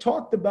haven't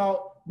talked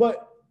about,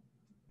 but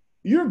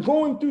you're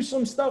going through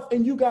some stuff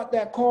and you got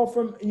that call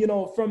from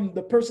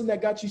the person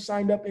that got you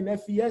signed up in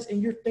FES,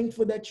 and you're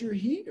thankful that you're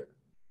here.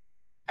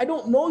 I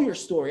don't know your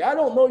story. I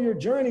don't know your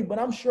journey, but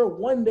I'm sure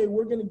one day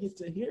we're going to get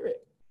to hear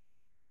it.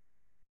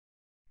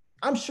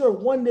 I'm sure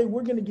one day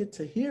we're going to get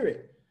to hear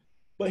it.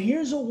 But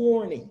here's a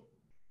warning.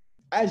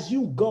 As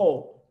you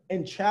go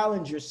and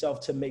challenge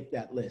yourself to make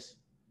that list,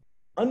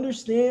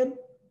 understand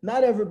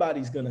not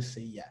everybody's going to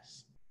say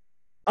yes.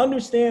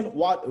 Understand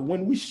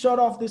when we shut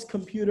off this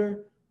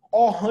computer,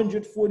 all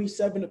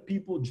 147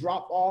 people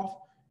drop off.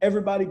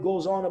 Everybody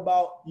goes on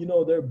about,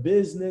 their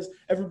business.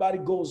 Everybody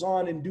goes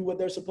on and do what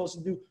they're supposed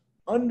to do.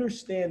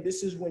 Understand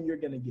this is when you're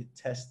going to get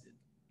tested.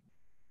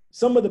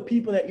 Some of the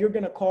people that you're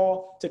going to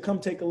call to come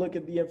take a look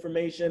at the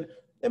information,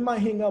 They might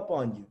hang up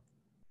on you.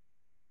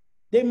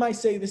 They might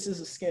say this is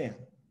a scam. You know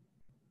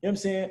what I'm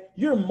saying?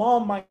 Your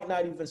mom might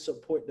not even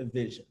support the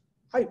vision.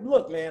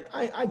 Look, man,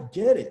 I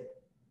get it.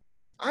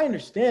 I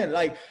understand.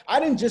 Like, I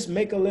didn't just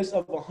make a list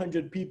of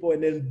 100 people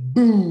and then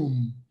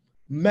boom,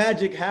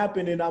 magic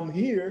happened and I'm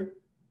here.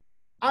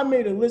 I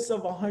made a list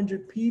of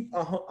 100 people,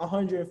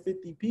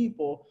 150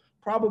 people.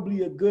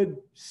 Probably a good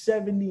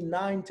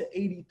 79 to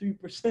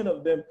 83%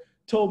 of them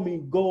told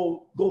me,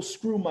 go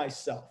screw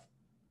myself.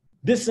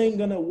 This ain't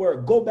gonna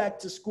work. Go back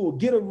to school,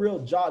 get a real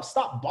job.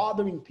 Stop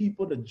bothering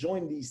people to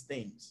join these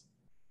things.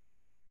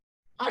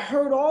 I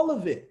heard all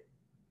of it.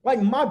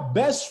 Like, my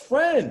best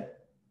friend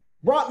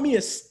brought me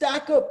a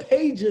stack of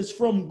pages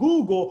from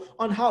Google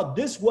on how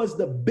this was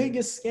the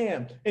biggest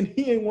scam, and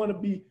he didn't want to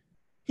be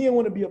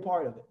a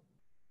part of it.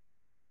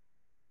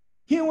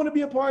 He didn't want to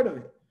be a part of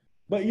it.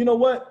 But you know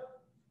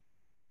what?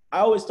 I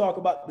always talk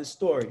about this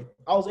story.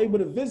 I was able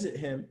to visit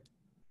him,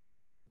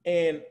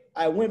 and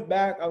I went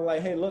back. I was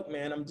like, hey, look,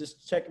 man, I'm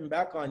just checking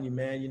back on you,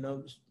 man. You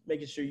know, just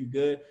making sure you're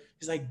good.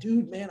 He's like,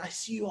 dude, man, I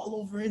see you all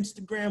over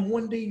Instagram.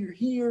 One day you're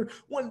here,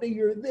 one day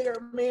you're there,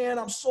 man.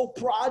 I'm so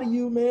proud of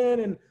you, man.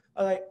 And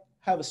I'm like,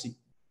 have a seat.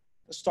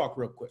 Let's talk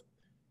real quick.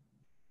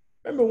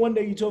 Remember one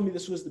day you told me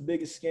this was the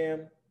biggest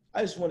scam?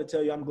 I just want to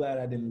tell you, I'm glad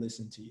I didn't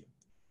listen to you.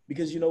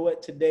 Because you know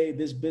what? Today,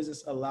 this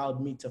business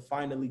allowed me to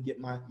finally get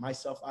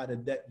myself out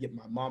of debt, get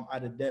my mom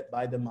out of debt,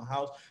 buy them a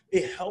house.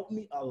 It helped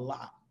me a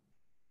lot.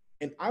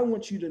 And I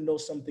want you to know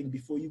something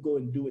before you go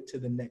and do it to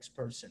the next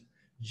person.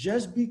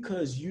 Just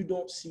because you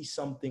don't see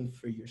something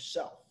for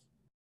yourself,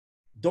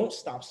 don't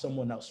stop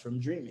someone else from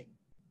dreaming.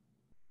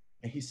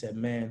 And he said,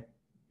 man,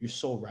 you're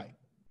so right.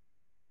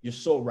 You're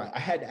so right. I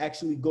had to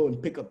actually go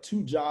and pick up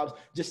 2 jobs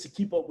just to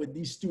keep up with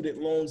these student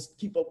loans,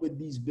 keep up with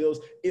these bills.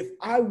 If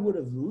I would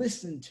have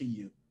listened to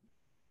you,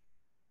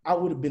 I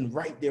would have been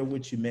right there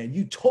with you, man.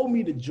 You told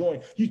me to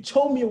join. You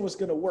told me it was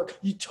going to work.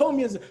 You told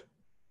me.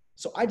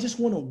 So I just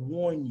want to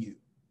warn you.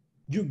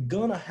 You're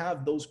going to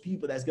have those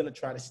people that's going to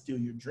try to steal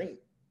your dream.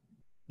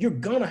 You're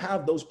going to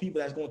have those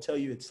people that's going to tell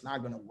you it's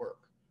not going to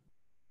work.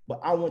 But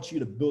I want you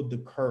to build the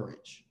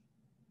courage.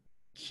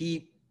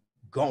 Keep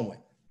going.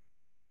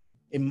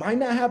 It might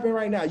not happen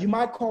right now. You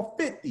might call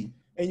 50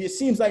 and it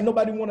seems like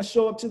nobody want to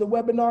show up to the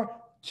webinar.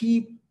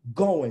 Keep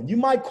going. You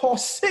might call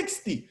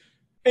 60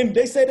 and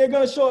they say they're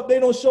going to show up. They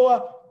don't show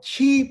up.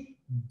 Keep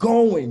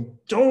going.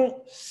 Don't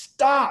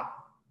stop.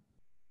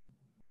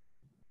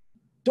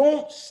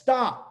 Don't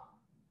stop.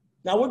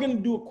 Now we're going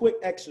to do a quick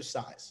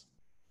exercise,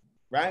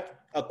 right?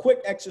 A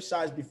quick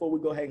exercise before we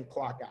go ahead and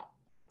clock out.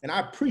 And I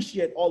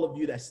appreciate all of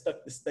you that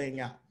stuck this thing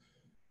out.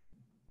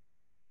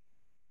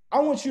 I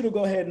want you to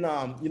go ahead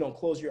and,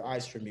 close your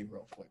eyes for me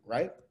real quick,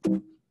 right?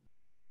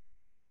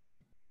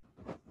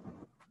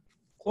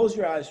 Close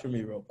your eyes for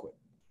me real quick.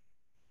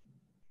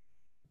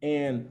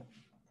 And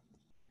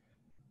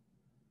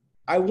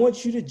I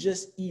want you to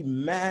just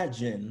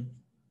imagine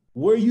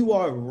where you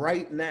are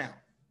right now,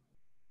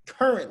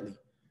 currently.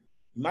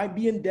 You might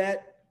be in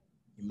debt.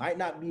 You might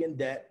not be in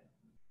debt.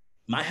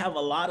 You might have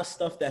a lot of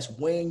stuff that's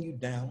weighing you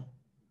down.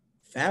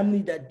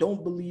 Family that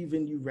don't believe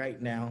in you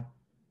right now.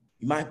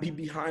 You might be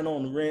behind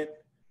on rent.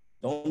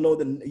 Don't know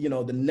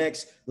the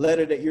next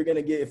letter that you're going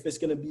to get, if it's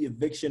going to be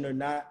eviction or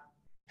not.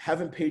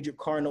 Haven't paid your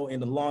car note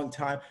in a long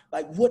time.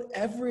 Like,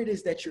 whatever it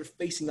is that you're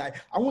facing, like,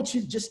 I want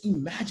you to just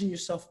imagine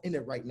yourself in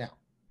it right now.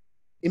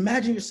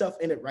 Imagine yourself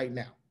in it right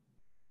now.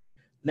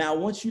 Now, I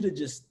want you to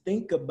just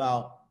think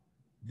about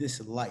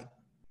this light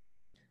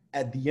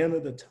at the end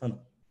of the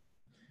tunnel.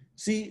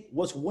 See,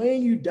 what's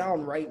weighing you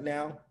down right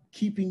now,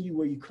 keeping you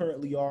where you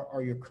currently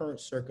are your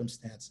current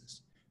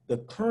circumstances, the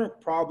current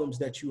problems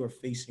that you are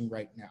facing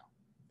right now.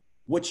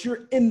 What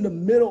you're in the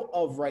middle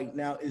of right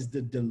now is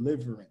the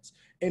deliverance.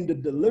 And the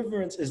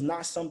deliverance is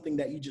not something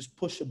that you just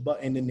push a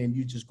button and then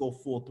you just go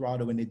full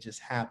throttle and it just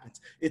happens.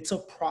 It's a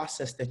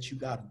process that you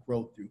got to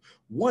grow through.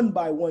 One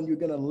by one, you're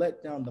going to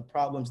let down the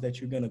problems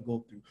that you're going to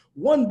go through.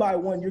 One by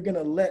one, you're going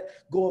to let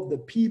go of the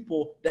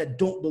people that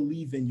don't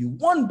believe in you.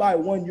 One by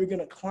one, you're going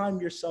to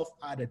climb yourself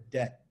out of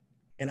debt.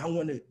 And I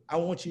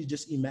want you to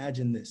just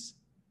imagine this,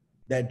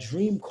 that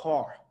dream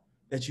car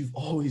that you've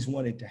always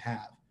wanted to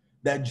have,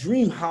 that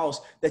dream house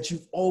that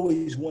you've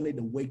always wanted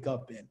to wake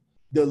up in,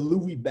 the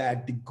Louis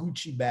bag, the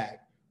Gucci bag,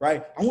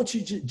 right? I want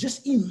you to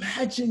just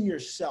imagine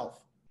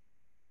yourself,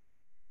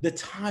 the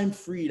time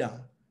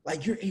freedom,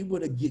 like you're able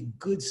to get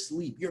good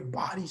sleep, your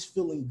body's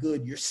feeling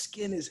good, your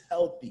skin is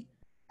healthy.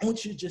 I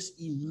want you to just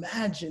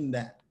imagine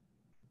that.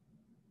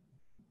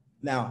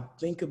 Now,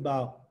 think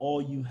about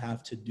all you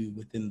have to do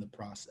within the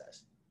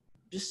process.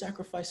 Just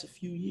sacrifice a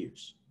few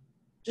years.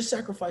 Just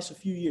sacrifice a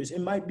few years. It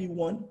might be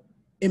 1,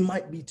 it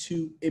might be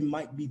 2, it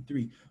might be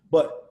 3,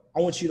 but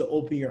I want you to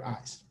open your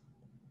eyes.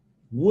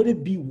 Would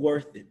it be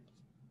worth it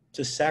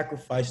to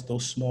sacrifice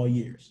those small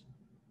years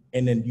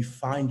and then you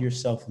find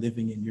yourself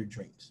living in your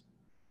dreams?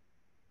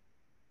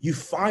 You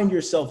find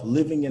yourself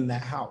living in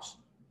that house.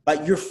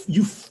 Like you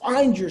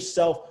find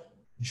yourself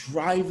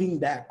driving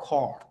that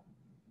car.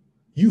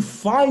 You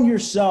find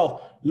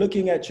yourself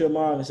looking at your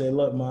mom and say,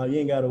 look, mom, you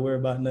ain't got to worry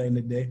about nothing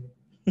today.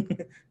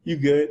 You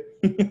good?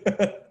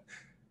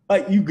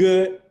 Like, you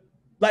good?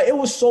 Like, it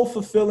was so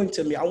fulfilling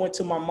to me. I went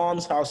to my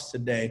mom's house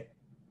today,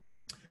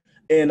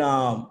 and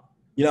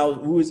you know,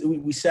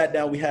 we sat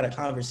down, we had a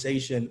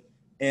conversation,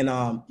 and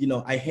you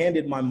know, I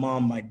handed my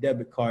mom my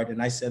debit card,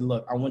 and I said,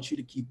 look, I want you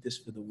to keep this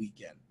for the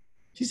weekend.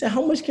 She said,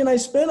 how much can I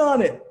spend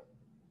on it?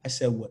 I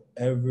said,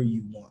 whatever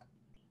you want.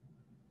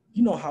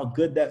 You know how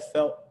good that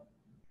felt?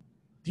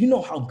 Do you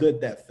know how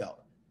good that felt?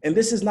 And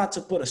this is not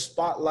to put a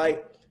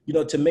spotlight, you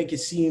know, to make it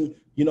seem,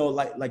 you know,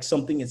 like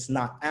something it's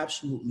not.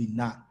 Absolutely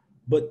not.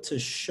 But to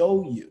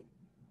show you,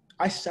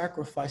 I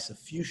sacrificed a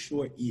few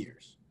short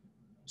years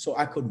so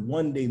I could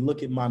one day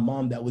look at my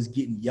mom that was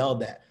getting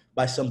yelled at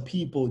by some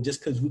people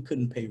just because we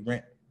couldn't pay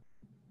rent.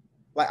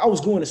 Like, I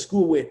was going to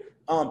school with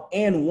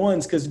and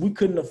ones because we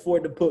couldn't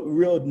afford to put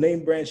real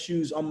name brand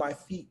shoes on my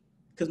feet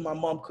because my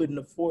mom couldn't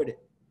afford it.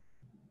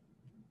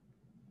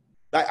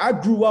 Like, I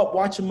grew up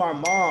watching my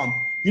mom,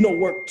 you know,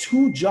 work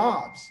 2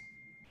 jobs,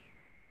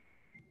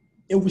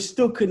 and we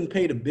still couldn't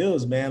pay the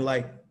bills, man.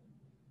 Like,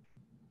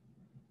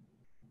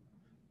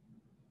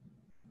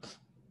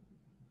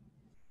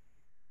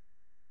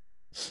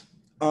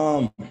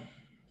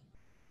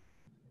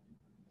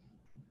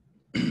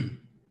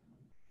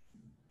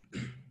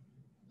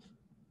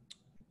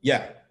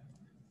 yeah.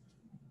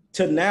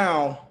 To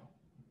now,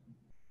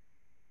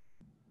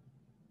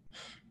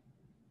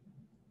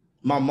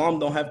 my mom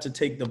don't have to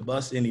take the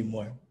bus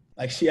anymore.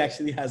 Like, she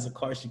actually has a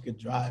car she could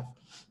drive. You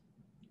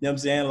know what I'm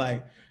saying?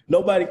 Like,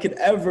 nobody could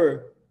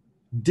ever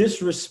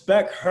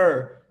disrespect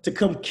her to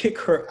come kick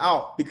her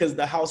out because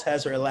the house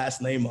has her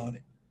last name on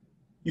it.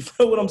 You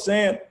feel what I'm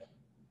saying?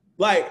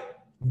 Like,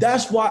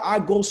 that's why I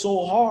go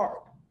so hard.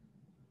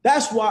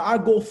 That's why I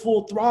go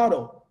full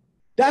throttle.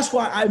 That's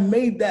why I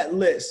made that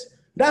list.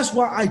 That's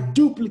why I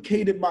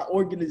duplicated my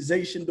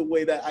organization the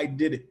way that I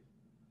did it.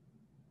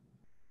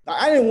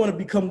 I didn't want to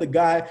become the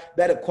guy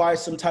that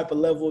acquires some type of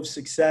level of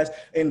success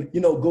and, you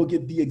know, go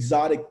get the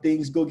exotic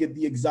things, go get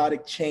the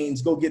exotic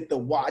chains, go get the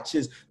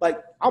watches. Like,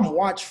 I'm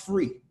watch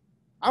free.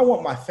 I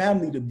want my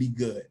family to be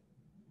good.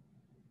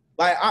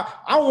 Like,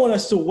 I want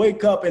us to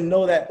wake up and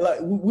know that, like,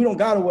 we don't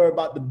got to worry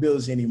about the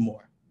bills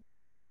anymore.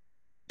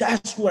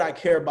 That's what I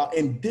care about.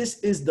 And this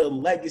is the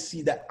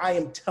legacy that I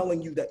am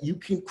telling you that you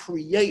can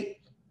create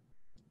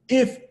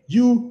if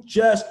you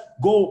just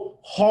go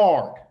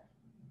hard.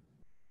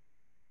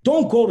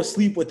 Don't go to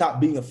sleep without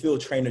being a field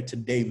trainer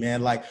today,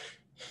 man. Like,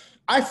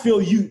 I feel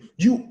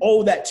you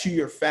owe that to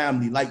your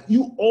family. Like,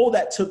 you owe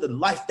that to the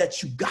life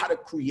that you gotta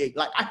create.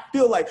 Like, I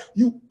feel like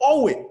you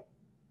owe it.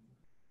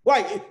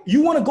 Like,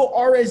 you wanna go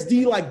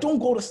RSD, like, don't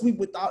go to sleep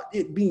without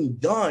it being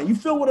done. You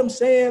feel what I'm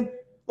saying?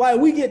 Like,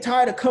 we get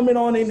tired of coming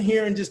on in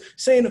here and just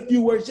saying a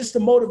few words just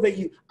to motivate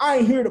you. I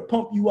ain't here to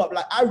pump you up.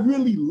 Like, I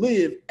really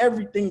live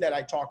everything that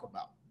I talk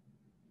about.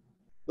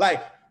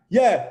 Like,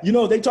 yeah, you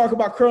know, they talk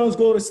about curls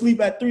go to sleep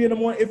at 3 in the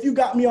morning. If you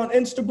got me on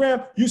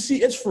Instagram, you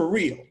see it's for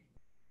real.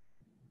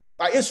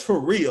 Like, it's for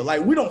real.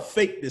 Like, we don't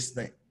fake this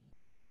thing.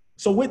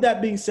 So with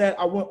that being said,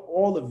 I want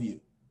all of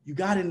you, you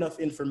got enough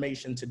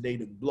information today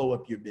to blow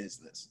up your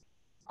business.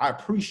 I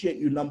appreciate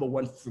you, number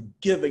one, for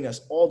giving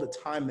us all the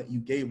time that you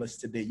gave us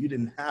today. You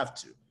didn't have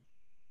to.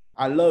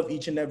 I love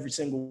each and every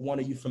single one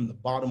of you from the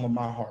bottom of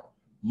my heart.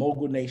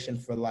 Mogul Nation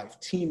for life.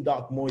 Team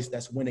Doc Moist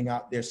that's winning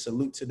out there.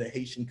 Salute to the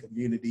Haitian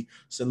community.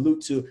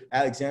 Salute to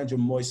Alexandra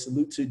Moist.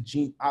 Salute to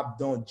Jean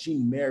Abdon,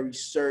 Jean Mary,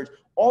 Serge.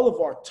 All of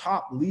our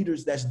top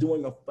leaders that's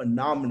doing a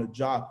phenomenal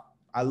job.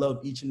 I love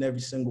each and every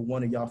single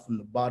one of y'all from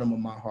the bottom of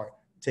my heart.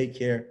 Take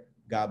care.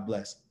 God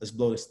bless. Let's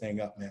blow this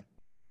thing up, man.